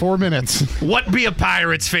the last 4 minutes. What be a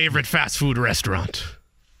pirate's favorite fast food restaurant?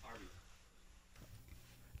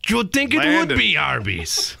 You'd think it would be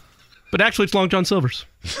Arby's. But actually, it's Long John Silver's.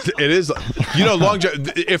 It is. You know, Long John,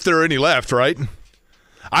 if there are any left, right?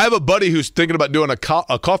 I have a buddy who's thinking about doing a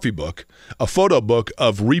coffee book, a photo book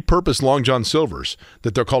of repurposed Long John Silvers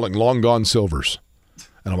that they're calling Long Gone Silvers.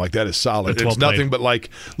 And I'm like, that is solid. It's nothing but like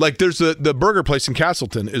there's the burger place in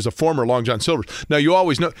Castleton is a former Long John Silver's. Now, you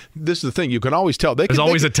always know, this is the thing, you can always tell. There's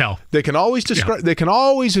always a tell. They can always describe, They can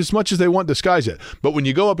always, as much as they want, disguise it. But when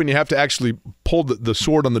you go up and you have to actually pull the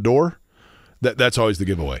sword on the door, That's always the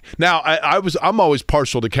giveaway. Now, I'm always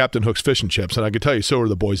partial to Captain Hook's fish and chips, and I can tell you so are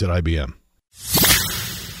the boys at IBM.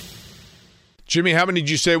 Jimmy, how many did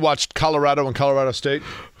you say watched Colorado and Colorado State?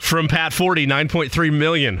 From Pat 40, 9.3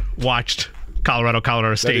 million watched Colorado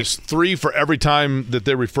State. That is 3 for every time that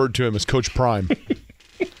they referred to him as Coach Prime.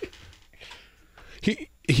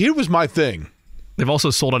 Here was my thing. They've also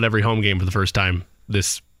sold out every home game for the first time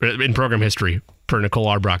in program history, per Nicole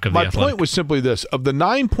Arbrock of The Athletic. My point was simply this. Of the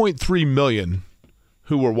 9.3 million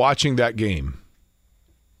who were watching that game,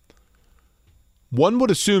 one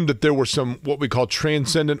would assume that there were some what we call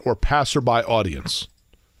transcendent or passerby audience.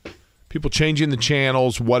 People changing the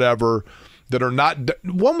channels, whatever, that are not –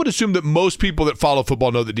 one would assume that most people that follow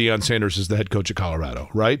football know that Deion Sanders is the head coach of Colorado,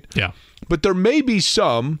 right? Yeah. But there may be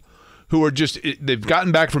some who are just – they've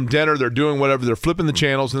gotten back from dinner, they're doing whatever, they're flipping the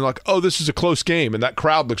channels, and they're like, oh, this is a close game, and that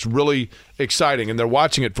crowd looks really exciting, and they're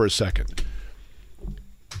watching it for a second.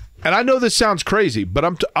 And I know this sounds crazy, but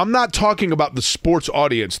I'm not talking about the sports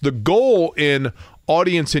audience. The goal in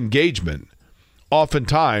audience engagement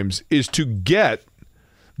oftentimes is to get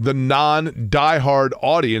the non-diehard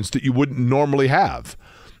audience that you wouldn't normally have.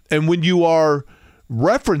 And when you are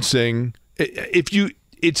referencing,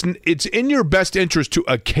 it's in your best interest to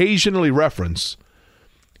occasionally reference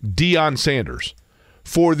Deion Sanders.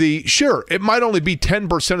 Sure, it might only be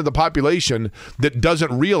 10% of the population that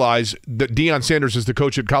doesn't realize that Deion Sanders is the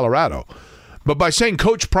coach at Colorado. But by saying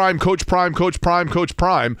Coach Prime, Coach Prime, Coach Prime, Coach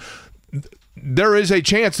Prime, there is a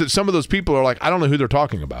chance that some of those people are like, I don't know who they're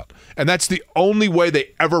talking about. And that's the only way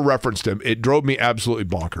they ever referenced him. It drove me absolutely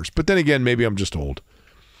bonkers. But then again, maybe I'm just old.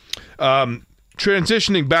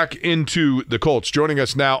 Transitioning back into the Colts, joining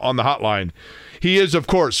us now on the hotline. He is, of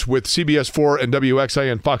course, with CBS 4 and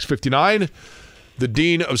WXIN Fox 59, the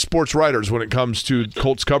dean of sports writers when it comes to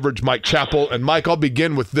Colts coverage, Mike Chappell. And Mike, I'll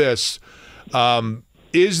begin with this.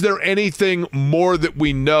 Is there anything more that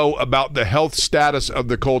we know about the health status of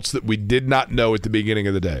the Colts that we did not know at the beginning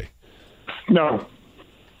of the day? No.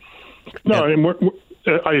 And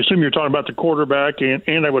I assume you're talking about the quarterback,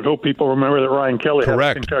 and I would hope people remember that Ryan Kelly had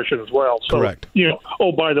a concussion as well. So, correct.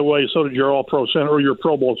 Oh, by the way, so did your All-Pro center or your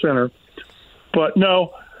Pro Bowl center. But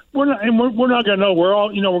no, we're not going to know. We're all,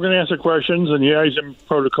 we're going to answer questions, and he's in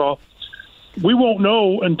protocol. We won't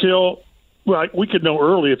know until. Well, we could know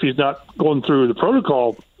early if he's not going through the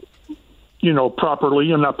protocol,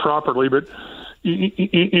 properly, and not properly, but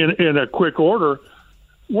in a quick order.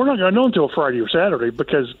 We're not going to know until Friday or Saturday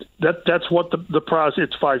because that's what the process.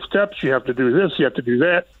 It's 5 steps. You have to do this. You have to do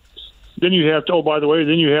that. Then you have to. Oh, by the way,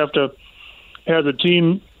 then you have to have the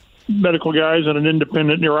team medical guys and an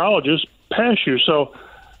independent neurologist pass you. So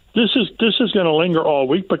this is going to linger all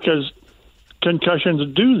week because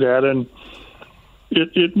concussions do that, and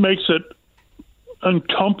it makes it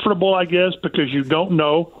uncomfortable, I guess, because you don't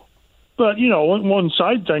know. But, one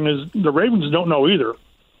side thing is the Ravens don't know either.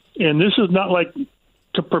 And this is not like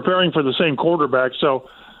preparing for the same quarterback. So,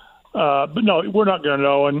 but no, we're not going to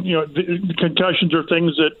know. And, the concussions are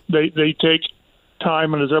things that they take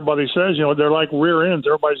time. And as everybody says, they're like rear ends.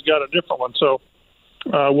 Everybody's got a different one. So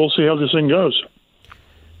we'll see how this thing goes.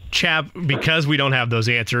 Chap, because we don't have those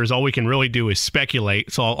answers, all we can really do is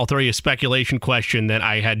speculate. So I'll throw you a speculation question that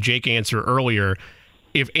I had Jake answer earlier.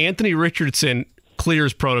 If Anthony Richardson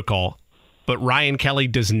clears protocol, but Ryan Kelly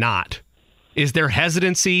does not, is there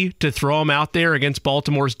hesitancy to throw him out there against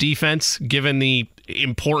Baltimore's defense, given the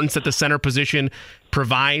importance that the center position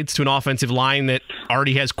provides to an offensive line that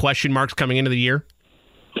already has question marks coming into the year?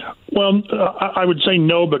 Well, I would say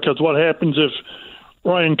no, because what happens if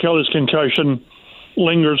Ryan Kelly's concussion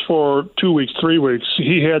lingers for 2 weeks, 3 weeks?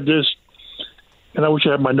 He had this, and I wish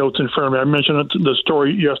I had my notes in front of me. I mentioned the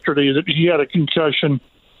story yesterday that he had a concussion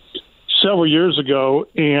several years ago,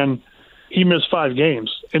 and he missed 5 games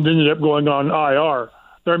and ended up going on IR.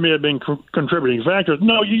 There may have been contributing factors.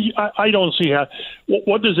 No, I don't see how.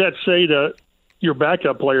 What does that say to your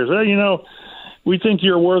backup players? Hey, we think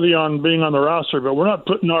you're worthy on being on the roster, but we're not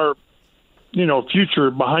putting our,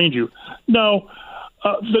 future behind you. No.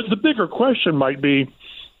 The bigger question might be,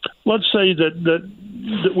 let's say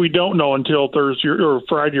that we don't know until Thursday or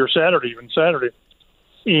Friday or Saturday, even Saturday,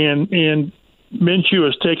 and Minshew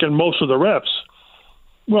has taken most of the reps.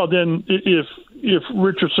 Well, then if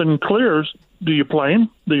Richardson clears, do you play him?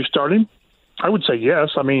 Do you start him? I would say yes.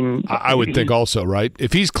 I mean, I would think also, right?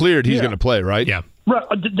 If he's cleared, he's going to play, right? Yeah. Right.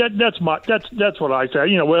 That's what I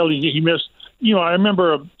say. Well, he missed. I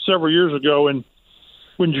remember several years ago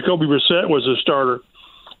when Jacoby Brissett was a starter,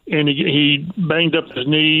 and he banged up his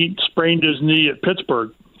knee, sprained his knee at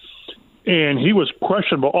Pittsburgh, and he was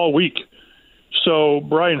questionable all week. So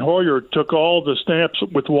Brian Hoyer took all the snaps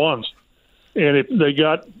with ones, and they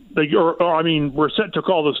got Brissett took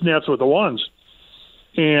all the snaps with the ones.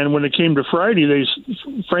 And when it came to Friday,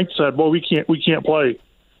 Frank said, "Well, we can't play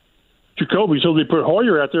Jacoby." So they put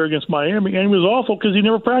Hoyer out there against Miami, and it was awful because he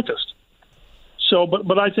never practiced. So,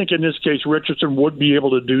 but I think in this case, Richardson would be able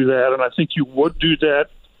to do that, and I think you would do that.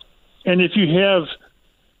 And if you have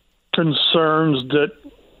concerns that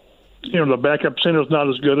the backup center is not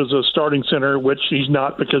as good as a starting center, which he's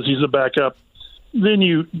not because he's a backup, then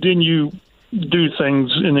you do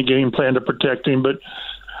things in the game plan to protect him. But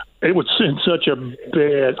it would send such a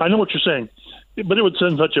bad – I know what you're saying, but it would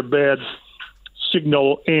send such a bad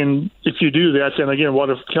signal. And if you do that, then again, what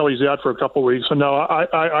if Kelly's out for a couple of weeks? So, no,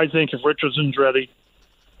 I think if Richardson's ready,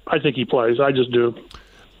 I think he plays. I just do.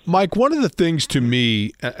 Mike, one of the things to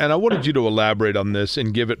me, and I wanted you to elaborate on this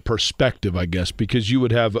and give it perspective, I guess, because you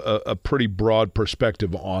would have a pretty broad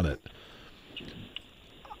perspective on it.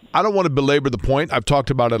 I don't want to belabor the point. I've talked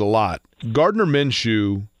about it a lot. Gardner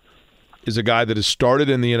Minshew is a guy that has started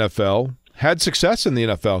in the NFL, had success in the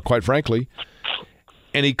NFL, quite frankly,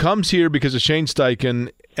 and he comes here because of Shane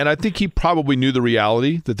Steichen, and I think he probably knew the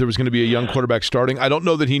reality that there was going to be a young quarterback starting. I don't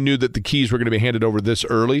know that he knew that the keys were going to be handed over this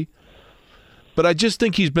early, but I just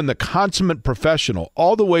think he's been the consummate professional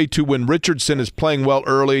all the way to when Richardson is playing well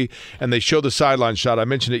early and they show the sideline shot. I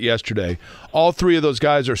mentioned it yesterday. All three of those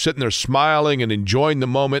guys are sitting there smiling and enjoying the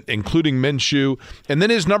moment, including Minshew. And then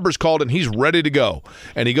his number's called and he's ready to go.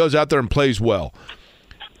 And he goes out there and plays well.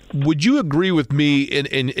 Would you agree with me, and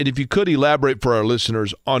if you could elaborate for our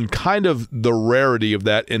listeners, on kind of the rarity of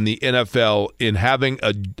that in the NFL in having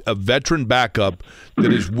a veteran backup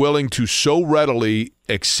that is willing to so readily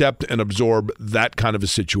accept and absorb that kind of a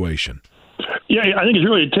situation? Yeah, I think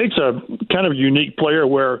it takes a kind of unique player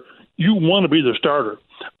where you want to be the starter.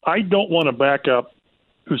 I don't want a backup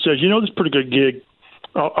who says, this is a pretty good gig.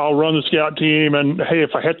 I'll run the scout team, and, hey, if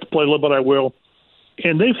I have to play a little bit, I will.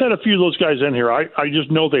 And they've had a few of those guys in here. I just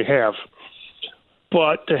know they have.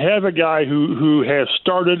 But to have a guy who has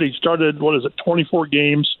started, 24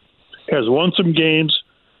 games, has won some games,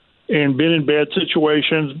 and been in bad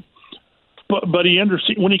situations. But he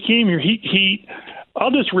understands when he came here. He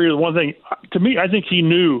I'll just read one thing. To me, I think he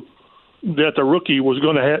knew that the rookie was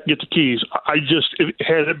going to get the keys.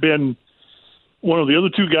 Had it been one of the other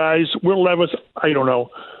two guys, Will Levis, I don't know.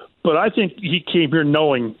 But I think he came here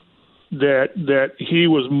knowing that he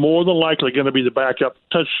was more than likely going to be the backup,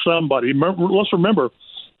 touch somebody. Let's remember,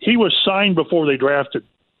 he was signed before they drafted.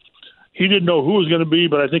 He didn't know who it was going to be,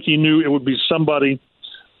 but I think he knew it would be somebody.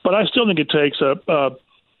 But I still think it takes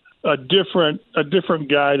a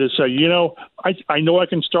different guy to say, I know I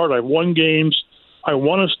can start. I've won games. I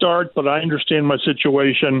want to start, but I understand my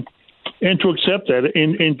situation, and to accept that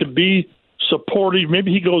and to be supportive.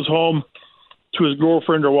 Maybe he goes home to his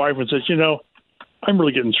girlfriend or wife and says, I'm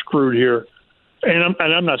really getting screwed here. And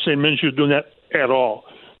I'm not saying Minshew's doing that at all.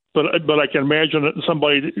 But I can imagine that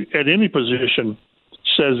somebody at any position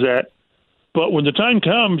says that. But when the time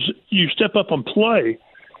comes, you step up and play.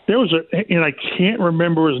 There was and I can't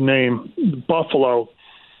remember his name, Buffalo,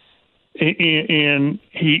 and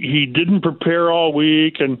he didn't prepare all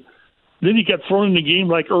week, and then he got thrown in the game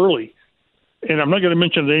like early. And I'm not going to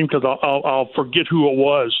mention the name because I'll forget who it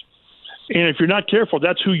was. And if you're not careful,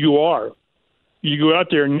 that's who you are. You go out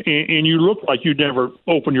there and you look like you never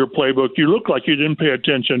opened your playbook. You look like you didn't pay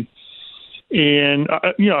attention. And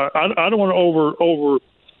I don't want to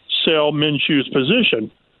oversell Minshew's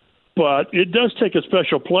position, but it does take a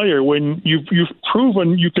special player when you've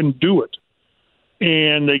proven you can do it.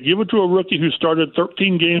 And they give it to a rookie who started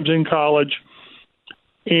 13 games in college,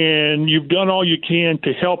 and you've done all you can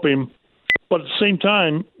to help him. But at the same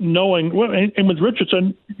time, knowing, and with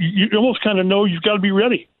Richardson, you almost kind of know you've got to be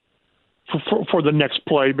ready for the next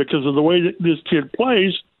play because of the way that this kid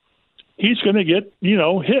plays. He's going to get,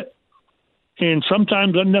 hit, and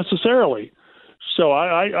sometimes unnecessarily. So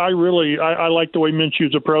I really like the way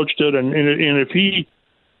Minshew's approached it, and if he,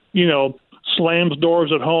 slams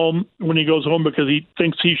doors at home when he goes home because he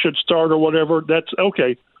thinks he should start or whatever, that's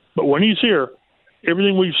okay. But when he's here,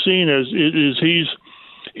 everything we've seen is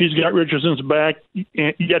he's got Richardson's back,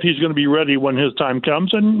 and yet he's going to be ready when his time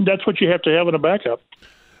comes, and that's what you have to have in a backup.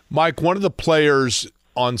 Mike, one of the players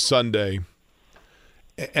on Sunday,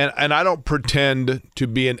 and I don't pretend to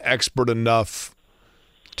be an expert enough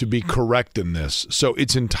to be correct in this, so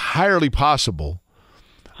it's entirely possible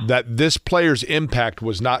that this player's impact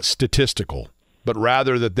was not statistical, but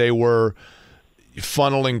rather that they were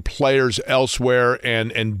funneling players elsewhere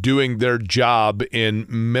and doing their job in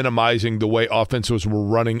minimizing the way offenses were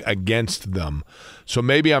running against them. So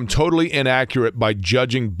maybe I'm totally inaccurate by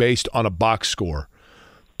judging based on a box score.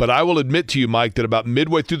 But I will admit to you, Mike, that about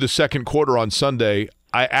midway through the second quarter on Sunday,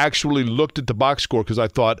 I actually looked at the box score because I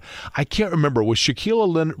thought, I can't remember, was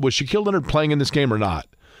Shaquille Leonard playing in this game or not?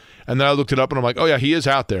 And then I looked it up, and I'm like, oh, yeah, he is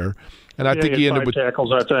out there. And I think he ended with 5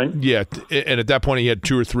 tackles, I think. Yeah, and at that point he had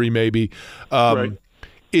 2 or 3 maybe. Right.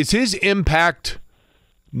 Is his impact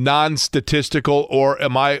non-statistical, or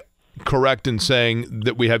am I correct in saying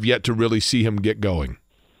that we have yet to really see him get going?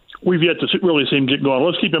 We've yet to really see him get going.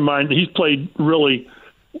 Let's keep in mind, he's played really,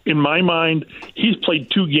 in my mind, he's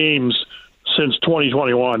played 2 games since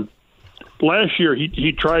 2021. Last year,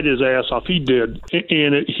 he tried his ass off. He did,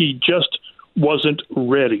 and he just wasn't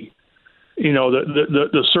ready. You know,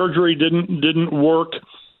 the surgery didn't work,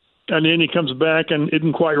 and then he comes back and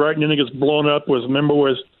isn't quite right, and then he gets blown up with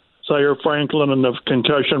Zaire Franklin and the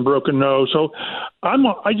concussion, broken nose. So I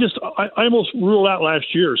almost ruled out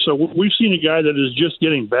last year. So we've seen a guy that is just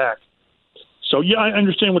getting back. So, yeah, I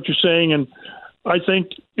understand what you're saying, and I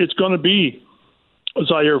think it's going to be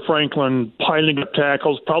Zaire Franklin piling up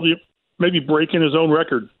tackles, probably maybe breaking his own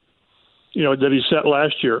record, you know, that he set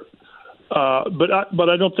last year. But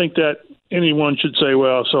I don't think that anyone should say,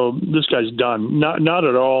 well, so this guy's done. Not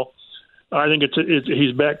at all. I think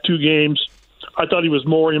he's back 2 games. I thought he was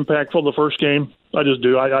more impactful the first game. I just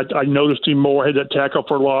do. I noticed him more. Had that tackle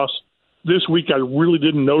for loss. This week I really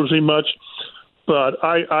didn't notice him much, but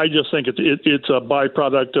I just think it's a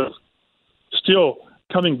byproduct of still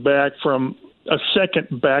coming back from a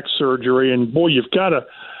second back surgery. And boy, you've got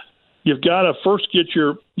to first get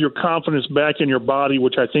your confidence back in your body,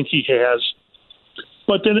 which I think he has.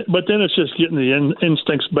 But then it's just getting the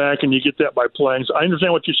instincts back, and you get that by playing. So I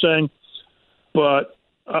understand what you're saying, but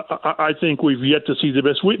I think we've yet to see the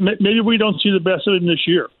best. Maybe we don't see the best of him this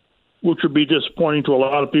year, which would be disappointing to a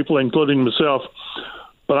lot of people, including myself.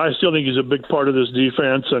 But I still think he's a big part of this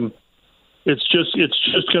defense, and it's just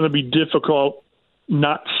going to be difficult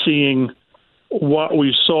not seeing what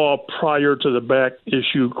we saw prior to the back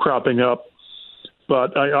issue cropping up.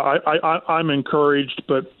 But I'm encouraged,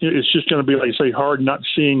 but it's just going to be, like I say, hard not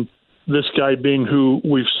seeing this guy being who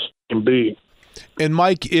we've seen him be. And,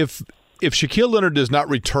 Mike, if Shaquille Leonard does not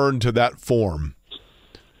return to that form,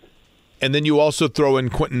 and then you also throw in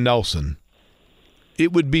Quentin Nelson,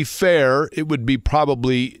 it would be fair, it would be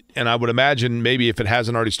probably, and I would imagine maybe if it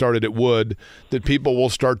hasn't already started, it would, that people will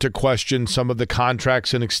start to question some of the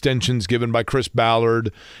contracts and extensions given by Chris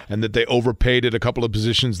Ballard, and that they overpaid at a couple of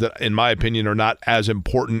positions that, in my opinion, are not as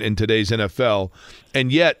important in today's NFL.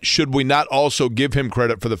 And yet, should we not also give him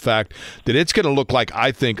credit for the fact that it's going to look like,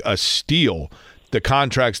 I think, a steal, the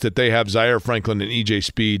contracts that they have Zaire Franklin and EJ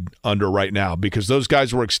Speed under right now, because those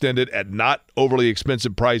guys were extended at not overly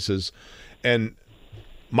expensive prices. And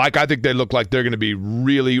Mike, I think they look like they're going to be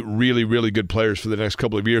really, really, really good players for the next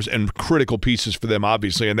couple of years, and critical pieces for them,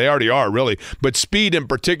 obviously, and they already are, really. But Speed in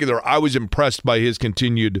particular, I was impressed by his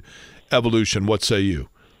continued evolution. What say you?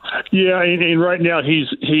 Yeah, and right now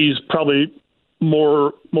he's probably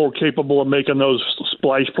more capable of making those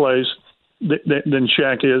splash plays than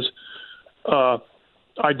Shaq is.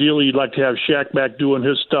 Ideally, you'd like to have Shaq back doing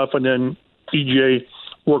his stuff, and then EJ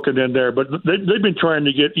working in there. But they've been trying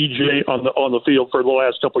to get EJ on the field for the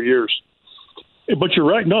last couple of years. But you're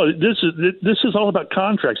right. No, this is all about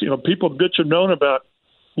contracts. You know, people bitch and moan about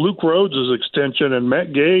Luke Rhodes' extension and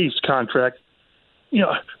Matt Gay's contract. You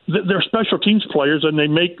know, they're special teams players, and they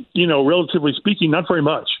make, you know, relatively speaking, not very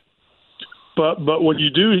much. But when you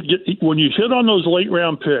hit on those late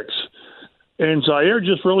round picks, and Zaire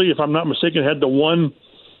just really, if I'm not mistaken, had the 1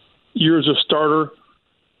 year as a starter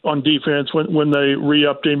on defense when they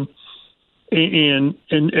re-upped him, and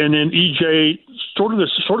then EJ sort of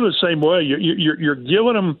the same way. You're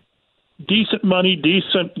giving them decent money,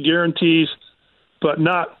 decent guarantees, but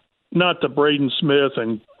not the Braden Smith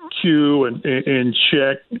and Q and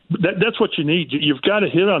Shaq. That's what you need. You've got to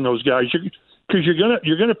hit on those guys because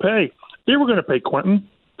you're gonna pay. They were gonna pay Quentin.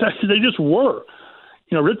 They just were.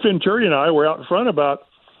 You know, Rick Venturi and I were out in front about,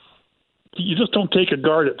 you just don't take a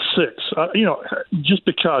guard at 6. You know, just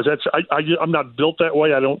because I'm not built that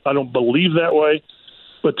way. I don't believe that way.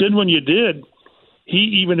 But then when you did,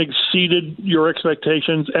 he even exceeded your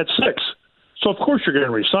expectations at 6. So of course you're going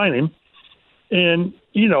to re-sign him. And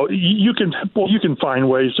you know, you can find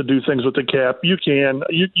ways to do things with the cap. You can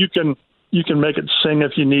make it sing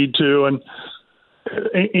if you need to.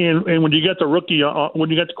 And when you get the rookie, when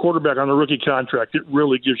you get the quarterback on the rookie contract, it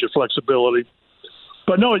really gives you flexibility.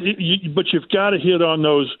 But no, but you've got to hit on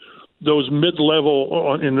those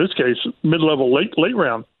mid-level, in this case, mid-level late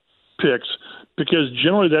round picks, because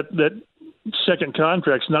generally that second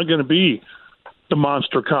contract's not going to be the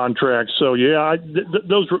monster contract. So yeah,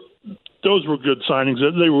 those were good signings.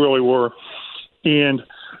 They really were, and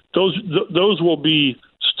those will be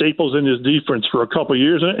staples in his defense for a couple of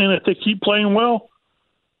years. And if they keep playing well,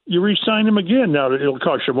 you re-sign him again. Now, it'll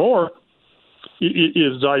cost you more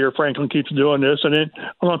if Zaire Franklin keeps doing this. And then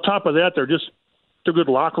on top of that, they're good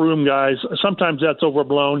locker room guys. Sometimes that's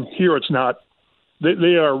overblown. Here it's not.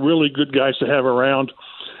 They are really good guys to have around.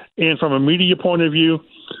 And from a media point of view,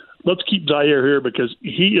 let's keep Zaire here because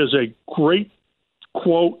he is a great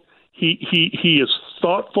quote. He is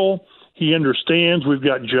thoughtful. He understands we've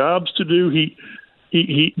got jobs to do.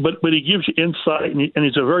 But he gives you insight, and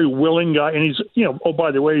he's a very willing guy. And he's, oh,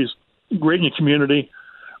 by the way, he's great in the community,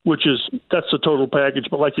 that's the total package.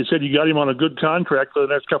 But like you said, you got him on a good contract for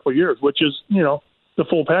the next couple of years, which is, the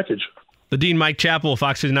full package. The Dean Mike Chappell,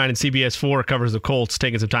 Fox 9 and CBS 4 covers the Colts,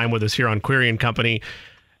 taking some time with us here on Query and Company.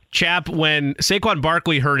 Chap, when Saquon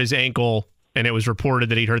Barkley hurt his ankle, and it was reported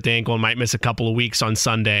that he'd hurt the ankle and might miss a couple of weeks on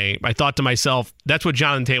Sunday, I thought to myself, that's what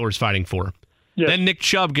Jonathan Taylor's fighting for. Yes. Then Nick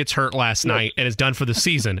Chubb gets hurt last night and is done for the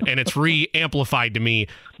season, and it's re-amplified to me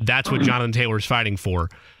that's what Jonathan Taylor's fighting for.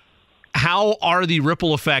 How are the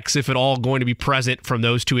ripple effects, if at all, going to be present from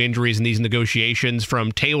those two injuries in these negotiations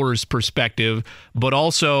from Taylor's perspective, but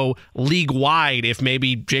also league-wide, if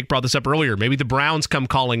maybe, Jake brought this up earlier, maybe the Browns come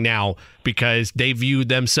calling now because they view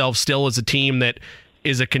themselves still as a team that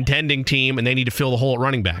is a contending team and they need to fill the hole at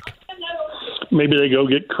running back? Maybe they go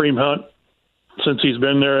get Kareem Hunt since he's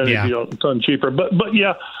been there and it's a ton cheaper. But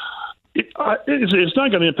yeah, it's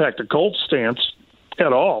not going to impact the Colts stance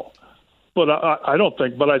at all. But I don't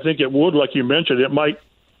think. But I think it would, like you mentioned, it might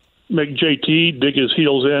make JT dig his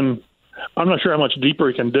heels in. I'm not sure how much deeper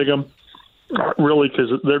he can dig them, really, because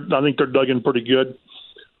I think they're dug in pretty good.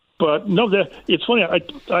 But no, it's funny.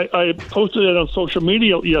 I posted it on social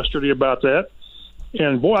media yesterday about that,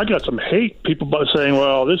 and boy, I got some hate. People saying,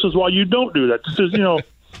 "Well, this is why you don't do that." This is,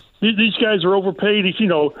 these guys are overpaid. And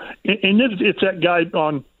it's that guy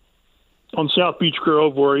on South Beach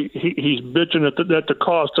Grove where he's bitching at the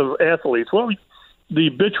cost of athletes. Well, the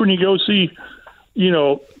bitch when you go see,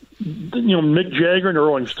 Mick Jagger and the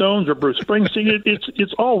Rolling Stones or Bruce Springsteen.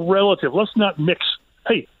 It's all relative. Let's not mix.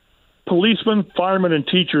 Hey, policemen, firemen, and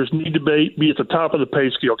teachers need to be at the top of the pay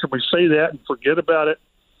scale. Can we say that and forget about it?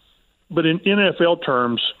 But in NFL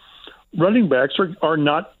terms, running backs are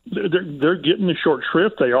not. They're getting the short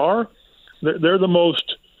shrift. They are. They're the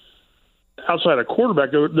most. Outside of quarterback,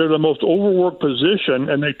 they're the most overworked position,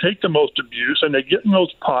 and they take the most abuse, and they get in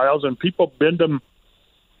those piles, and people bend them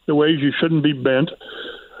the ways you shouldn't be bent.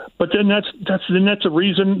 But then that's a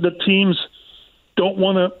reason that teams don't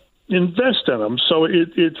want to invest in them. So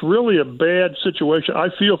it's really a bad situation. I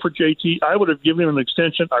feel for JT. I would have given him an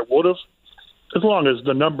extension. I would have, as long as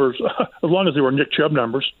the numbers, as long as they were Nick Chubb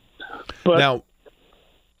numbers. But now,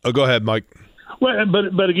 go ahead, Mike. Well,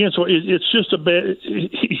 but again, so it's just a bad.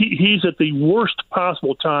 He's at the worst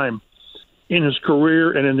possible time in his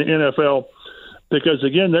career and in the NFL because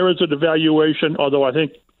again, there is a devaluation. Although I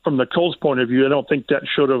think from the Colts' point of view, I don't think that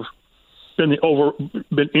should have been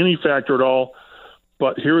any factor at all.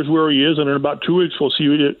 But here's where he is, and in about 2 weeks, we'll see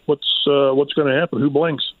what's going to happen. Who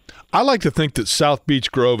blinks? I like to think that South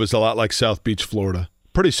Beach Grove is a lot like South Beach, Florida.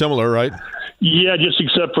 Pretty similar, right? Yeah, just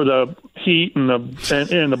except for the heat and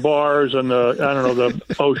the bars and the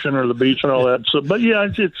ocean or the beach and all that. So, but yeah,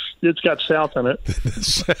 it's got South in it.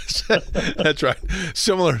 That's right.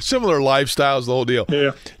 Similar lifestyles, the whole deal.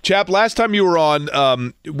 Yeah. Chap, last time you were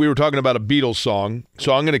on, we were talking about a Beatles song.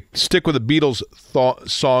 So I'm going to stick with a Beatles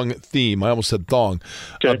song theme. I almost said thong.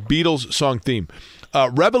 Okay. A Beatles song theme.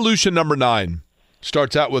 Revolution number 9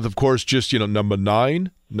 starts out with, of course, just number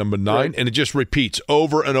 9. Right. And it just repeats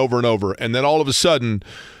over and over and over. And then all of a sudden,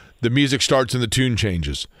 the music starts and the tune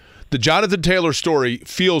changes. The Jonathan Taylor story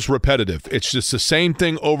feels repetitive. It's just the same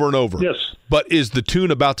thing over and over. Yes. But is the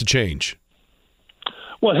tune about to change?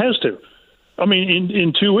 Well, it has to. I mean,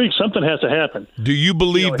 in 2 weeks, something has to happen. Do you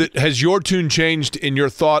believe that has your tune changed in your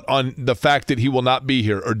thought on the fact that he will not be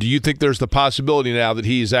here? Or do you think there's the possibility now that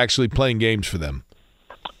he is actually playing games for them?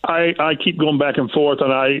 I keep going back and forth,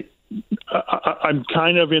 and I'm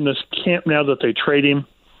kind of in this camp now that they trade him.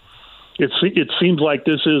 It seems like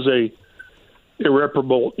this is a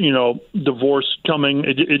irreparable, divorce coming.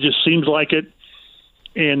 It just seems like it,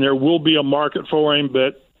 and there will be a market for him.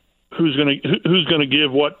 But who's going to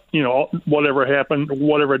give what? Whatever happened,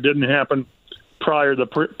 whatever didn't happen prior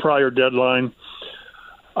deadline.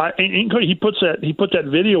 He put that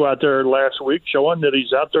video out there last week showing that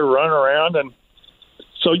he's out there running around and.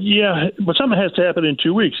 So, yeah, but something has to happen in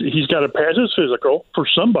 2 weeks. He's got to pass his physical for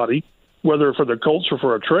somebody, whether for the Colts or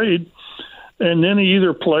for a trade, and then he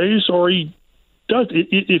either plays or he does.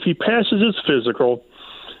 If he passes his physical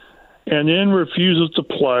and then refuses to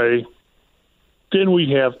play, then we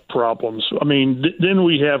have problems. I mean, then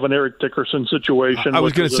we have an Eric Dickerson situation. I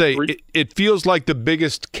was going to say, it feels like the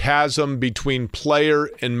biggest chasm between player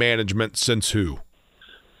and management since who?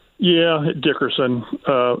 Yeah, Dickerson.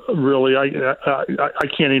 Really, I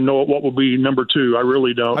can't even know what will be number two. I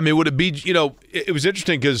really don't. I mean, would it be? It was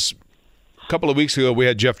interesting because a couple of weeks ago we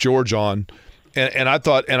had Jeff George on, and I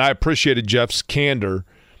thought, and I appreciated Jeff's candor,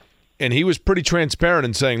 and he was pretty transparent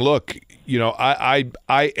in saying, "Look, I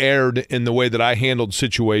erred in the way that I handled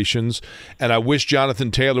situations, and I wish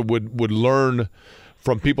Jonathan Taylor would learn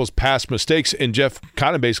from people's past mistakes." And Jeff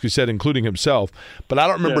kind of basically said, including himself. But I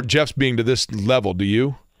don't remember Jeff's being to this level. Do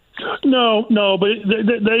you? No, but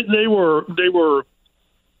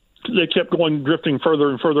they kept drifting further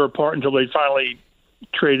and further apart until they finally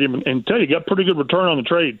traded him. And tell you, got pretty good return on the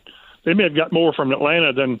trade. They may have got more from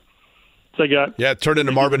Atlanta than they got. Yeah, it turned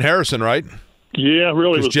into Marvin Harrison, right? Yeah,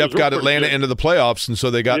 really. Because Jeff got Atlanta into the playoffs, and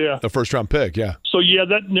so they got a first-round pick. Yeah. So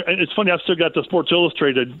it's funny. I've still got the Sports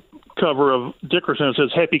Illustrated cover of Dickerson. It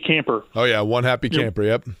says "Happy Camper." Oh yeah, one happy camper.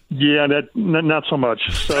 Yep. Yeah, not so much.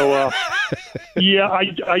 So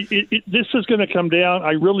this is going to come down.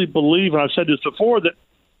 I really believe, and I've said this before, that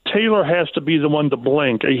Taylor has to be the one to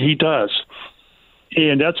blink. He does,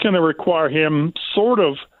 and that's going to require him sort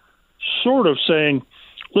of saying,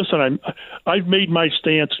 "Listen, I've made my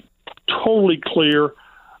stance totally clear.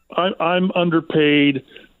 I'm underpaid,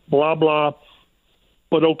 blah blah,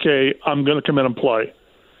 but okay, I'm going to come in and play."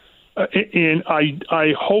 And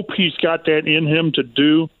I hope he's got that in him to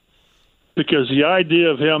do, because the idea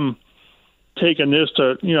of him taking this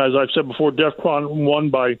to, as I've said before, DEFCON 1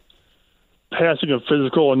 by passing a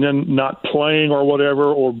physical and then not playing or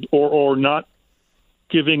whatever, or not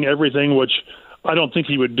giving everything, which I don't think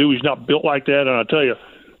he would do. He's not built like that. And I tell you,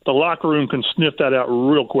 the locker room can sniff that out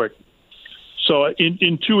real quick. So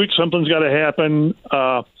in 2 weeks, something's got to happen.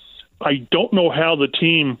 I don't know how the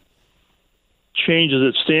team changes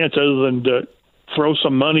its stance other than to throw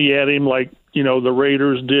some money at him like, the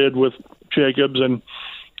Raiders did with Jacobs and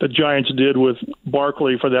the Giants did with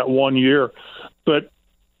Barkley for that 1 year. But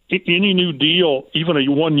any new deal, even a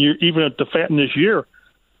 1 year, even at the fatten this year,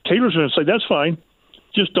 Taylor's going to say, that's fine.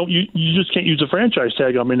 Just you just can't use a franchise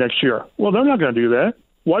tag on me next year. Well, they're not going to do that.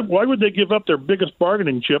 Why would they give up their biggest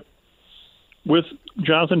bargaining chip with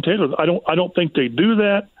Jonathan Taylor? I don't think they do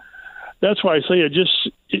that. That's why I say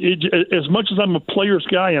as much as I'm a player's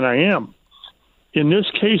guy, and I am, in this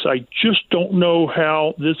case, I just don't know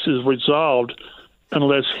how this is resolved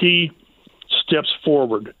unless he steps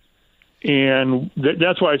forward. And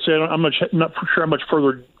that's why I said I'm not sure how much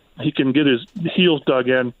further he can get his heels dug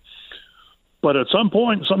in. But at some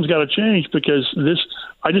point, something's got to change, because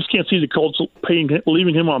I just can't see the Colts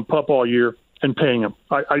leaving him on PUP all year and paying him.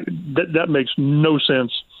 That makes no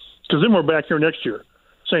sense, because then we're back here next year.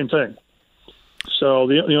 Same thing. So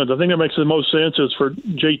the thing that makes the most sense is for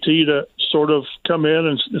JT to sort of come in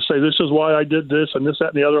and say, this is why I did this and this,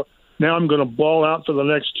 that, and the other. Now I'm going to ball out for the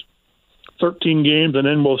next 13 games, and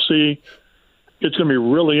then we'll see. It's going to be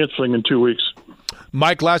really interesting in 2 weeks.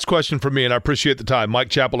 Mike, last question for me, and I appreciate the time. Mike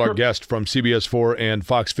Chappell, our guest from CBS 4 and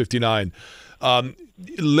Fox 59.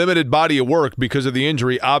 Limited body of work because of the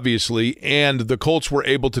injury, obviously, and the Colts were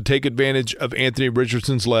able to take advantage of Anthony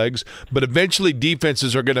Richardson's legs, but eventually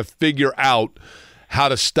defenses are going to figure out how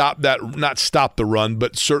to stop that, not stop the run,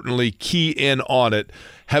 but certainly key in on it.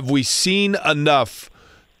 Have we seen enough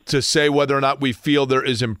to say whether or not we feel there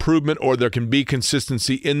is improvement or there can be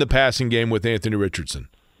consistency in the passing game with Anthony Richardson?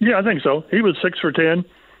 Yeah, I think so. He was 6 for 10.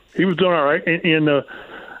 He was doing all right, and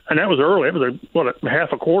that was early. It was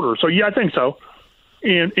half a quarter. So yeah, I think so.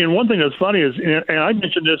 And one thing that's funny is, and I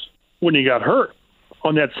mentioned this when he got hurt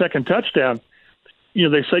on that second touchdown.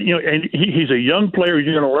 They say, and he's a young player. He's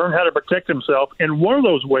going to learn how to protect himself. And one of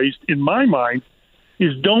those ways, in my mind,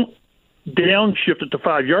 is don't downshift at the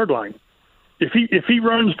 5-yard line. If he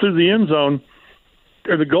runs through the end zone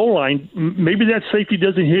or the goal line, maybe that safety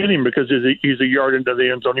doesn't hit him because he's a yard into the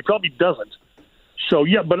end zone. He probably doesn't. So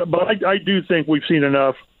yeah, but I do think we've seen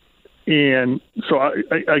enough. And so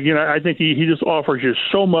I think he just offers you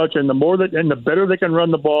so much, and the better they can run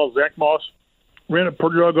the ball. Zach Moss ran it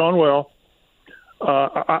pretty doggone well.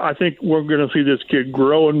 I think we're going to see this kid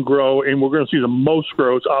grow and grow, and we're going to see the most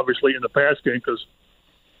growth, obviously, in the pass game, because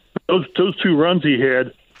those 2 runs he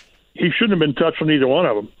had, he shouldn't have been touched on either one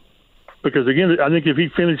of them. Because again, I think if he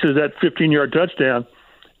finishes that 15-yard touchdown,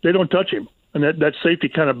 they don't touch him, and that safety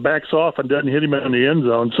kind of backs off and doesn't hit him in the end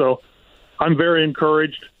zone. So I'm very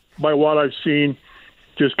encouraged by what I've seen.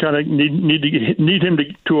 Just kind of need him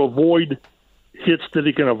to avoid hits that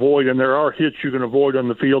he can avoid, and there are hits you can avoid on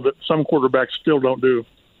the field that some quarterbacks still don't do.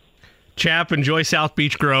 Chap, enjoy South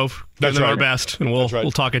Beach Grove. Give them our best, and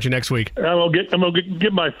we'll talk at you next week. I'm gonna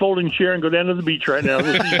get my folding chair and go down to the beach right now.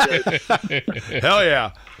 We'll see you guys. Hell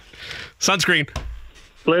yeah. Sunscreen.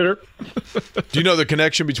 Later. Do you know the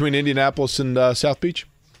connection between Indianapolis and South Beach?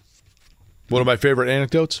 One of my favorite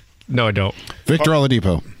anecdotes. No, I don't. Victor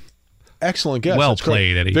Oladipo. Excellent guess. Well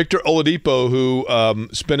played, Eddie. Victor Oladipo, who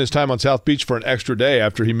spent his time on South Beach for an extra day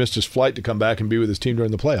after he missed his flight to come back and be with his team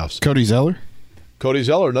during the playoffs. Cody Zeller. Cody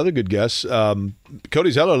Zeller, another good guess.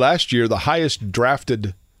 Cody Zeller last year, the highest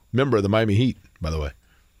drafted member of the Miami Heat, by the way.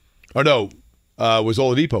 Or no, was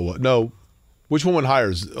Oladipo. No, which one went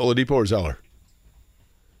higher, Oladipo or Zeller?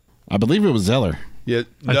 I believe it was Zeller. Yeah,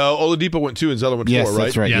 no, Oladipo went 2 and Zeller went 4, right?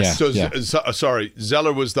 That's right. Yes. Yeah. So, sorry,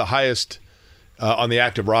 Zeller was the highest on the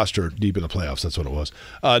active roster deep in the playoffs. That's what it was.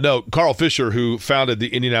 No, Carl Fisher, who founded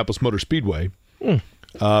the Indianapolis Motor Speedway,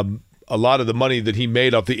 a lot of the money that he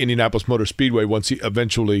made off the Indianapolis Motor Speedway, once he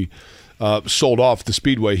eventually sold off the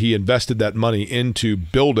Speedway, he invested that money into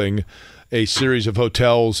building a series of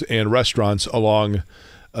hotels and restaurants along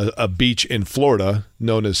a beach in Florida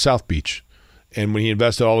known as South Beach. And when he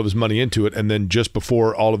invested all of his money into it, and then just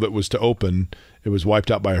before all of it was to open, it was wiped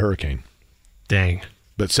out by a hurricane. Dang.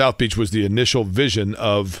 But South Beach was the initial vision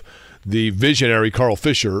of the visionary Carl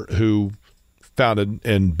Fisher, who founded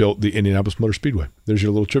and built the Indianapolis Motor Speedway. There's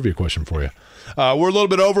your little trivia question for you. We're a little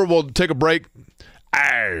bit over. We'll take a break.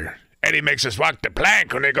 Eddie makes us walk the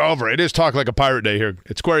plank when they go over. It is Talk Like a Pirate Day here.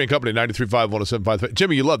 It's Square & Company, 93.5, 107.5.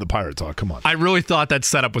 Jimmy, you love the pirate talk. Come on. I really thought that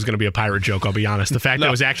setup was going to be a pirate joke, I'll be honest. The fact that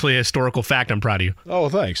it was actually a historical fact, I'm proud of you. Oh,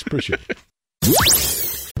 thanks. Appreciate it.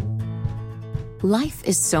 Life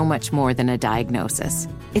is so much more than a diagnosis.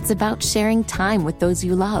 It's about sharing time with those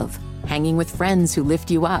you love, hanging with friends who lift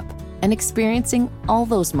you up, and experiencing all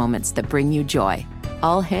those moments that bring you joy.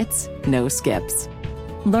 All hits, no skips.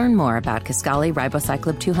 Learn more about Kisqali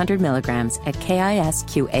Ribociclib 200 milligrams at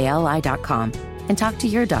KISQALI.com and talk to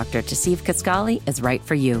your doctor to see if Kisqali is right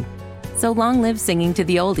for you. So long live singing to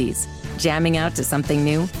the oldies, jamming out to something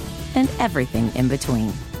new, and everything in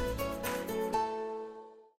between.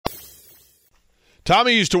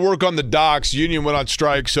 Tommy used to work on the docks. Union went on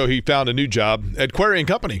strike, so he found a new job at Query &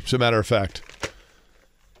 Company, as a matter of fact.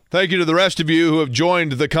 Thank you to the rest of you who have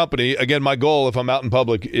joined the company. Again, my goal, if I'm out in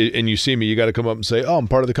public and you see me, you got to come up and say, oh, I'm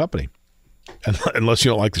part of the company. Unless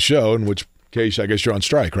you don't like the show, in which case I guess you're on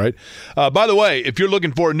strike, right? By the way, if you're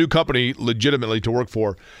looking for a new company legitimately to work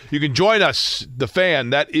for, you can join us, The Fan.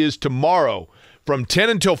 That is tomorrow from 10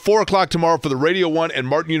 until 4 o'clock tomorrow for the Radio 1 and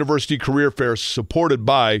Martin University Career Fair, supported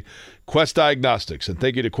by Quest Diagnostics. And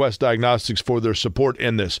thank you to Quest Diagnostics for their support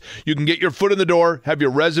in this. You can get your foot in the door, have your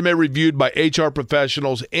resume reviewed by HR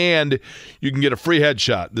professionals, and you can get a free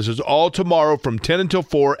headshot. This is all tomorrow from 10 until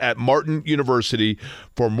 4 at Martin University.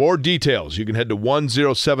 For more details, you can head to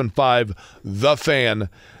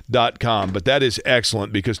 1075thefan.com. But that is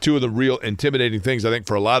excellent, because two of the real intimidating things, I think,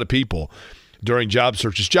 for a lot of people during job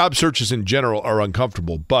searches in general are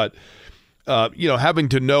uncomfortable, but having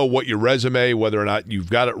to know what your resume, whether or not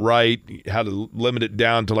you've got it right, how to limit it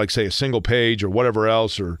down to, like, say, a single page or whatever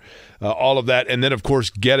else, or all of that. And then, of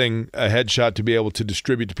course, getting a headshot to be able to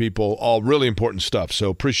distribute to people, all really important stuff.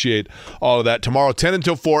 So appreciate all of that. Tomorrow, 10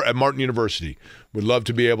 until 4 at Martin University. We'd love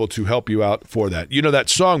to be able to help you out for that. You know that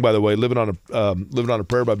song, by the way, Living on a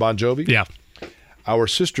Prayer by Bon Jovi? Yeah. Our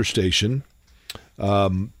sister station,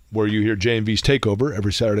 where you hear J&V's Takeover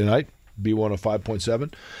every Saturday night,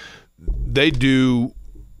 B105.7. They do,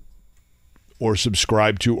 or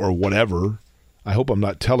subscribe to, or whatever. I hope I'm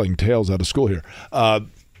not telling tales out of school here.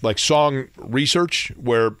 Like song research,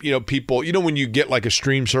 where people, when you get like a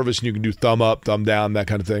stream service and you can do thumb up, thumb down, that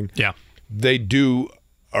kind of thing. Yeah, they do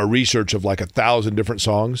a research of like 1,000 different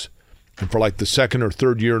songs, and for like the second or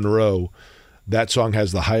third year in a row, that song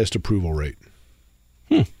has the highest approval rate.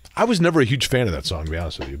 I was never a huge fan of that song, to be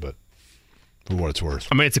honest with you, but for what it's worth.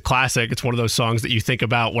 I mean, it's a classic. It's one of those songs that you think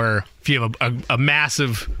about where if you have a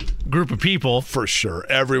massive group of people. For sure.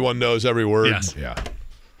 Everyone knows every word. Yes. Yeah.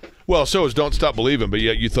 Well, so is Don't Stop Believing, but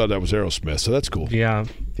yet you thought that was Aerosmith, so that's cool. Yeah.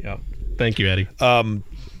 Thank you, Eddie.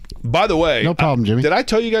 By the way. No problem, Jimmy. Did I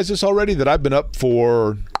tell you guys this already, that I've been up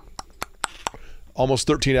for almost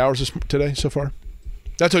 13 hours today so far?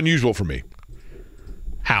 That's unusual for me.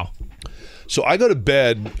 How? So I go to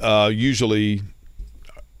bed usually.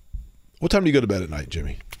 What time do you go to bed at night,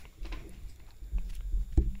 Jimmy?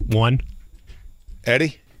 1.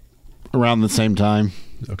 Eddie? Around the same time.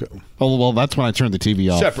 Okay. Oh, well, that's when I turn the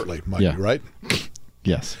TV off. Separately, mind you, right?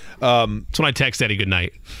 Yes. It's when I text Eddie good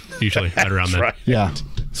night, usually, right around then. Right. Yeah.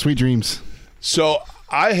 Sweet dreams. So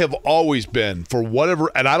I have always been, for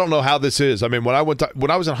whatever, and I don't know how this is. I mean, when I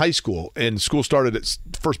was in high school and school started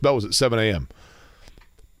first bell was at 7 a.m.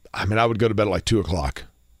 I mean, I would go to bed at like 2 o'clock.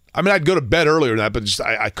 I mean, I'd go to bed earlier than that, but just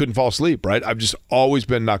I couldn't fall asleep, right? I've just always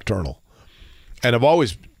been nocturnal. And I've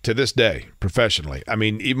always, to this day, professionally, I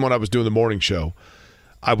mean, even when I was doing the morning show,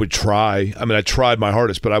 I would try. I mean, I tried my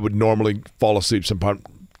hardest, but I would normally fall asleep sometime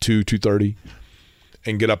 2:30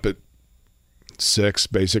 and get up at 6,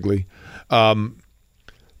 basically.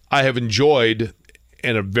 I have enjoyed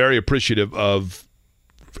and am very appreciative of,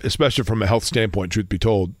 especially from a health standpoint, truth be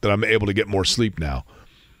told, that I'm able to get more sleep now.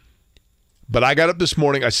 But I got up this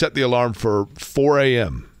morning, I set the alarm for 4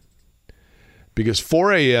 a.m. because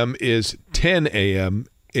 4 a.m. is 10 a.m.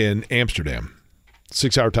 in Amsterdam.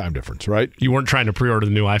 6-hour time difference, right? You weren't trying to pre-order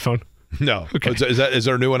the new iPhone? No. Okay. Is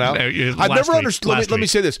there a new one out? I've never understood. Let me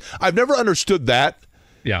say this. I've never understood that.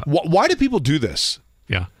 Yeah. Why do people do this?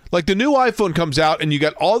 Yeah. Like the new iPhone comes out and you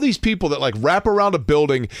got all these people that like wrap around a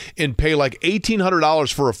building and pay like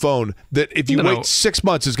 $1,800 for a phone that if you wait 6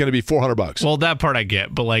 months is going to be $400. Well, that part I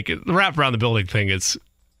get, but like the wrap around the building thing,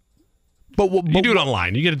 but you do it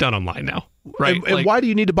online. You get it done online now, right? And why do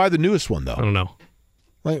you need to buy the newest one though? I don't know.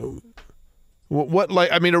 Like what?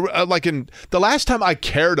 Like I mean, like in the last time I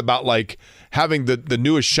cared about like having the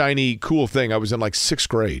newest shiny cool thing, I was in like 6th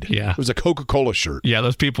grade. Yeah, it was a Coca-Cola shirt. Yeah,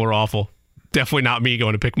 those people are awful. Definitely not me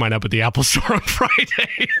going to pick mine up at the Apple Store on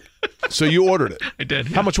Friday. So you ordered it? I did.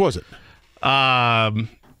 How much was it?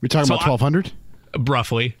 We're talking about $1,200,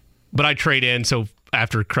 roughly. But I trade in, so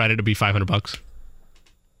after credit, it'd be $500.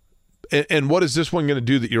 And what is this one going to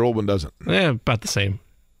do that your old one doesn't? About the same.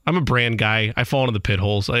 I'm a brand guy. I fall into the pit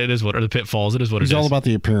holes. It is what, or the pitfalls. It is what it is. It's all about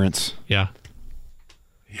the appearance. Yeah.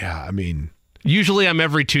 Yeah, I mean, usually I'm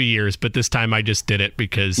every 2 years, but this time I just did it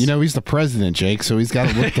because... You know, he's the president, Jake, so he's got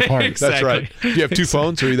to look the part. Exactly. That's right. Do you have 2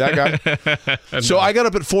 phones? Are you that guy? So I got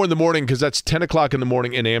up at 4 in the morning because that's 10 o'clock in the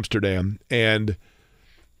morning in Amsterdam. And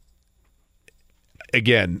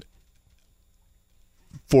again,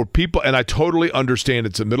 for people, and I totally understand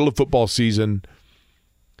it's the middle of football season,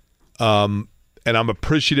 and I'm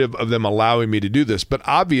appreciative of them allowing me to do this. But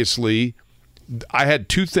obviously, I had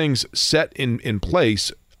 2 things set in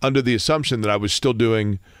place under the assumption that I was still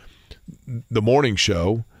doing the morning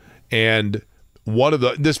show, and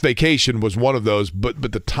this vacation was one of those. But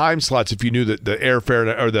the time slots, if you knew that the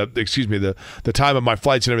airfare or the time of my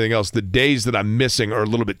flights and everything else, the days that I'm missing are a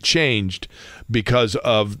little bit changed because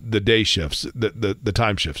of the day shifts, the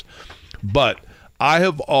time shifts. But I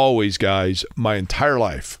have always, guys, my entire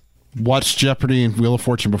life watched Jeopardy and Wheel of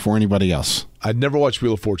Fortune before anybody else. I'd never watched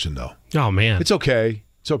Wheel of Fortune though. Oh man, it's okay.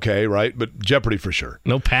 It's okay, right? But Jeopardy for sure.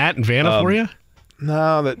 No Pat and Vanna for you?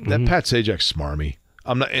 No, that Pat Sajak's smarmy.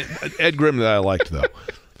 I'm not Ed Grimm that I liked though.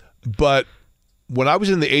 But when I was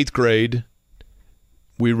in the 8th grade,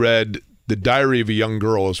 we read The Diary of a Young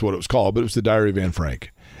Girl is what it was called, but it was The Diary of Anne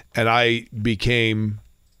Frank. And I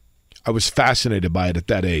was fascinated by it at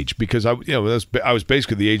that age because I was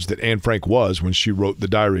basically the age that Anne Frank was when she wrote The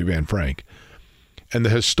Diary of Anne Frank. And the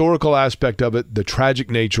historical aspect of it, the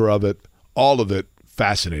tragic nature of it, all of it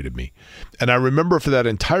fascinated me. And I remember for that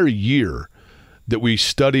entire year that we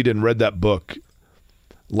studied and read that book,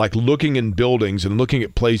 like looking in buildings and looking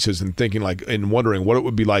at places and thinking like, and wondering what it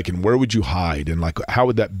would be like and where would you hide and like, how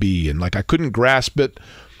would that be? And like, I couldn't grasp it.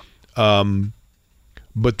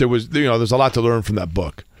 But there was, there's a lot to learn from that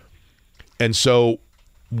book. And so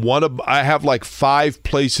I have like 5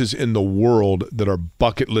 places in the world that are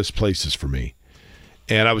bucket list places for me.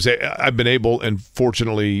 And I've been able, and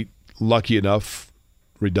fortunately lucky enough,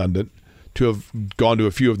 redundant, to have gone to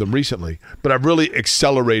a few of them recently. But I've really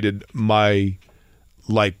accelerated my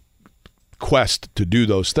quest to do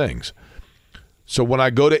those things. So when I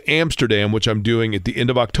go to Amsterdam, which I'm doing at the end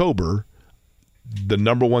of October, the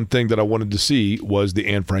number one thing that I wanted to see was the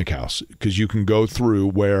Anne Frank house, because you can go through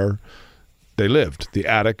where they lived, the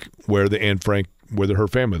attic where her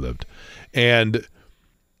family lived. And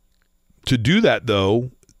to do that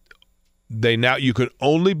though, you can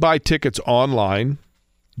only buy tickets online.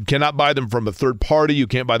 You cannot buy them from a third party. You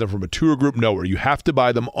can't buy them from a tour group, nowhere. You have to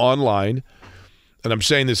buy them online. And I'm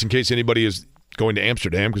saying this in case anybody is going to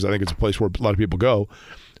Amsterdam, because I think it's a place where a lot of people go.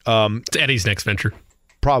 It's Eddie's next venture.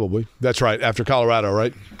 Probably. That's right. After Colorado,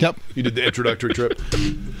 right? Yep. You did the introductory trip.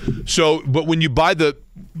 So, but when you buy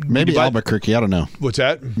Maybe Albuquerque, I don't know. What's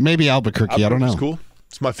that? Maybe Albuquerque, I don't know. It's cool.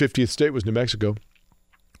 It's my 50th state was New Mexico.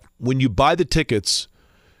 When you buy the tickets,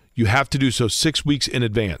 you have to do so 6 weeks in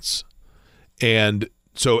advance. And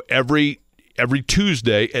so every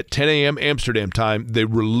Tuesday at 10 a.m. Amsterdam time, they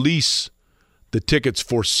release the tickets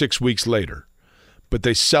for 6 weeks later. But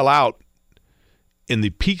they sell out in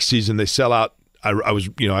the peak season. They sell out,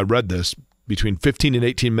 I read this between 15 and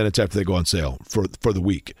 18 minutes after they go on sale for the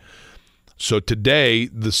week. So today,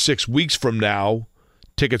 the 6 weeks from now,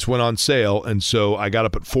 tickets went on sale, and so I got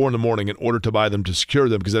up at 4 a.m. in order to buy them to secure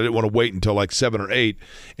them because I didn't want to wait until like 7 or 8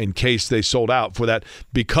 in case they sold out for that,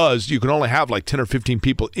 because you can only have like 10 or 15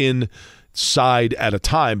 people inside at a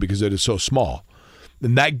time because it is so small.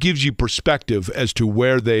 And that gives you perspective as to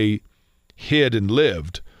where they hid and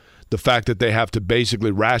lived. The fact that they have to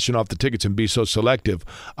basically ration off the tickets and be so selective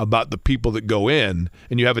about the people that go in,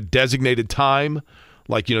 and you have a designated time,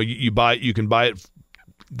 like, you can buy it.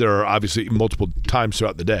 There are obviously multiple times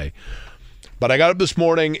throughout the day. But I got up this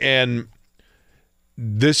morning, and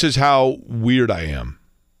this is how weird I am.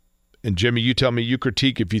 And Jimmy, you tell me, you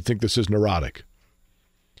critique if you think this is neurotic.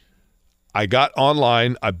 I got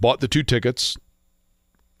online, I bought the 2 tickets,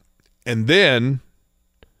 and then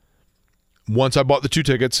once I bought the 2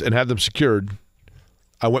 tickets and had them secured,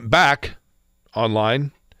 I went back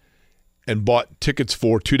online and bought tickets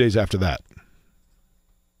for 2 days after that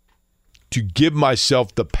to give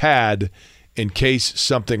myself the pad in case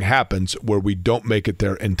something happens where we don't make it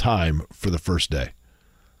there in time for the first day.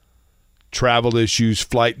 Travel issues,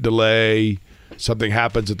 flight delay, something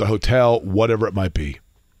happens at the hotel, whatever it might be,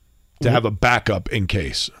 to have a backup in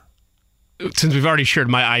case. Since we've already shared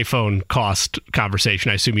my iPhone cost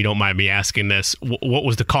conversation, I assume you don't mind me asking this. What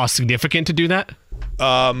was the cost significant to do that?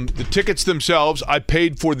 The tickets themselves, I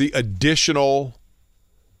paid for the additional,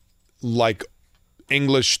 like,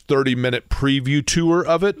 English 30-minute preview tour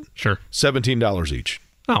of it. Sure. $17 each.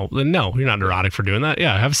 Oh, then no, you're not neurotic for doing that.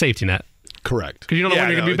 Yeah, have a safety net. Correct. Because you don't know when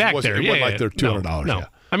you're going to be back there. It wasn't like they're $200. No. Yeah.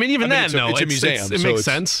 I mean, even then, it's a museum. It makes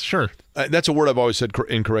sense. Sure. That's a word I've always said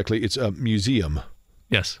incorrectly. It's a museum.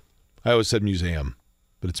 Yes. I always said museum,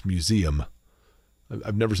 but it's museum.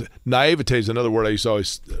 I've never said naivete is another word I used to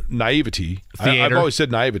always naivety. I've always said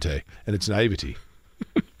naivete, and it's naivety,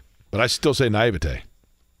 but I still say naivete.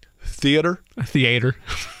 Theater.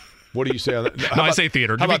 What do you say on that? I say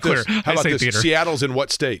theater. To be clear, How about this? Theater. Seattle's in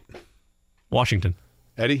what state? Washington.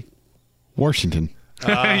 Eddie. Washington.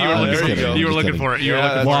 You were looking for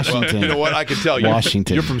it. Washington. Well, you know what? I can tell you.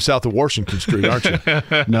 Washington. You're from south of Washington Street, aren't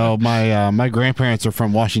you? No, my grandparents are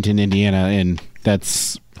from Washington, Indiana, and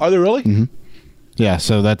that's. Are they really? Mm-hmm. Yeah,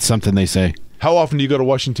 so that's something they say. How often do you go to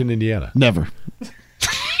Washington, Indiana? Never.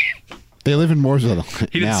 They live in Mooresville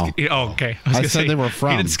now. Okay. I said they were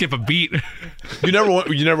from. He didn't skip a beat. You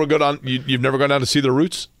never go down. You've never gone down to see the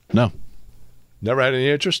roots? No. Never had any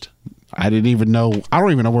interest? I don't even know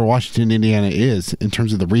where Washington, Indiana is in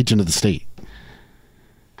terms of the region of the state.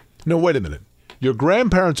 No, wait a minute. Your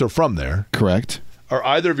grandparents are from there. Correct. Are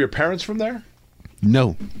either of your parents from there?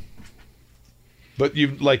 No. But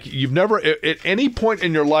you've never, at any point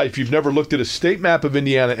in your life, you've never looked at a state map of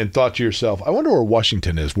Indiana and thought to yourself, I wonder where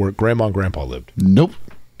Washington is, where Grandma and Grandpa lived. Nope.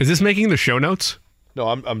 Is this making the show notes? No,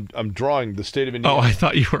 I'm drawing the state of Indiana. Oh, I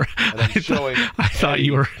thought you were. And I'm showing I thought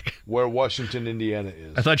you were where Washington, Indiana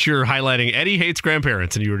is. I thought you were highlighting Eddie hates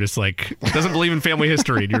grandparents, and you were just like doesn't believe in family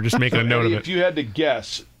history, and you're just making a note Eddie, of it. If you had to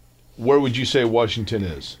guess, where would you say Washington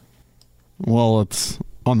is? Well, it's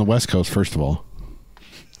on the West Coast, first of all.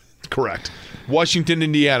 Correct. Washington,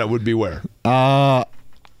 Indiana would be where?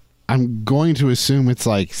 I'm going to assume it's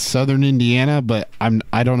like southern Indiana, but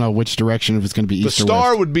I don't know which direction, if it's going to be east or west. The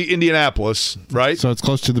star would be Indianapolis, right? So it's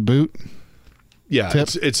close to the boot? Yeah,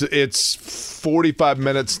 it's 45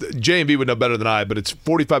 minutes. J&B would know better than I, but it's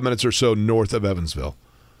 45 minutes or so north of Evansville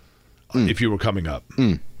if you were coming up.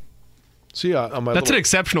 See, that's an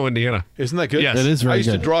exceptional Indiana. Isn't that good? Yes. It is very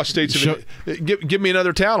good. I used to draw states. Give me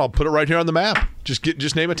another town. I'll put it right here on the map.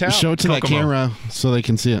 Just name a town. Show it to that camera so they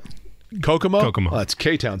can see it. Kokomo? Kokomo. Oh, that's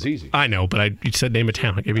K-Town's easy. I know, but you said name a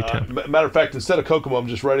town. I gave you a town. Matter of fact, instead of Kokomo, I'm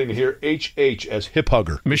just writing here HH as hip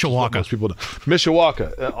hugger. Mishawaka. Most people know.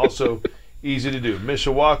 Mishawaka, also easy to do.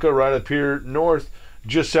 Mishawaka, right up here north,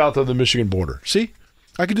 just south of the Michigan border. See?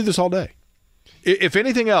 I could do this all day. If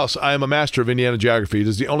anything else, I am a master of Indiana geography. It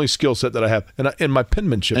is the only skill set that I have, and my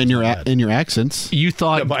penmanship. And your accents. You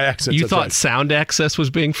thought my accents. You thought right. sound access was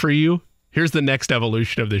being for you. Here's the next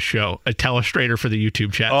evolution of this show: a telestrator for the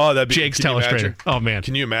YouTube chat. Oh, that'd be Jake's telestrator. Oh man,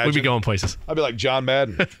 can you imagine? We'd be going places. I'd be like John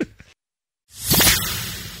Madden.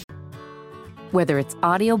 Whether it's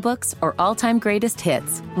audiobooks or all-time greatest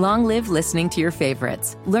hits, long live listening to your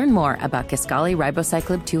favorites. Learn more about Kisqali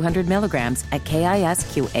Ribociclib 200 milligrams at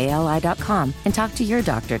KISQALI.com and talk to your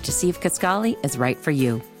doctor to see if Kisqali is right for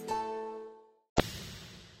you.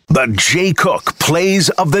 The Jay Cook Plays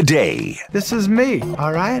of the Day. This is me,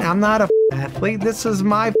 all right? I'm not a athlete. This is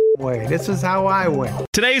my way. This is how I win.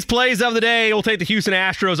 Today's plays of the day, we'll take the Houston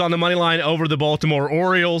Astros on the money line over the Baltimore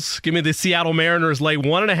Orioles. Give me the Seattle Mariners lay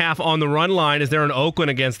 1.5 on the run line as they're in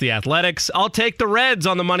Oakland against the Athletics. I'll take the Reds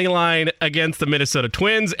on the money line against the Minnesota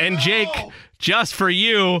Twins. And Jake, just for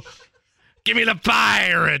you, give me the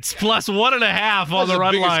Pirates plus 1.5 on the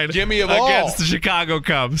run line against the Chicago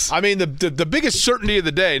Cubs. I mean, the biggest certainty of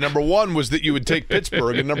the day, number one, was that you would take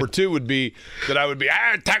Pittsburgh, and number two would be that I would be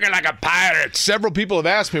talking like a pirate. Several people have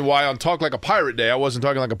asked me why on Talk Like a Pirate Day I wasn't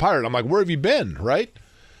talking like a pirate. I'm like, where have you been, right?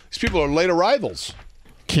 These people are late arrivals.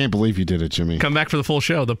 Can't believe you did it, Jimmy. Come back for the full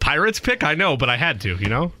show. The Pirates pick? I know, but I had to, you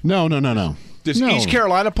know? No. Does East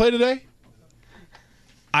Carolina play today?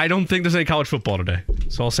 I don't think there's any college football today,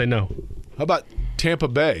 so I'll say no. How about Tampa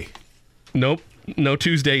Bay? Nope. No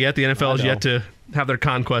Tuesday yet. The NFL is yet to have their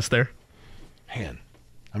conquest there. Man.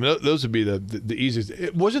 I mean, those would be the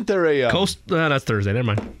easiest. Wasn't there a... Coast? That's Thursday.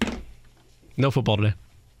 Never mind. No football today.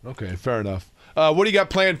 Okay, fair enough. What do you got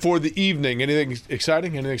planned for the evening? Anything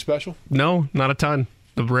exciting? Anything special? No, not a ton.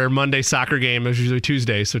 The rare Monday soccer game is usually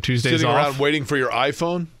Tuesday, so Tuesday's Sitting off. around waiting for your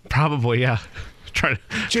iPhone? Probably, yeah.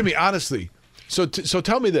 Jimmy, honestly, so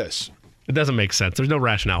tell me this. It doesn't make sense. There's no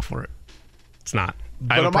rationale for it. It's not.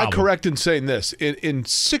 But am I correct in saying this? In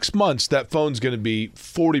 6 months, that phone's going to be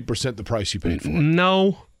 40% the price you paid for it?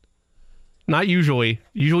 No. Not usually.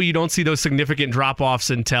 Usually you don't see those significant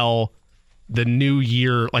drop-offs until the new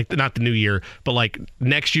year. Like, not the new year, but like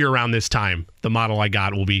next year around this time, the model I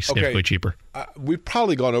got will be significantly cheaper. We've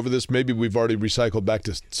probably gone over this. Maybe we've already recycled back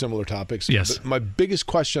to similar topics. Yes. But my biggest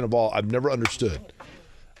question of all, I've never understood.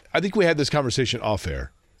 I think we had this conversation off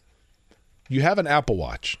air. You have an Apple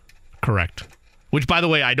Watch. Correct. Which, by the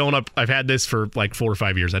way, I've had this for like 4 or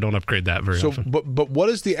 5 years. I don't upgrade that very often. But what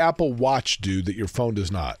does the Apple Watch do that your phone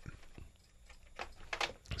does not?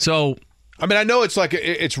 So, I mean, I know it's like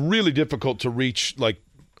it's really difficult to reach like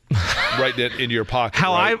right into your pocket.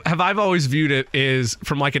 How right? I've always viewed it is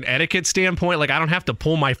from like an etiquette standpoint. Like I don't have to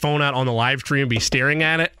pull my phone out on the live stream and be staring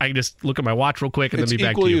at it. I can just look at my watch real quick and then be back to you.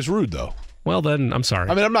 It's equally as rude, though. Well, then I'm sorry.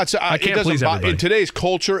 I mean, I'm not saying I can't please everybody. In today's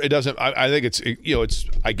culture, it doesn't. I think it's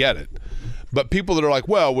I get it. But people that are like,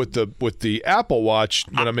 well, with the Apple Watch,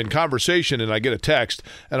 when I'm in conversation and I get a text,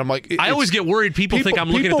 and I'm like, I always get worried. People think I'm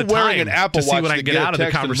looking at the wearing time an Apple to see Watch what I get out of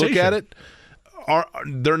the conversation. Look at it.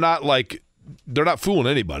 They're not fooling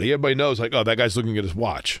anybody. Everybody knows, like, oh, that guy's looking at his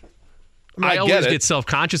watch. I mean, I always get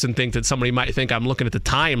self-conscious and think that somebody might think I'm looking at the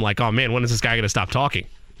time, like, oh man, when is this guy going to stop talking?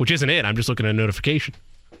 Which isn't it. I'm just looking at a notification.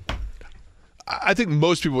 I think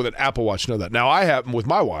most people with an Apple Watch know that. Now, I have with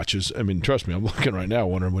my watches. I mean, trust me, I'm looking right now,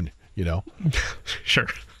 wondering when. Sure.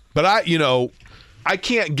 But I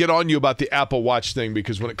can't get on you about the Apple Watch thing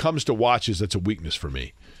because when it comes to watches, that's a weakness for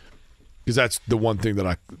me. Because that's the one thing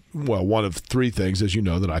that one of 3 things, as you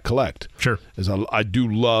know, that I collect. Sure. Is I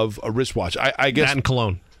do love a wristwatch. I guess that and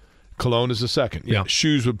cologne. Cologne is the second. Yeah.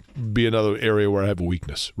 Shoes would be another area where I have a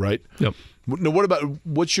weakness, right? Yep. Now,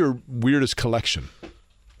 what's your weirdest collection?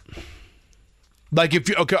 Like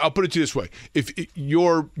okay, I'll put it to you this way. If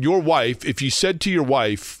your wife, if you said to your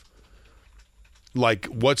wife, like,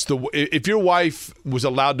 if your wife was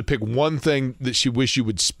allowed to pick one thing that she wished you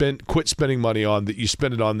would quit spending money on, that you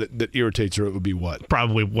spend it on that irritates her, it would be what?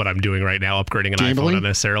 Probably what I'm doing right now, upgrading an Gambling? iPhone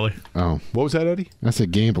unnecessarily. Oh. What was that, Eddie? I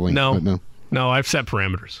said gambling. No, I've set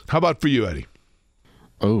parameters. How about for you, Eddie?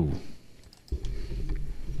 Oh.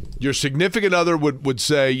 Your significant other would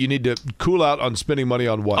say you need to cool out on spending money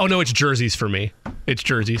on what? Oh, no, it's jerseys for me. It's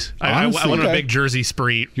jerseys. Honestly, I went on a big jersey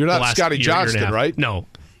spree. You're not Scotty Johnston, right? No.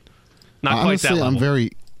 Not Honestly, quite that level. I'm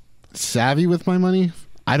very savvy with my money.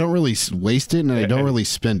 I don't really waste it, and I don't really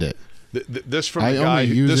spend it. This from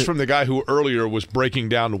the guy who earlier was breaking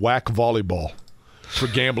down whack volleyball for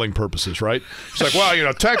gambling purposes, right? It's like,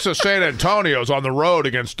 well, Texas San Antonio's on the road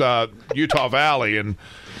against Utah Valley, and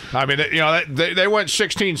I mean, they went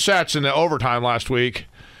 16 sets in the overtime last week.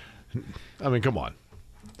 I mean, come on.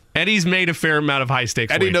 Eddie's made a fair amount of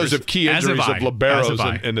high-stakes Eddie wagers. knows of key injuries of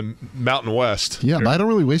liberos in the Mountain West. Yeah, but I don't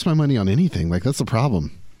really waste my money on anything. Like, that's the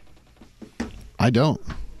problem. I don't.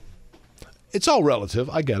 It's all relative.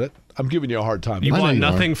 I get it. I'm giving you a hard time. You want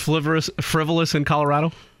nothing frivolous in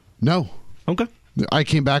Colorado? No. Okay. I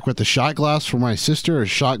came back with a shot glass for my sister, a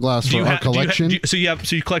shot glass for our collection. So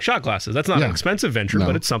you collect shot glasses. That's not an expensive venture,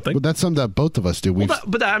 but it's something. But that's something that both of us do.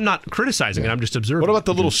 But I'm not criticizing it. I'm just observing. What about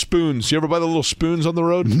the little spoons? You ever buy the little spoons on the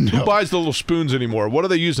road? No. Who buys the little spoons anymore? What are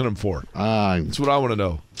they using them for? That's what I want to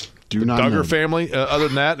know. Do not know. Duggar family? Other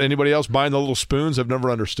than that, anybody else buying the little spoons? I've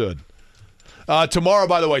never understood. Tomorrow,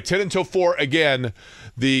 by the way, 10 until 4, again,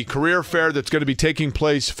 the career fair that's going to be taking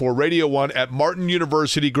place for Radio 1 at Martin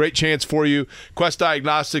University. Great chance for you. Quest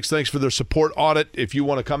Diagnostics, thanks for their support on it. If you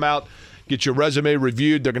want to come out, get your resume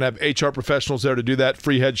reviewed, they're going to have HR professionals there to do that.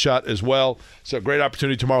 Free headshot as well. So great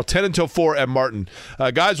opportunity tomorrow, 10 until 4 at Martin.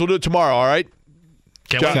 Guys, we'll do it tomorrow, all right?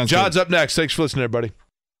 John's up next. Thanks for listening, everybody.